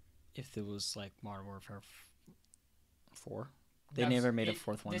if it was like Modern Warfare 4. They never made a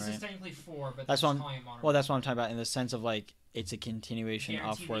fourth one, this right? This is technically 4, but that's they're what calling it Modern Well, that's what I'm talking about in the sense of like it's a continuation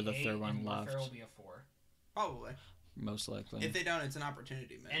Guaranteed of where the the 8 third one and left. Warfare will be a 4. Probably. Most likely. If they don't, it's an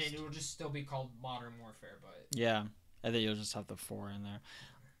opportunity missed. And it will just still be called Modern Warfare, but Yeah, I think you'll just have the 4 in there.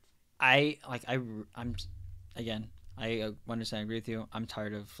 I'm again. I understand. I agree with you. I'm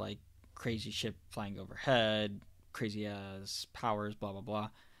tired of like crazy ship flying overhead, crazy ass powers, blah blah blah.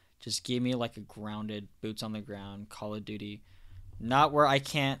 Just give me like a grounded, boots on the ground Call of Duty, not where I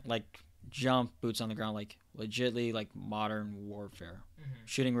can't like jump, boots on the ground, like legitly like Modern Warfare,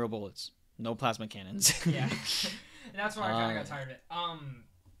 shooting real bullets, no plasma cannons. Yeah, that's why I kind of got tired of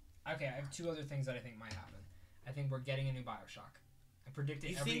it. Okay, I have 2 other things that I think might happen. I think we're getting a new BioShock. I predict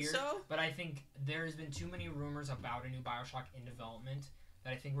it every year, so? But I think there has been too many rumors about a new BioShock in development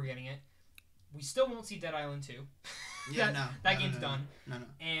that I think we're getting it. We still won't see Dead Island 2. Yeah, that game's done. No.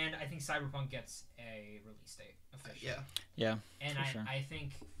 And I think Cyberpunk gets a release date officially. Yeah. And sure. I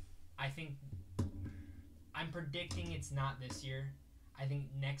think I'm predicting it's not this year. I think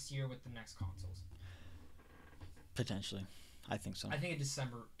next year with the next consoles. Potentially, I think so. I think in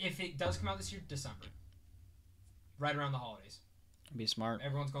December. If it does come out this year, December. Right around the holidays. It'd be smart.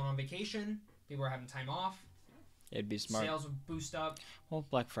 Everyone's going on vacation. People are having time off. It'd be smart. Sales would boost up. Well,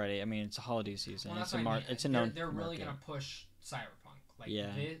 Black Friday. I mean, it's a holiday season. Well, It's a known. They're really market. gonna push Cyberpunk. Like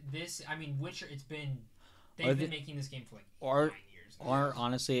Yeah. This. I mean, Witcher. It's been. Or They've been making this game for like 9 years. Now. Or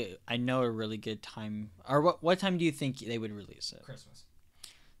honestly, I know a really good time. Or what time do you think they would release it? Christmas.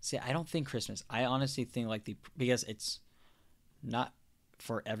 See, I don't think Christmas. I honestly think like because it's not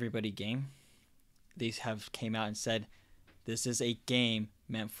for everybody game. These have came out and said this is a game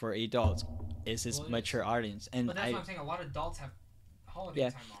meant for adults. This is mature audience, and but that's what I'm saying. A lot of adults have holiday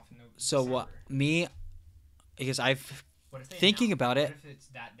time off. In so December. what me? Because I've What if they thinking about it. What if it's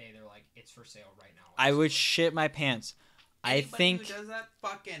that day? They're like, it's for sale right now. I would shit my pants. Anybody I think. who does that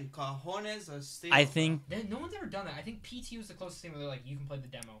fucking cojones of steel. I think. No one's ever done that. I think PT was the closest thing where they're like, you can play the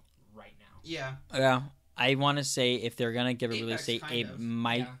demo right now. Yeah. Yeah, I want to say if they're gonna give a Apex release date, kind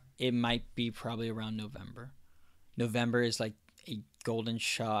of. it might be probably around November. November is like a golden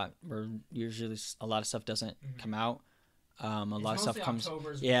shot where usually a lot of stuff doesn't come out. A lot of stuff comes.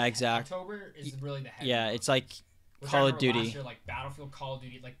 Yeah, exactly. October is really the heavy. Yeah, month. it's like Which Call I of remember Duty. Last year, like Battlefield, Call of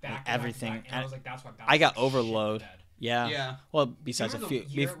Duty, like back to everything. back to back, and I was like, that's why. I got Battlefield shit Overload. the bed. Yeah. Yeah. Well, besides a Remember few. the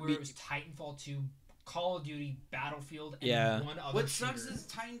year where it was Titanfall 2, Call of Duty, Battlefield, and one other What shooter. sucks is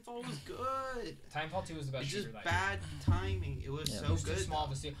Titanfall was good. Titanfall 2 was the best It's shooter just that bad timing. It was Yeah. so year. It was good. too small though.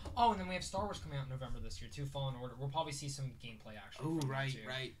 of a studio. Oh, and then we have Star Wars coming out in November this year too. Fallen Order. We'll probably see some gameplay actually. Oh, from that,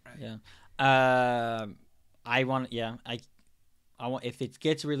 right. Yeah. I want. Yeah. I want. If it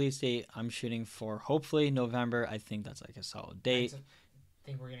gets a release date, I'm shooting for hopefully November. I think that's like a solid date. I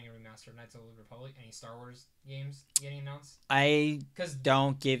think we're getting a remaster of Knights of the Old Republic. Any Star Wars games getting announced? I Because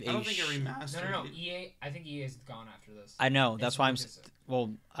don't give I a. don't think a remaster. no. EA. I think EA is gone after this. I know. That's It's why Lucas.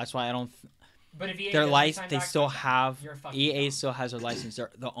 Well, that's why I don't. But if EA Their doesn't license, sign they back still contract, have. you're fucking EA gone. still has their license.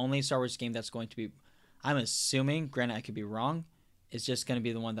 The only Star Wars game that's going to be, I'm assuming. Granted, I could be wrong. Is just going to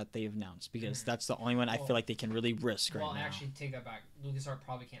be the one that they've announced because that's the only one I feel like they can really risk right Well, now. actually, take that back. LucasArts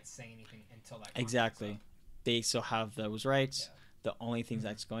probably can't say anything until that. Exactly. contract's They still have those rights. Yeah. The only thing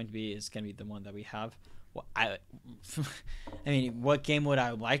that's going to be is going to be the one that we have. Well, I mean, what game would I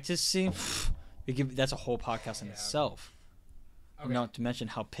like to see? That's a whole podcast in Yeah. itself. up. Okay. Not to mention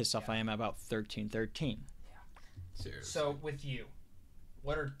how pissed off Yeah. I am about 1313. Seriously. So with you,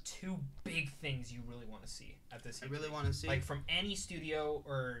 what are 2 big things you really want to see at this? I E3? really want to see. like from any studio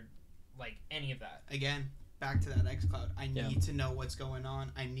or like any of that. Again, back to that xCloud. I Yeah. need to know what's going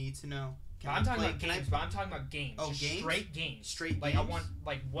on. I need to know. But I'm talking about games. But I'm talking about games. Oh, Just games? Straight games. Straight like games? I want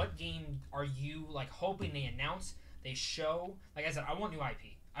like what game are you like hoping they announce? They show. Like I said, I want new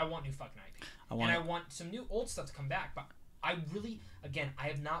IP. I want new fucking IP. I want some new old stuff to come back. But I really, again, I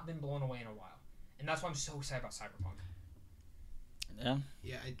have not been blown away in a while, and that's why I'm so excited about Cyberpunk. Yeah.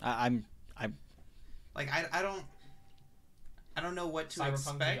 Yeah. I'm Like I don't know what to Cyberpunk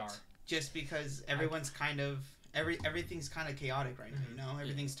expect. VR. Just because everyone's kind of everything's kind of chaotic right now. You know,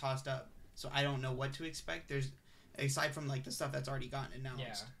 everything's tossed up. So I don't know what to expect. There's aside from like the stuff that's already gotten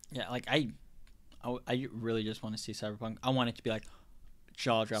announced. Yeah. Yeah, like I really just want to see Cyberpunk. I want it to be like,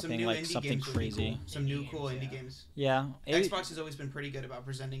 jaw dropping, like something crazy. Cool. Some new cool indie games. Yeah. Xbox has always been pretty good about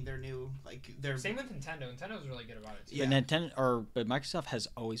presenting their new Same with Nintendo. Nintendo's really good about it too. Yeah. But Microsoft has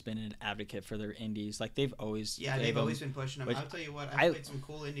always been an advocate for their indies. Like they've always they've always been pushing them. I'll tell you what, I played some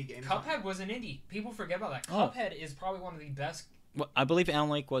cool indie games. Cuphead was an indie. People forget about that. Cuphead is probably one of the best. Well, I believe Alan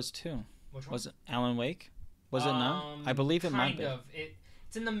Wake was too. Which one? Was it Alan Wake? Was it not? I believe it might be. Kind of.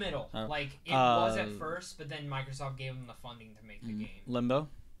 It's in the middle. Like it was at first, but then Microsoft gave them the funding to make the game. Limbo.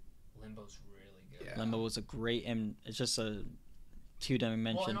 Limbo's really good. Yeah. Limbo was a great, and it's just a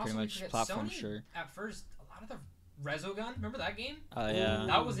two-dimension pretty much platform. Sony, sure. At first, a lot of the Resogun. Remember that game? Yeah.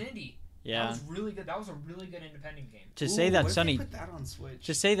 That was indie. Yeah. That was really good. That was a really good independent game. To say that Sony put that on Switch.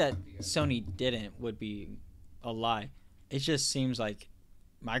 To say that Sony didn't would be a lie. It just seems like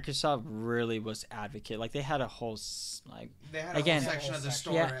Microsoft really was advocate. Like they had a whole whole section of the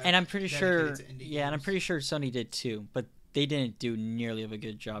store. Yeah, and I'm pretty sure. Yeah, and I'm pretty sure Sony did too, but they didn't do nearly of a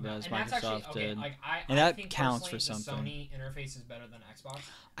good job as Microsoft did. Like, and that think counts for something. The Sony interface is better than Xbox.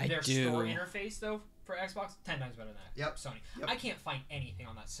 Their store interface though for Xbox 10 times better than Sony. Yep. I can't find anything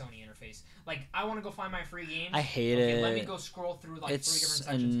on that Sony interface. Like I want to go find my free games. I hate it. Let me go scroll through like 3 different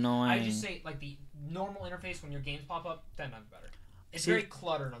sections. It's annoying. I just say like the normal interface when your games pop up 10 times better. It's very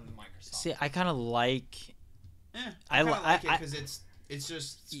cluttered on the Microsoft. See, I kind of like. I like it because it's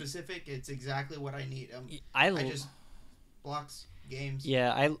just specific. It's exactly what I need. I just blocks games.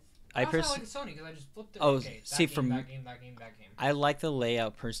 Yeah, I personally like Sony because I just flipped it. Oh, okay, see, that game. I like the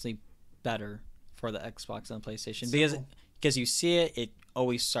layout personally better for the Xbox and the PlayStation because you see it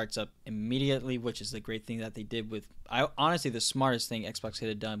always starts up immediately, which is the great thing that they did with. Honestly, the smartest thing Xbox could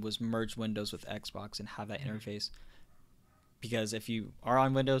have done was merge Windows with Xbox and have that interface. Because if you are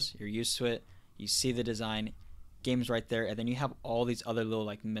on Windows, you're used to it. You see the design, game's right there, and then you have all these other little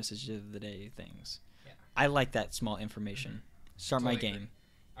like messages of the day things. Yeah. I like that small information. Start my game.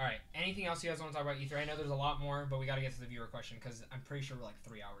 All right. Anything else you guys want to talk about E3? I know there's a lot more, but we got to get to the viewer question because I'm pretty sure we're like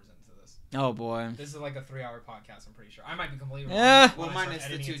 3 hours into this. Oh boy. This is like a 3-hour podcast. I'm pretty sure. I might be completely wrong. Yeah. Well, minus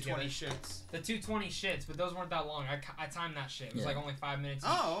the 220 shits. The 220 shits, but those weren't that long. I timed that shit. It was like only 5 minutes.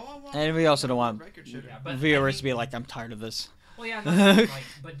 And we also don't want viewers to be like, I'm tired of this. Well, yeah,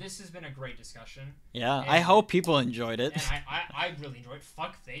 but this has been a great discussion. Yeah, I hope people enjoyed it. And I really enjoyed it.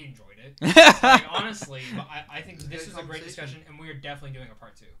 Fuck, they enjoyed it. Like, honestly, but I think this was a great discussion, and we are definitely doing a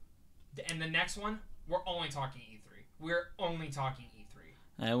part 2. And the next one, we're only talking E3. We're only talking E3.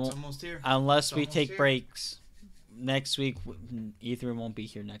 It's almost here. Unless we take breaks. Next week, E3 won't be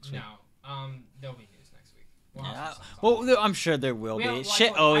here next week. No, there'll be news next week. Well, I'm sure there will be.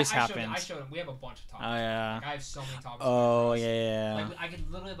 Shit always happens. I showed him. We have a bunch of topics. Oh, yeah. Like, I have so many topics. Oh, yeah. Like, I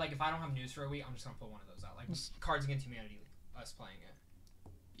could literally, like, if I don't have news for a week, I'm just going to put one of those out. Like, Cards Against Humanity, us playing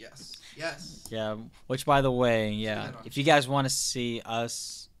it. Yes. Yeah, which, by the way, if you guys want to see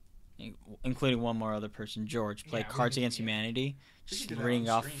us, including one more other person, George, play Cards Against Humanity, just reading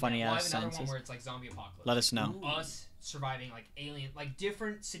off funny-ass sentences. I have another one where it's, like, zombie apocalypse. Let us know. Us surviving, like, alien, like,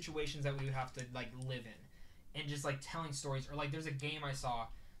 different situations that we would have to, like, live in. And just, like, telling stories. Or, like, there's a game I saw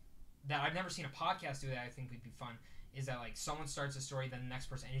that I've never seen a podcast do that I think would be fun. Is that, like, someone starts a story, then the next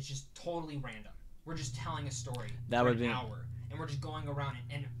person, and it's just totally random. We're just telling a story for an hour. And we're just going around,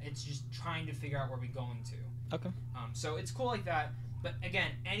 and it's just trying to figure out where we're going to. Okay. So it's cool like that. But,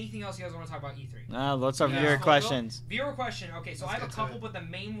 again, anything else you guys want to talk about E3? Let's have viewer questions. Viewer question. Okay, so I have a couple, but the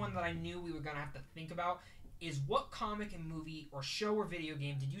main one that I knew we were going to have to think about is what comic and movie or show or video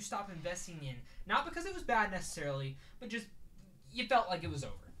game did you stop investing in? Not because it was bad necessarily, but just you felt like it was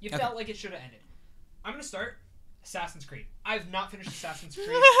over. You felt like it should have ended. I'm going to start. Assassin's Creed. I've not finished Assassin's Creed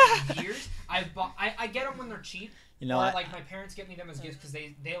in years. I get them when they're cheap. You know, or like my parents get me them as gifts because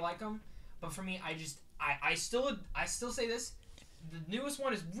they like them. But for me, I still say this. The newest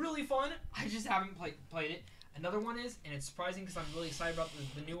one is really fun. I just haven't played it. Another one is, and it's surprising because I'm really excited about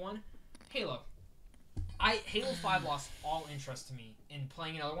the new one, Halo. Halo 5 lost all interest to me in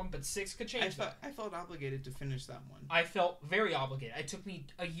playing another one, but 6 could change that. I felt obligated to finish that one. I felt very obligated. It took me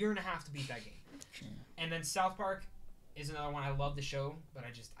a year and a half to beat that game. And then South Park is another one. I love the show, but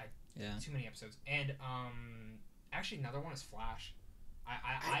too many episodes. And actually another one is Flash.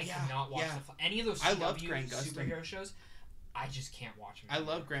 I cannot watch any of those CW superhero shows. I just can't watch them. I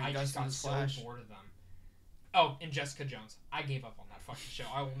love Grant Gustin's Flash. I just got so bored of them. Oh, and Jessica Jones. I gave up on that fucking show.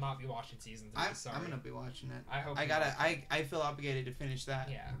 I will not be watching season 3. Sorry. I'm gonna be watching it. I hope. I feel obligated to finish that.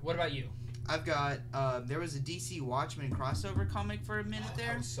 Yeah. What about you? I've got. There was a DC Watchmen crossover comic for a minute there.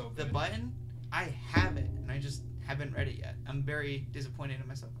 That was so good. The Button. I have it, and I just haven't read it yet. I'm very disappointed in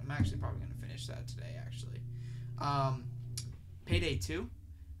myself. I'm actually probably gonna finish that today. Actually. Payday 2.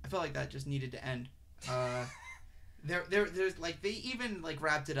 I felt like that just needed to end. There's like they even like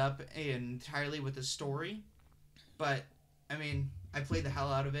wrapped it up entirely with the story, but I mean I played the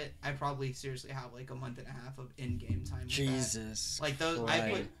hell out of it. I probably seriously have like a month and a half of in-game time. With Jesus. that. Like those, Christ.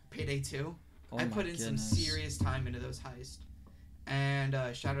 I put Payday 2. Oh I put in goodness. some serious time into those heists, and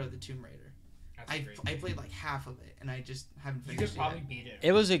Shadow of the Tomb Raider. I played like half of it, and I just haven't You finished could probably beat it.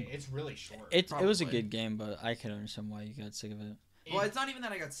 It was a- It's really short. It was a Probably. good game, but I can understand why you got sick of it. Well, it's not even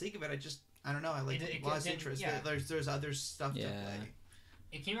that I got sick of it. I don't know. I like lost interest. yeah. There's other stuff to Yeah. play.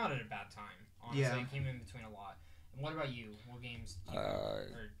 It came out at a bad time. Honestly, Yeah. it came in between a lot. And what about you? What games do you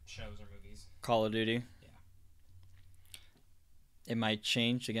or shows or movies? Call of Duty. Yeah. It might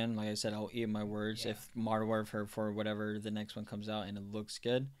change again. Like I said, I'll eat my words. Yeah. If Modern Warfare for whatever the next one comes out and it looks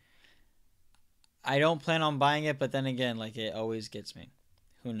good, I don't plan on buying it. But then again, like it always gets me.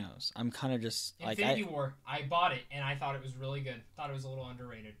 Who knows? I'm kind of just like Infinity War. I bought it and I thought it was really good. Thought it was a little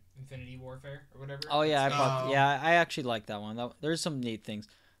underrated. Infinity Warfare or whatever. Oh yeah, I It's- bought. Yeah, I actually like that one. There's some neat things,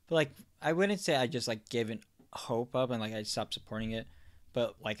 but like I wouldn't say I just like given hope up and like I stopped supporting it.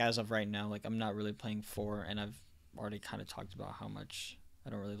 But like as of right now, like I'm not really playing 4, and I've already kind of talked about how much I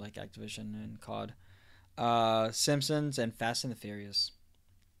don't really like Activision and COD. Simpsons and Fast and the Furious.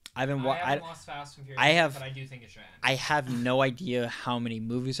 I haven't I haven't lost Fast and Furious. I have- but I do think it should end. I have no idea how many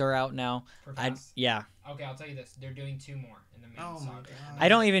movies are out now. For Fast. Yeah, Okay, I'll tell you this. They're doing 2 more in the main Oh my saga. God. I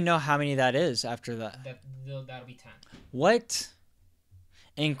don't even know how many that is after that. That'll be 10. What?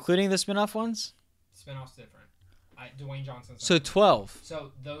 Including the spin-off ones? Spinoff's different. Dwayne Johnson's. So 12.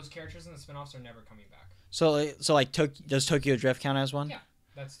 So those characters in the spinoffs are never coming back. So like does Tokyo Drift count as one? Yeah.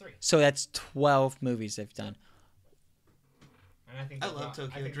 That's 3. So that's 12 movies they've done. And I think I they've love got-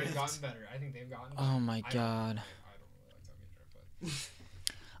 Tokyo I think Drift. they've gotten better. I think they've gotten. Oh my I don't- god. I don't really like Tokyo Drift,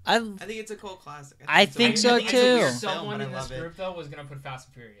 but I think it's a cult classic. I it's a- think so, it's a too. weird film, Someone but I in this love it. group though was gonna put Fast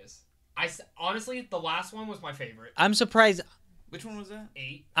and Furious. Honestly, the last one was my favorite. I'm surprised. Which one was that?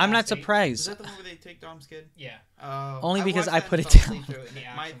 8. I'm not Fast 8. Is surprised. that the one where they take Dom's kid? Yeah. Only because watched I that put and it fell down. asleep through it. The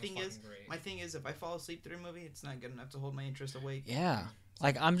My action was thing is, fucking great. my thing is, if I fall asleep through a movie, it's not good enough to hold my interest awake. Yeah.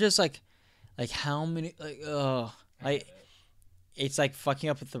 Like I'm just like how many like it's like fucking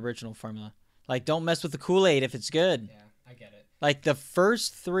up with the original formula. Like don't mess with the Kool-Aid if it's good. Yeah, I get it. Like the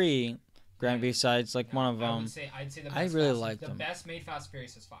first 3 Grand besides like No, one of I them. would say, I'd say the best I really Fast- like the them. best made Fast and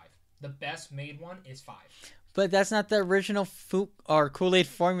Furious is 5. The best made one is 5. But that's not the original or Kool-Aid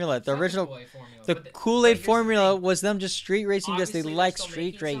formula. The It's not original Kool-Aid formula, the but Kool-Aid but here's the formula thing. was them just street racing because they Obviously, they're like still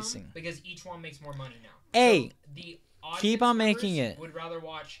street making some racing. because each one makes more money now. Hey, So the keep audience on making members it. Would rather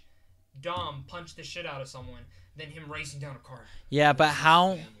watch Dom punch the shit out of someone than him racing down a car. Yeah, but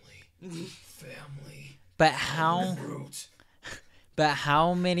how Family. but how Fruit. but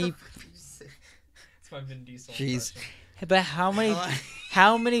how many It's my Vin Diesel. Jeez. impression. but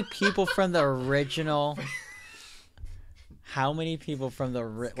how many people from the original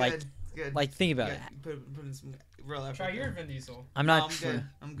like Good, good. like think about Good. it. Put in some real effort. Try your there. Vin Diesel. I'm No, not I'm sure. good.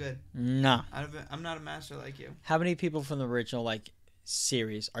 I'm good. No. I'm not a master like you. How many people from the original like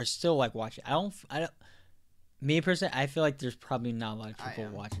series are still like watching? I don't me personally, I feel like there's probably not a lot of I people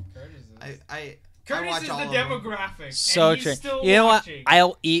am. watching. Curtis is. I Curtis watch is all the of them. demographic. So and he's true. Still You know what? watching.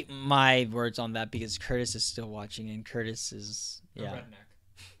 I'll eat my words on that because Curtis is still watching, and Curtis is A yeah. redneck.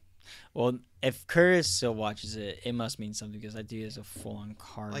 Well, if Curtis still watches it, it must mean something because that dude is a full-on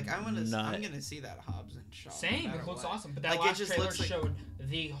car Like I'm nut. gonna see that Hobbs and Shaw. no Same. matter It looks what. awesome. But that Like, it last just trailer looks like- showed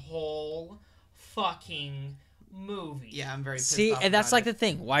the whole fucking movie. Yeah, I'm very pissed See, off and that's about like it. the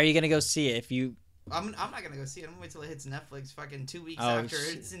thing. Why are you gonna go see it if you? I'm not gonna go see it. I'm gonna wait till it hits Netflix. Fucking 2 weeks Oh, after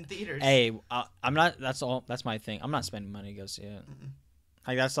shit. it's in theaters. Hey, I'm not. That's all. That's my thing. I'm not spending money to go see it. Mm-mm.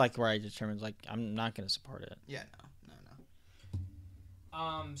 Like that's like where I determined like I'm not gonna support it. Yeah, no.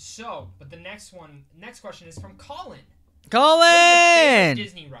 But the next question is from Colin. What is your Colin, favorite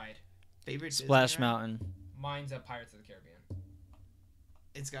Disney ride? Favorite Splash Disney ride? Mountain. Mine's Pirates of the Caribbean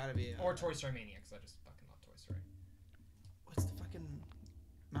It's gotta be. or Toy Story Mania because I just fucking love Toy Story. What's the fucking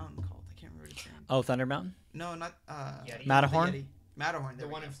mountain called? I can't remember its name. Oh, Thunder Mountain. No, not Yeti? Matterhorn? the Yeti. Matterhorn. The There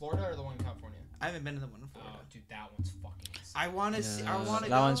one we in go. Florida or the one in California? I haven't been to the one in Florida. Oh, dude, that one's fucking insane. I want to see. I Yeah, want to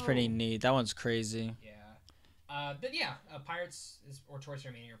go. that one's pretty neat. That one's crazy. Yeah. But yeah, Pirates or Toy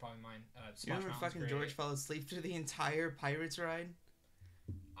Story Mania are probably mine. You Splash remember Mountain's fucking great. George fell asleep through the entire Pirates ride?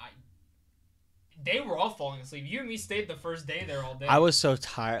 They were all falling asleep. You and me stayed the first day there all day. I was so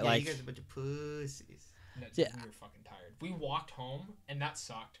tired. Yeah, like you guys are a bunch of pussies. No, Yeah. We were fucking tired. We walked home, and that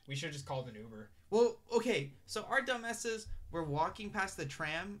sucked. We should have just called an Uber. Well, okay, so our dumbasses were walking past the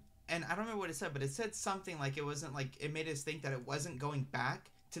tram, and I don't remember what it said, but it said something like it wasn't like it made us think that it wasn't going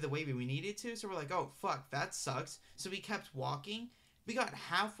back to the way we needed to. So we're like, oh fuck, that sucks. So we kept walking. We got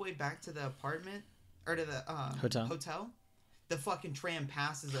halfway back to the apartment, or to the hotel, the fucking tram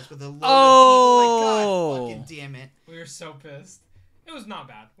passes us with a load of people. Like, God fucking damn it. We were so pissed. It was not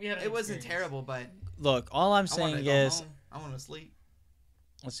bad. It wasn't terrible, but look, all I'm saying is I want to sleep.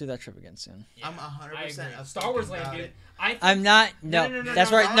 Let's do that trip again soon. Yeah, I'm 100% of Star Wars Land, dude. I'm not. No,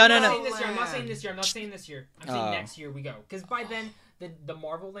 that's right. No. I'm not saying this year. I'm saying next year we go. Because by then, the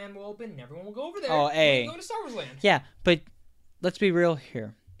Marvel Land will open and everyone will go over there. Oh, hey. We'll go to Star Wars Land. Yeah, but let's be real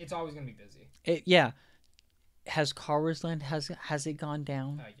here. It's always going to be busy. Yeah. Has Star Wars Land, has it gone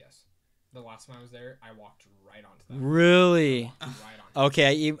down? Yes. The last time I was there, I walked right onto that. Really? Right onto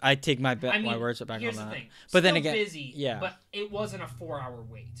okay, I take my words back on that. Here's the thing. But Still then again, busy, yeah. But it wasn't a 4-hour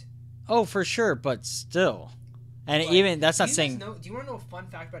wait. Oh, for sure, but still. And Like, even, that's not saying... do you want to know a fun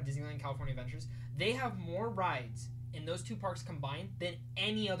fact about Disneyland California Adventures? They have more rides in those two parks combined than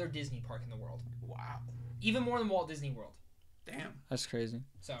any other Disney park in the world. Wow. Even more than Walt Disney World. Damn. That's crazy.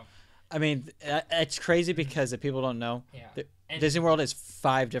 So... I mean, it's crazy because if people don't know, Disney World is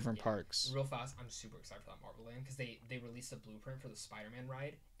 5 different parks. Real fast, I'm super excited for that Marvel Land because they released a blueprint for the Spider-Man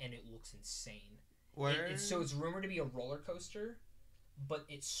ride, and it looks insane. So it's rumored to be a roller coaster, but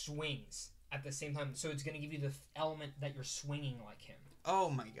it swings at the same time. So it's going to give you the element that you're swinging like him. Oh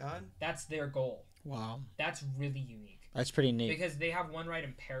my God. That's their goal. Wow. That's really unique. That's pretty neat. Because they have one ride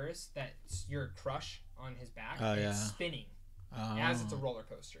in Paris that's your crush on his back, and it's spinning as it's a roller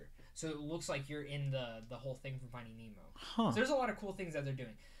coaster. So it looks like you're in the whole thing from Finding Nemo. Huh. So there's a lot of cool things that they're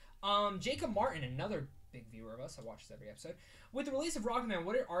doing. Jacob Martin, another big viewer of us, I watch this every episode. With the release of Rocketman,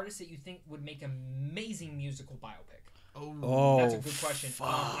 what are artists that you think would make an amazing musical biopic? Oh, that's a good question.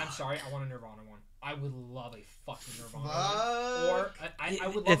 I'm sorry, I want a Nirvana one. I would love a fucking Nirvana one. Or I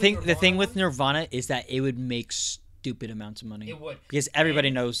would love the thing with Nirvana is that it would make stupid amounts of money. It would, because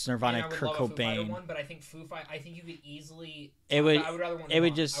everybody knows Nirvana. And I would Kurt love a Cobain. Foo Fighter one, but I think I think you could easily. It would. I would rather want. It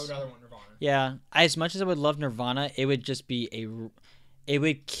would just. I would rather want Nirvana. Yeah, as much as I would love Nirvana, it would just be it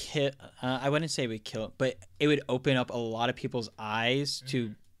would kill. I wouldn't say it would kill, but it would open up a lot of people's eyes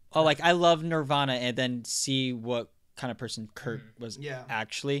to. Oh, like I love Nirvana, and then see what kind of person Kurt was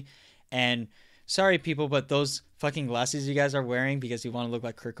actually. And sorry, people, but those fucking glasses you guys are wearing because you want to look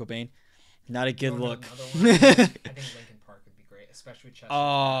like Kurt Cobain. Not a good look. I think Linkin Park would be great, especially with Chester.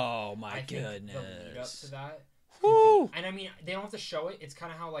 Oh my goodness! The lead up to that. And I mean, they don't have to show it. It's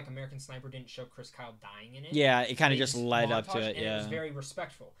kind of how like American Sniper didn't show Chris Kyle dying in it. Yeah, it kind of just led up to it. And yeah, it was very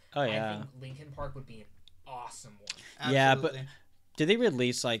respectful. Oh yeah. I think Linkin Park would be an awesome one. Absolutely. Yeah, but did they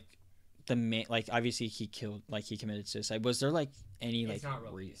release like the main? Like obviously he committed suicide. Was there like any like? It's not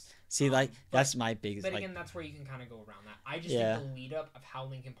released. See, like that's my biggest. But like, again, that's where you can kind of go around that. I just think the lead up of how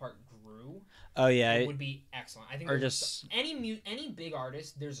Linkin Park grew. Oh yeah, it would be excellent. I think. Or just any big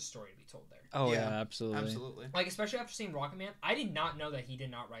artist, there's a story to be told there. Oh yeah, absolutely. Like especially after seeing Rocketman, I did not know that he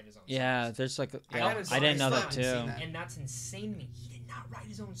did not write his own songs. Yeah, there's like I didn't know that too. And that's insane to me. He did not write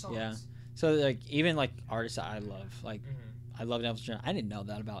his own songs. Yeah. So like even like artists that I love, like I love Elton John. I didn't know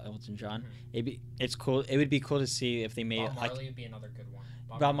that about Elton John. It's cool. It would be cool to see if they made Bob Marley like would be another good one.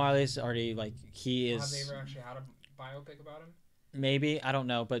 Bob Marley's already like he is. Have they ever actually had a biopic about him? Maybe, I don't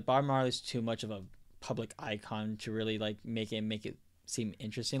know, but Bob Marley's too much of a public icon to really like make it seem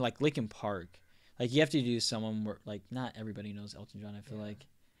interesting. Like Linkin Park, like you have to do someone where like not everybody knows Elton John. I feel like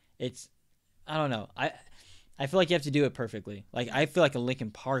it's, I don't know. I feel like you have to do it perfectly. Like I feel like a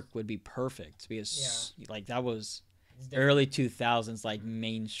Linkin Park would be perfect because like that was early 2000s like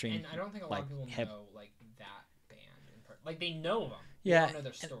mainstream. And I don't think a lot of people know like that band. Like they know them. Yeah, they don't know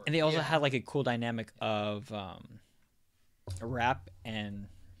their story. And they also had like a cool dynamic of rap and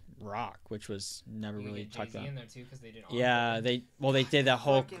rock, which was never really talked about. In there too, 'cause they did they did that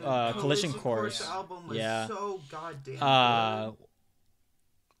whole Collision Course. Album was so goddamn good.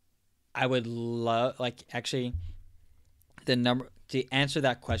 I would love actually to answer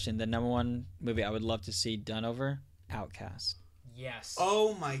that question, the number one movie I would love to see done over, Outcast. Yes.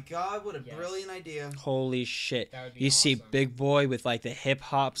 Oh my God! What a brilliant idea! Holy shit! That would be you awesome. see Big Boy with like the hip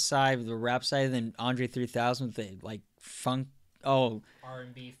hop side, the rap side, and then Andre 3000 with the like funk. Oh.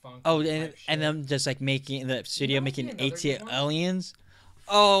 R&B funk. Oh, and them just like making the studio making aliens.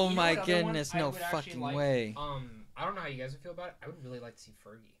 Oh my goodness! No fucking way. I don't know how you guys would feel about it. I would really like to see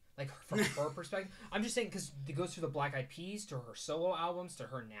Fergie. Like from her perspective, I'm just saying because it goes through the Black Eyed Peas to her solo albums to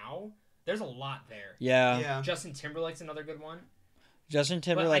her now. There's a lot there. Yeah. Justin Timberlake's another good one. Justin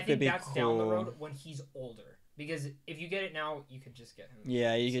Timberlake would be cool. I think that's down the road when he's older. Because if you get it now, you could just get him.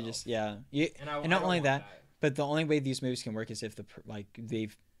 Yeah, you could just and not only that, but the only way these movies can work is if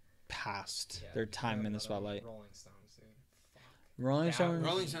they've passed their time in the spotlight. Rolling Stones, dude. Rolling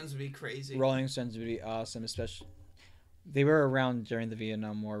Stones would be crazy. Rolling Stones would be awesome, especially. They were around during the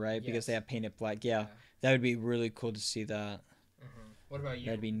Vietnam War, right? Because Yes. they have painted black. Yeah, that would be really cool to see that. What about you?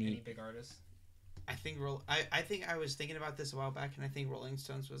 That'd be neat. Any big artists? I think I was thinking about this a while back, and I think Rolling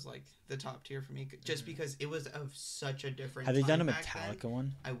Stones was like the top tier for me, just because it was of such a different. Have they done a time back then. Metallica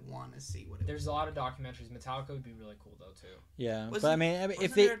one? I want to see what it There's a lot of documentaries. Metallica would be really cool though too. Yeah, Wasn't- but I mean, wasn't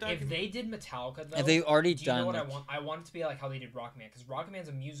if there they a If they did Metallica though, if they've already do you know done, what I like, want? I want it to be like how they did Rocketman, because Rocketman's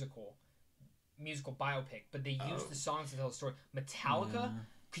a musical biopic, but they used the songs to tell the story. Metallica, Yeah.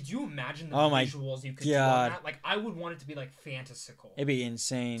 could you imagine the Oh my visuals you could do on God. that? Like, I would want it to be like fantastical. it'd be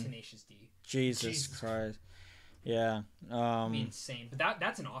insane. Tenacious D. Jesus Jesus. Christ. Yeah. It'd be insane. But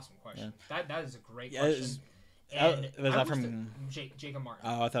that's an awesome question. That is a great Yeah, question. And was I that wish from- Jacob Martin?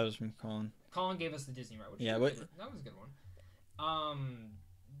 Oh, I thought it was from Colin. Colin gave us the Disney right. Which Yeah, was what- that was a good one.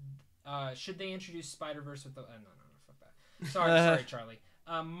 Should they introduce Spider Verse with the? No, fuck that. Sorry, Charlie.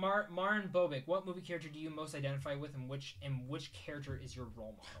 Marin Bobic, what movie character do you most identify with, and which character is your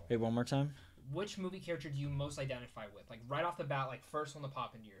role model? Wait, one more time. Which movie character do you most identify with? Like right off the bat, like first one to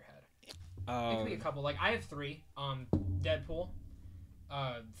pop into your head. It Oh, could be a couple. Like I have three. Deadpool,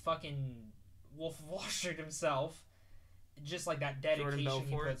 fucking Wolf of Wall Street himself, just like that dedication he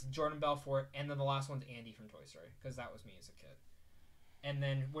Belfort. puts. Jordan Belfort, and then the last one's Andy from Toy Story, because that was me as a kid. And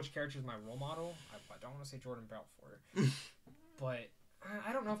then which character is my role model? I don't want to say Jordan Belfort, but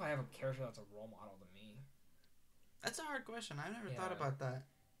I don't know if I have a character that's a role model to me. That's a hard question. I never Yeah. thought about that.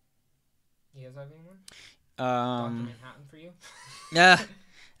 You guys have anyone? Dr. Manhattan for you? yeah,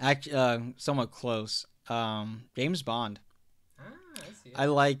 somewhat close. James Bond. Ah, I see. It. I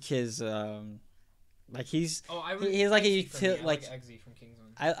like his like he's he's like a like Eggsy from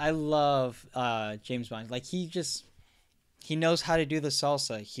Kingsman. I love James Bond. Like he knows how to do the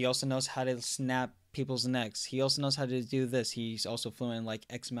salsa. He also knows how to snap people's necks. He also knows how to do this. He's also fluent in like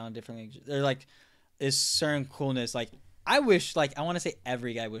X amount of different languages. They're like is certain coolness. Like I wish, like I want to say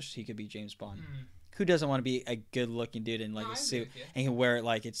every guy wished he could be James Bond. Mm. Who doesn't want to be a good looking dude in like No, I a agree suit with you. and can wear it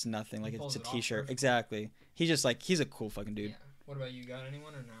like it's nothing, like pulls it's a it off t-shirt. perfectly. Exactly. He's just like he's a cool fucking dude. Yeah. What about you? Got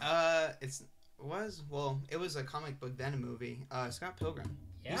anyone or no? It was a comic book then a movie. Scott Pilgrim.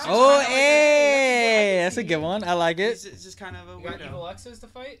 Yeah. He's Oh, just kinda like hey, I that's a can good see one. I like it. He's just kind of a You got weirdo. evil X's to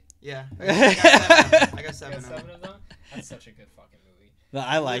fight? Yeah. I got You seven got of them. 7 of them? That's such a good fucking movie. No,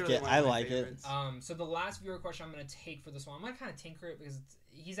 I like Literally it. one I of my like it. favorites. So the last viewer question I'm going to take for this one, I'm going to kind of tinker it because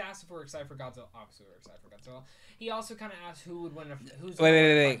he's asked if we're excited for Godzilla. Obviously, we're excited for Godzilla. He also kind of asked who would win, who's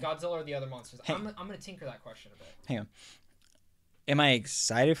Wait. Godzilla or the other monsters. Hey. I'm going to tinker that question a bit. Am I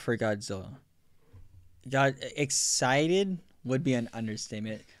excited for Godzilla? God, excited would be an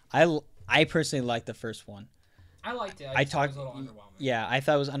understatement. I personally like the first one. I liked it. I just thought talked. it was a little underwhelming. Yeah, I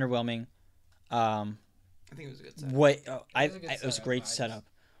thought it was underwhelming. I think it was a good set. What? was a good It was a setup, great I just- setup.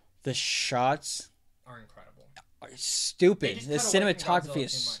 The shots Are incredible. are They stupid. just The cut away from Godzilla cinematography too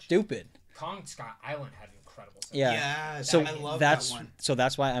is much. stupid. Kong Scott Island had an incredible set. Yeah. Yeah. So I love that's that one. so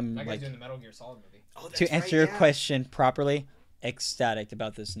that's why I'm That guy's like doing the Metal Gear Solid movie. Oh, that's to answer right, your yeah. question properly. Ecstatic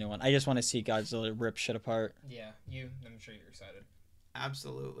about this new one. I just want to see Godzilla rip shit apart. Yeah, I'm sure you're excited.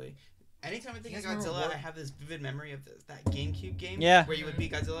 Absolutely. Anytime I think You of guys remember Godzilla, War- I have this vivid memory of that GameCube game. Yeah. Where you would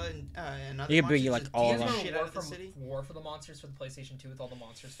beat Godzilla and other You could beat, monsters like, just all Do of you beat guys the them. shit out remember of the city. War for the Monsters for the PlayStation 2 with all the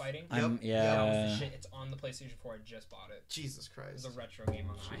monsters fighting? Yep. That was the Yeah. shit. It's on the PlayStation 4. I just bought it. Jesus It Christ. was a retro game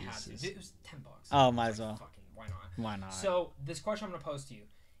on I had to. Jesus. It was $10. Oh, I was might like, as well. Fucking, why not? Why not? So this question I'm gonna pose to you: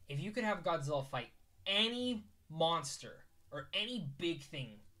 if you could have Godzilla fight any monster or any big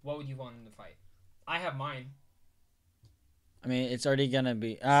thing, what would you want him to fight? I have mine. I mean, it's already gonna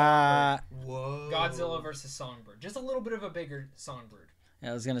be. Whoa. Godzilla versus Songbird. Just a little bit of a bigger Songbird.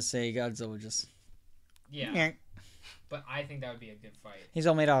 I was gonna say Godzilla just. Yeah, but I think that would be a good fight. He's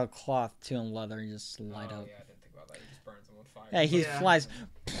all made out of cloth too and leather and just light Oh up. yeah, I didn't think about that. He just burns them with fire. Yeah, he Yeah. flies.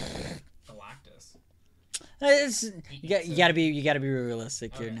 Galactus. You gotta be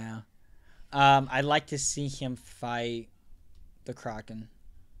realistic here Okay. now. I'd like to see him fight the Kraken.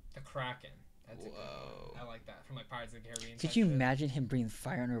 The Kraken. That's a good Whoa. one. I like that from like Pirates of the Caribbean. Could type you shit. imagine him breathing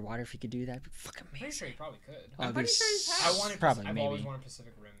fire underwater if he could do that? It'd be fucking I'm pretty amazing. sure he probably could. Oh, I'm it'd be pretty sure he's s- had- I wanted. probably I've maybe. always wanted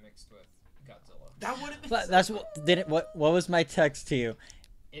Pacific Rim mixed with Godzilla. That would have been. But so that's cool. what was my text to you?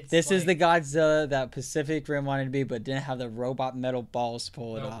 It's This is the like- Godzilla that Pacific Rim wanted to be, but didn't have the robot metal balls to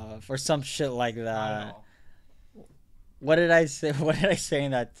pull it Nope. off, or some shit like Not at that. all. What did I say? What did I say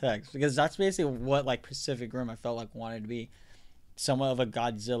in that text? Because that's basically what like Pacific Rim I felt like wanted to be, somewhat of a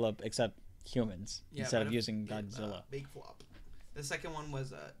Godzilla except humans Yeah, instead but of a using big, Godzilla. Big flop. The second one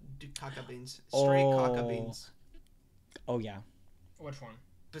was Caca Beans. Straight Caca Oh. Beans. Oh yeah, Which one?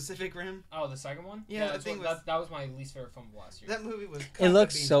 Pacific Rim. Oh, the second one. Yeah, the that's thing what, was- that was my least favorite film of last year. That movie was. it Caca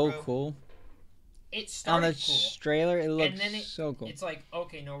looks Beans, so bro. cool. It On started the cool. trailer, it looks And then so cool. It's like,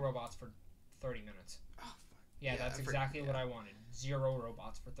 okay, no robots for 30 minutes. Oh, fuck. Yeah, that's exactly what I wanted. 0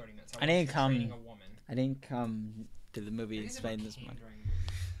 robots for 30 minutes. I didn't come. Training a woman. I didn't come to the movie I guess expecting it this much. during-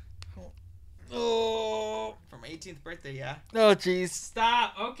 Oh, from 18th birthday, yeah. Oh, jeez.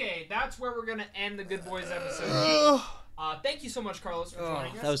 Stop. Okay, that's where we're gonna end the Good Boys episode. Thank you so much, Carlos, for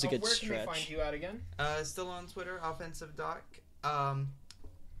joining us. That was a good Where can they stretch. find you at again? Still on Twitter, offensive doc.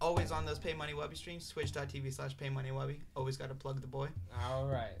 Always on those Pay Money Webby streams, twitch.tv/PayMoneyWebby. Always got to plug the boy. All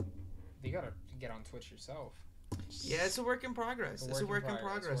right. You gotta get on Twitch yourself. Yeah, it's a work in progress. It's a work in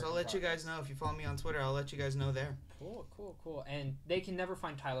progress. I'll let you guys know. If you follow me on Twitter, I'll let you guys know there. Cool. And they can never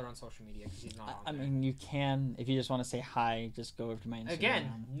find Tyler on social media because he's not on I there. mean, you can, if you just want to say hi, just go over to my Instagram.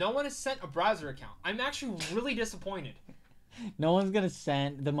 Again, no one has sent a browser account. I'm actually really disappointed. No one's going to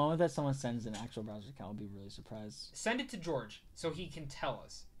send, the moment that someone sends an actual browser account, I'll be really surprised. Send it to George so he can tell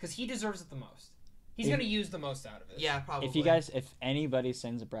us because he deserves it the most. He's gonna use the most out of it. Yeah, probably. If anybody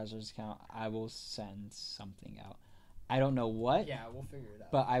sends a browser's account, I will send something out. I don't know what. Yeah, we'll figure it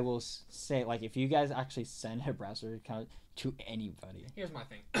out. But I will say, like, if you guys actually send a browser account to anybody, Here's my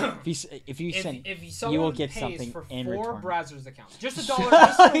thing. if you send, if you someone will get pays something for in 4 return. browsers accounts, just $1,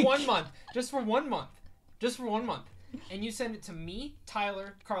 just for 1 month, just for 1 month, and you send it to me,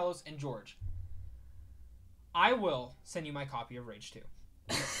 Tyler, Carlos, and George, I will send you my copy of Rage 2.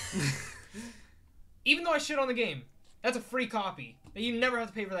 Even though I shit on the game, that's a free copy. You never have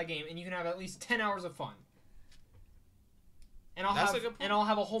to pay for that game, and you can have at least 10 hours of fun. And I'll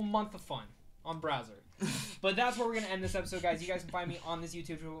have a whole month of fun on browser. But that's where we're gonna end this episode, guys. You guys can find me on this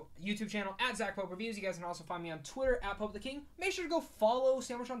YouTube channel at Zach Pope Reviews. You guys can also find me on Twitter at Pope the King. Make sure to go follow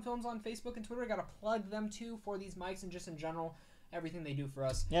Sandwich on Films on Facebook and Twitter. I gotta plug them too for these mics and just in general everything they do for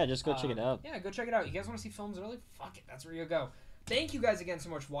us. Yeah, just go check it out. Yeah, go check it out. You guys want to see films early? Fuck it, that's where you go. Thank you guys again so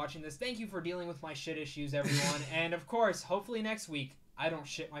much for watching this. Thank you for dealing with my shit issues, everyone. And of course, hopefully next week I don't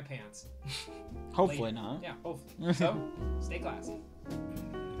shit my pants. Hopefully Later. not. Yeah, hopefully. So, stay classy.